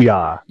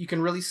booyah. You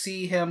can really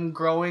see him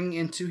growing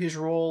into his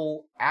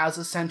role as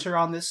a center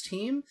on this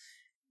team.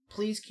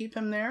 Please keep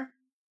him there.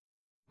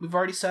 We've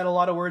already said a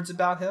lot of words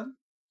about him,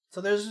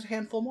 so there's a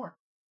handful more.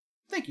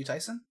 Thank you,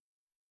 Tyson.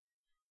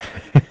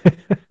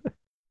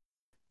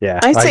 Yeah,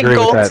 I agree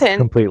with that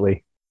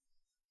completely.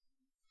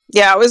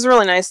 Yeah, it was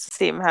really nice to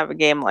see him have a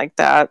game like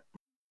that.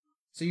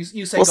 So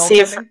you say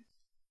goaltending?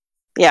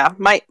 Yeah,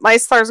 my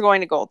star's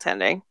going to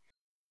goaltending.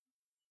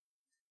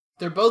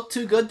 They're both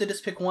too good to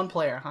just pick one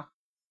player, huh?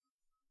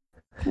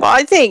 Well,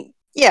 I think,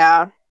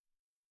 yeah.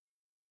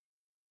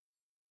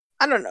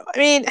 I don't know.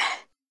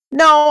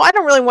 No, I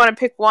don't really want to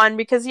pick one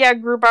because, yeah,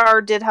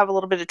 Grubauer did have a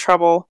little bit of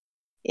trouble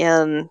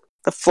in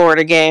the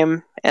Florida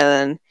game,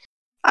 and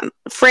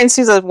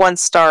Francis had one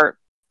start,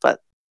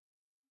 but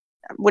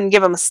I wouldn't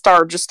give him a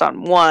star just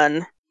on one.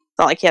 It's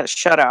not like he had a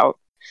shutout.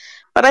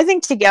 But I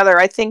think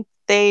together,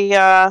 they,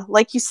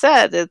 like you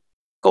said,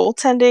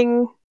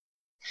 goaltending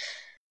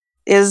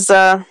is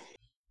a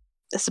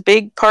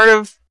big part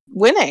of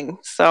winning.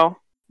 So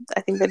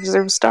I think they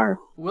deserve a star.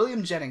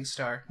 William Jennings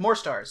star. More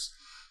stars.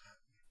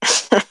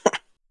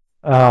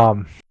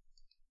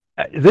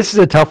 This is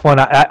a tough one.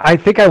 I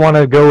think I want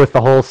to go with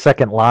the whole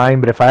second line,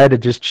 but if I had to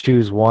just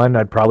choose one,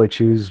 I'd probably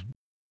choose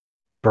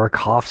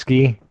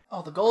Burakovsky.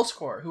 Oh, the goal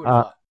scorer. Who would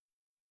have thought?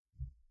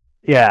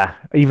 Yeah,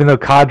 even though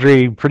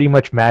Kadri pretty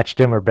much matched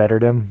him or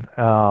bettered him.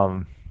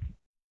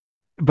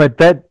 But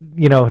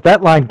that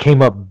line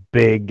came up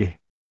big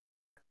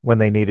when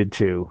they needed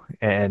to.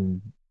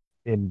 And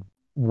in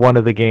one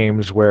of the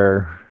games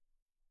where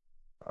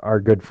our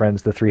good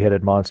friends, the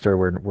three-headed monster,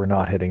 were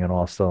not hitting on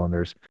all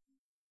cylinders.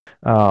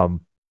 I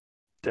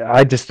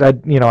like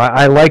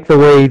the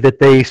way that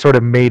they sort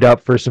of made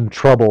up for some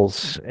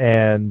troubles,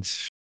 and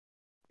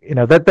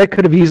that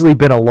could have easily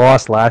been a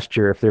loss last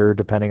year if they were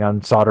depending on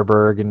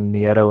Soderberg and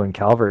Nieto and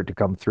Calvert to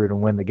come through to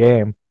win the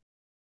game.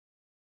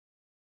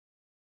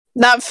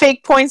 Not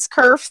fake points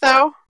curve,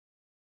 though?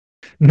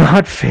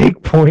 Not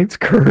fake points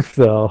curve,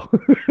 though.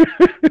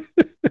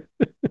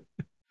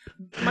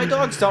 My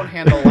dogs don't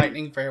handle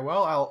lightning very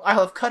well. I'll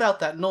have cut out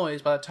that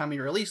noise by the time we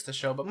release the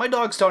show, but my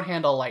dogs don't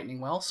handle lightning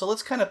well, so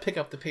let's kind of pick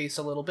up the pace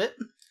a little bit.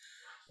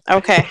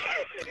 Okay.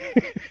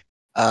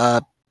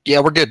 Yeah,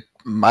 we're good.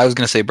 I was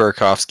going to say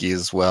Burakovsky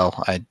as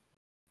well.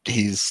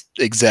 He's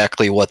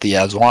exactly what the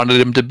Avs wanted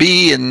him to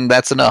be, and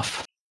that's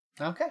enough.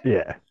 Okay.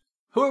 Yeah.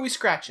 Who are we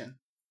scratching?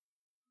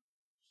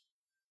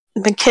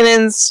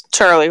 McKinnon's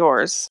Charlie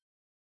horse.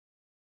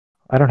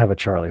 I don't have a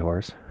Charlie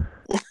horse.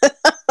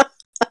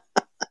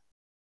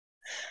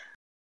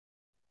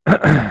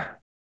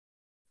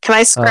 Can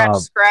I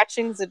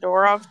scratching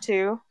Zadorov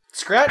too?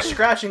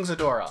 Scratching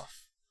Zadorov.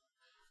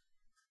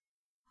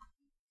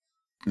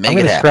 I'm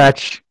going to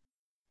scratch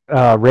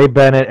Ray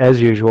Bennett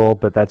as usual,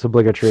 but that's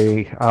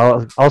obligatory.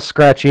 I'll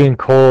scratch Ian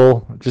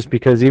Cole just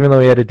because even though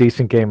he had a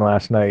decent game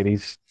last night,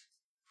 he's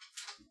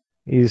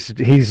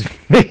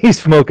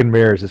smoke and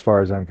mirrors as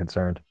far as I'm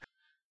concerned.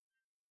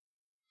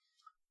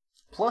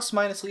 Plus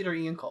minus leader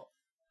Ian Cole.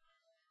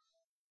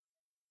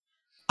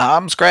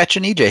 I'm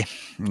scratching EJ.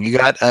 You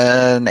got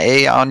an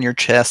A on your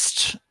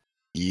chest.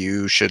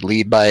 You should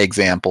lead by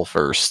example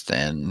first,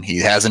 and he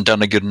hasn't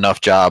done a good enough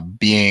job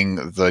being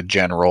the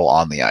general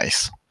on the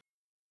ice.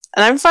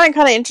 And I'm finding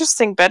kind of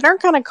interesting. Bednar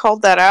kind of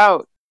called that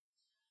out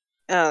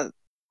the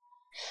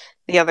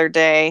other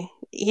day.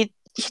 He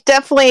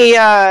definitely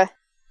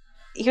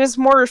he was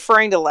more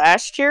referring to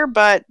last year,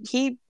 but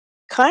he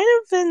kind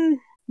of in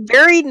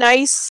very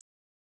nice,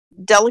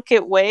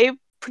 delicate way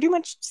pretty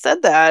much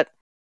said that.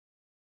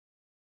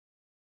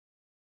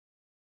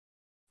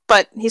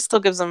 But he still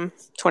gives them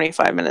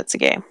 25 minutes a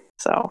game,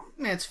 so...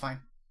 It's fine.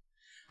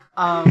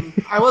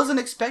 I wasn't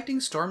expecting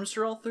storms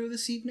to roll through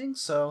this evening,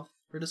 so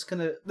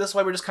that's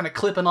why we're just kind of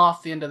clipping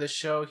off the end of the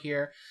show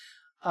here.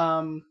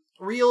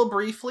 Real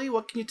briefly,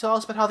 what can you tell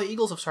us about how the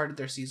Eagles have started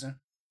their season?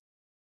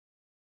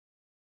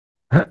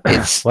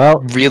 It's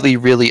really,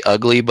 really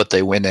ugly, but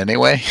they win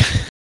anyway.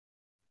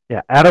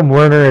 Yeah, Adam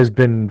Werner has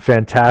been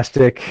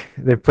fantastic.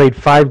 They've played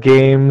 5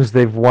 games.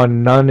 They've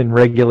won none in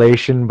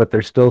regulation, but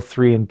they're still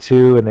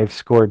 3-2, and they've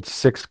scored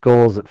 6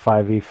 goals at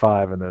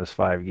 5v5 in those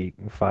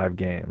 5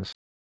 games.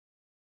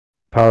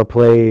 Power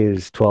play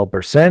is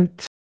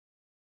 12%.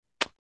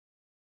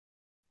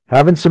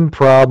 Having some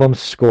problems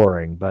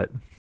scoring, but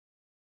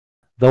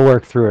they'll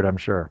work through it, I'm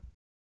sure.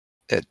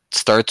 It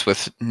starts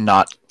with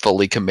not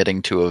fully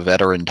committing to a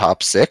veteran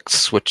top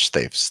 6, which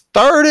they've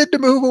started to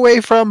move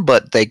away from,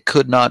 but they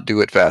could not do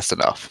it fast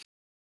enough.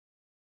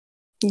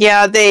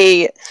 Yeah,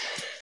 they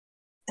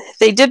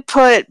did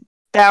put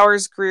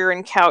Bowers, Greer,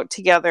 and Kaut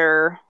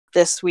together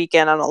this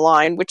weekend on a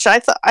line, which I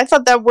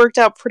thought that worked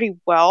out pretty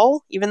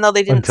well, even though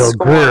they didn't Until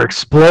score. Greer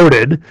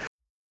exploded.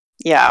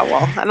 Yeah,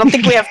 well, I don't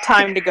think we have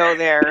time to go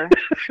there.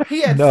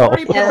 He had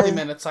 40 penalty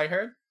minutes, I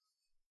heard.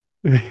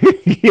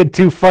 He had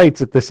 2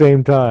 fights at the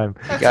same time.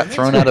 He got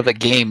thrown out of a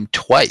game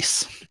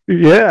twice.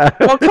 Yeah.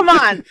 Well, come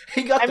on.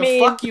 He got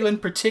fuck you in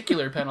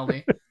particular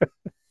penalty.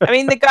 I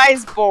mean, the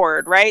guy's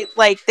bored, right?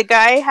 Like, the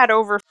guy had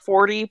over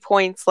 40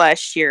 points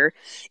last year.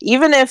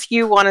 Even if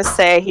you want to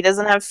say he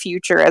doesn't have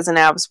future as an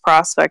Avs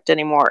prospect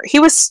anymore, he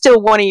was still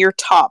one of your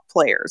top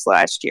players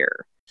last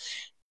year.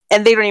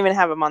 And they don't even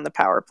have him on the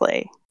power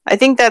play. I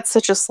think that's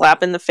such a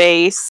slap in the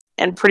face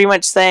and pretty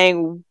much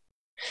saying,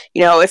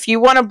 you know, if you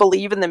want to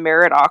believe in the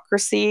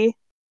meritocracy,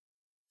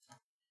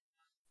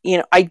 you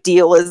know,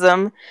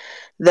 idealism,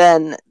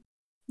 then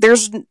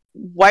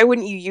why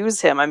wouldn't you use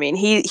him? I mean,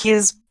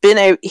 he's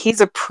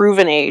a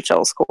proven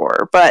AHL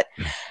scorer, but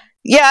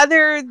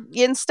yeah,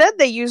 instead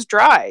they used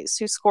Dries,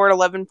 who scored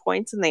 11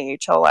 points in the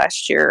AHL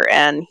last year,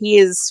 and he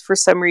is, for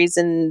some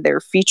reason, their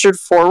featured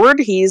forward.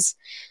 He's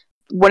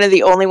one of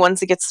the only ones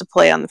that gets to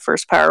play on the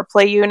first power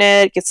play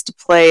unit, gets to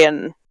play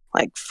in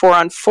like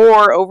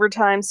 4-on-4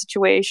 overtime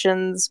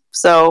situations.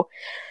 So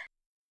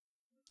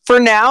for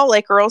now,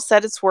 like Earl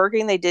said, it's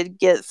working. They did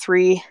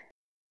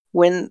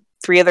win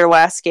 3 of their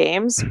last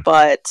games,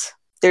 but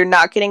they're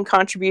not getting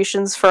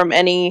contributions from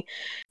any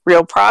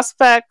real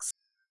prospects.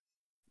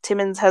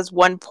 Timmins has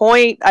 1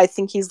 point. I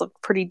think he's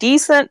looked pretty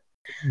decent.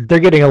 They're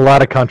getting a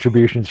lot of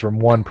contributions from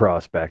one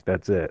prospect.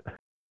 That's it.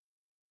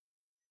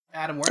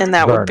 Adam Werner. And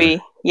that would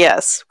be,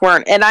 yes,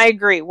 Werner. And I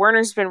agree.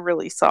 Werner's been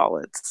really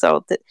solid.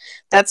 So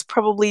that's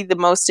probably the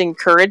most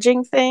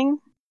encouraging thing.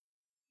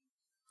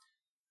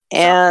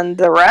 And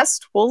the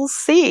rest, we'll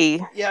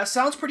see. Yeah,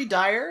 sounds pretty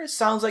dire.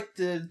 Sounds like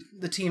the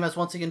team has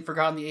once again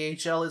forgotten the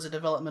AHL is a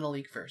developmental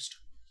league first.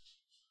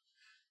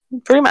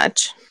 Pretty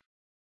much.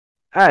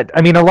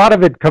 I mean, a lot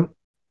of it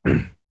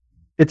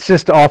it's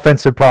just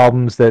offensive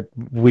problems that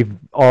we've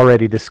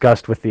already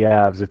discussed with the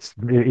Avs.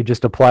 You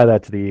just apply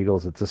that to the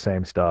Eagles. It's the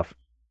same stuff.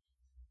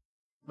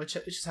 Which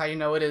is how you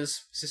know it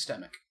is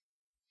systemic.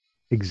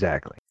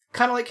 Exactly.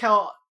 Kind of like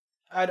how,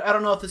 I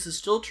don't know if this is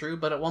still true,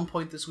 but at one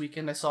point this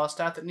weekend I saw a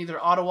stat that neither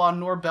Ottawa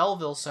nor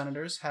Belleville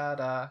Senators had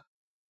a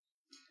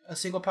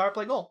single power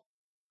play goal.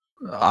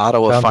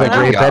 Ottawa Sounds like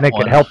finally Ray got Bennett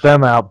one. could help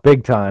them out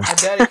big time. I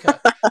bet he could.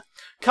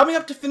 Coming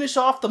up to finish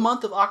off the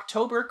month of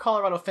October,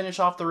 Colorado finish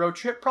off the road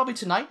trip, probably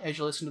tonight as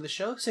you listen to the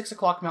show, 6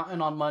 o'clock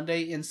Mountain on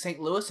Monday in St.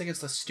 Louis against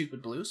the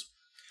stupid Blues.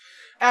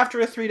 After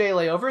a 3-day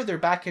layover, they're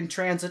back in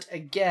transit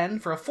again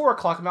for a 4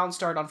 o'clock Mountain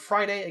start on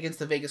Friday against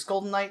the Vegas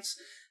Golden Knights.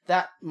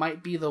 That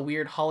might be the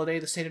weird holiday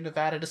the state of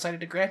Nevada decided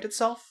to grant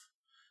itself.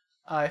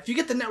 If you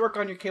get the network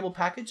on your cable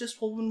package, this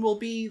will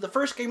be the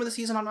first game of the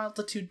season on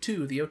Altitude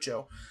 2, the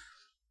Ocho.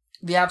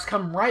 The Avs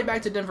come right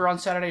back to Denver on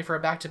Saturday for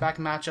a back-to-back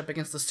matchup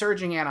against the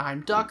surging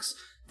Anaheim Ducks.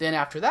 Then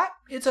after that,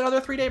 it's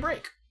another 3-day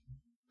break.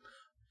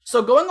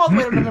 So going all the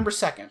way to November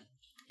 2nd,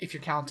 if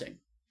you're counting,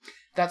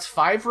 that's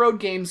 5 road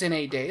games in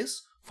 8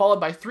 days,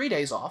 followed by 3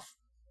 days off,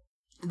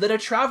 then a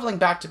traveling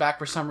back-to-back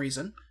for some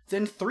reason,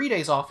 then 3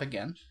 days off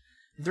again,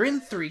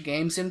 then 3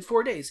 games in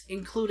 4 days,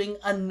 including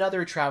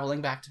another traveling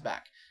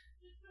back-to-back.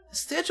 The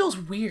schedule's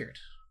weird.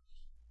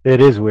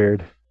 It is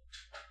weird.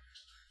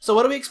 So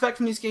what do we expect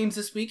from these games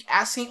this week?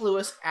 At St.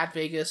 Louis, at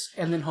Vegas,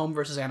 and then home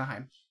versus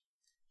Anaheim.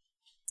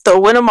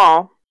 They'll win them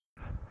all.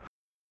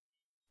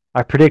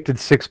 I predicted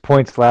 6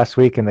 points last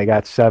week and they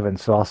got 7,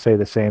 so I'll say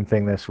the same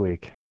thing this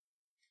week.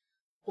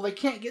 Well, they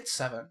can't get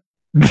 7.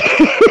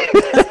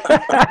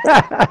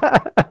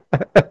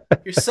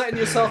 You're setting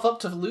yourself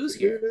up to lose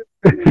here.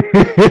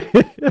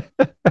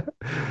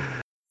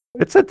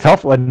 It's a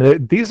tough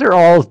one. These are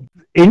all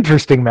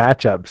interesting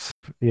matchups.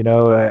 You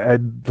know,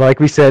 like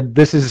we said,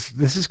 this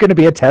is going to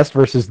be a test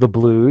versus the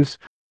Blues.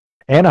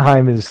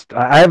 Anaheim is.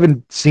 I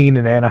haven't seen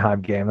an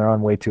Anaheim game. They're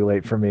on way too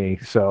late for me,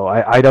 so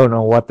I don't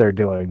know what they're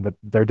doing, but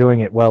they're doing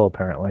it well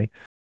apparently.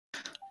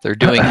 They're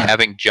doing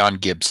having John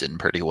Gibson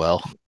pretty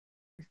well.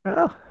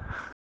 Well,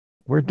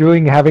 we're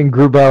having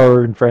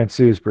Grubauer and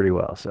Francouz pretty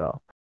well, so.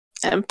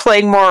 And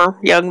playing more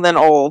young than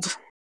old,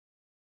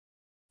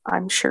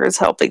 I'm sure is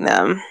helping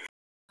them.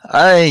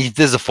 This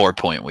is a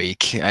 4-point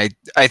week.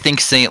 I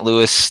think St.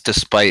 Louis,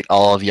 despite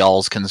all of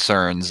y'all's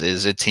concerns,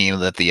 is a team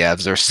that the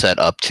Avs are set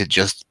up to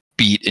just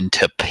beat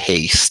into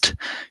paste.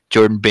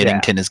 Jordan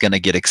Binnington is going to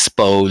get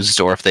exposed,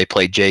 or if they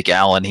play Jake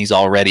Allen, he's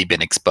already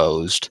been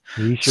exposed.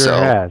 He sure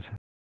has.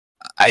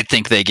 I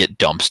think they get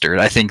dumpstered.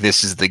 I think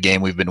this is the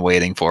game we've been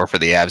waiting for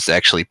the Avs to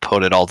actually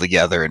put it all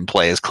together and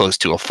play as close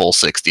to a full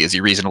 60 as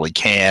you reasonably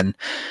can.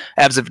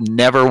 Avs have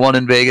never won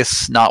in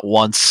Vegas, not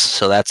once,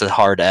 so that's a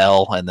hard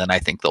L, and then I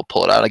think they'll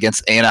pull it out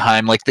against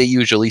Anaheim like they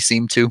usually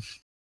seem to.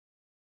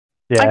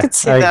 Yeah, I could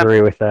see I that.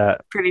 agree with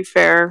that. Pretty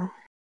fair.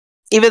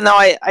 Even though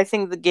I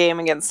think the game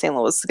against St.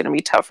 Louis is going to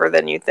be tougher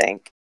than you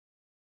think.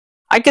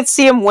 I could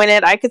see them win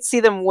it. I could see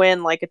them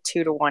win like a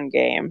 2-1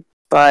 game,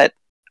 but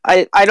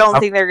I don't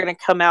think they're going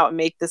to come out and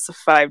make this a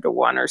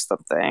 5-1 or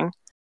something.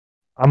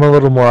 I'm a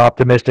little more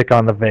optimistic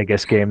on the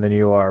Vegas game than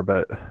you are,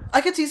 but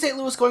I could see St.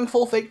 Louis going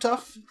full fake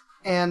tough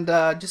and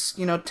just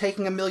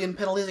taking a million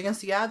penalties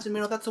against the Avs, and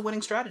that's a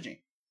winning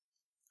strategy.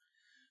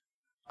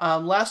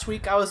 Last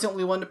week, I was the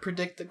only one to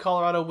predict that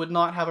Colorado would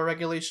not have a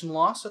regulation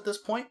loss at this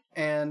point,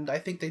 and I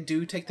think they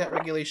do take that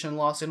regulation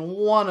loss in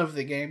one of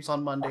the games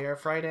on Monday or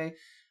Friday.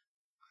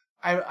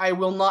 I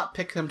will not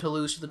pick them to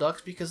lose to the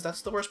Ducks because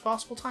that's the worst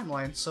possible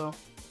timeline, so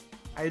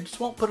I just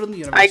won't put it in the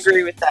universe. I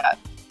agree with that.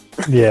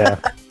 yeah,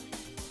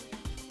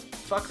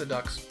 Fuck the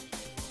Ducks.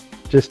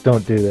 just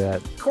don't do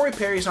that. Corey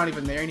Perry's not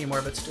even there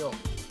anymore, but still.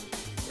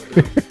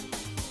 But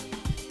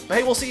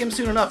hey, we'll see him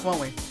soon enough,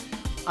 won't we?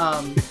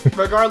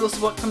 Regardless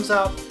of what comes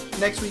out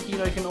next week, you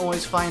can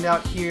always find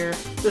out here,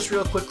 just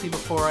real quickly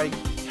before I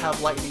have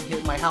lightning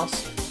hit my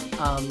house,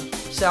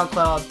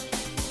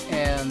 SoundCloud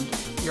and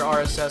your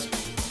RSS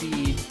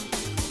feed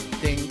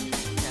thing,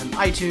 and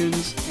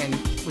iTunes, and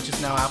which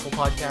is now Apple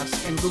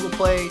Podcasts, and Google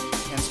Play,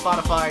 and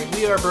Spotify.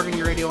 We are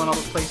Burgundy Radio and all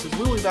those places.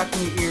 We'll be back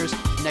in your ears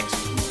next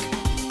week.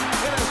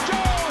 It is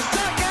Joe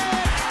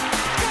Sakic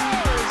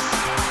scores!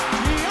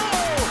 Joe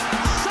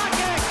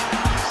Sakic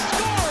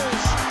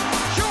scores!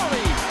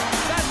 Surely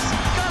that's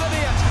gotta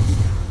be it.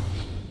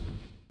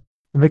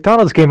 The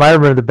McDonald's game I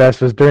remember the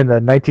best was during the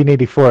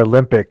 1984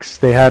 Olympics.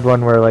 They had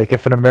one where, like,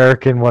 if an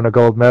American won a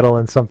gold medal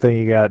in something,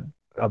 you got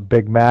a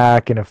Big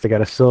Mac, and if they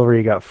got a silver,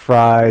 you got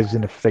fries,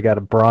 and if they got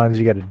a bronze,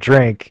 you got a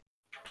drink.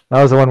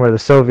 That was the one where the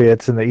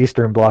Soviets and the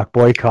Eastern Bloc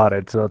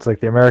boycotted, so it's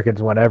like the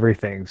Americans won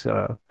everything,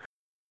 so...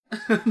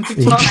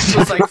 McDonald's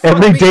was like,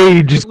 every day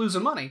you just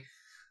losing money.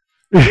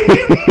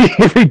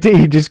 every day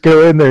you just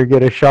go in there,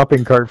 get a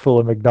shopping cart full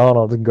of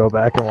McDonald's, and go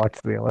back and watch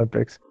the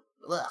Olympics.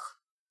 Ugh.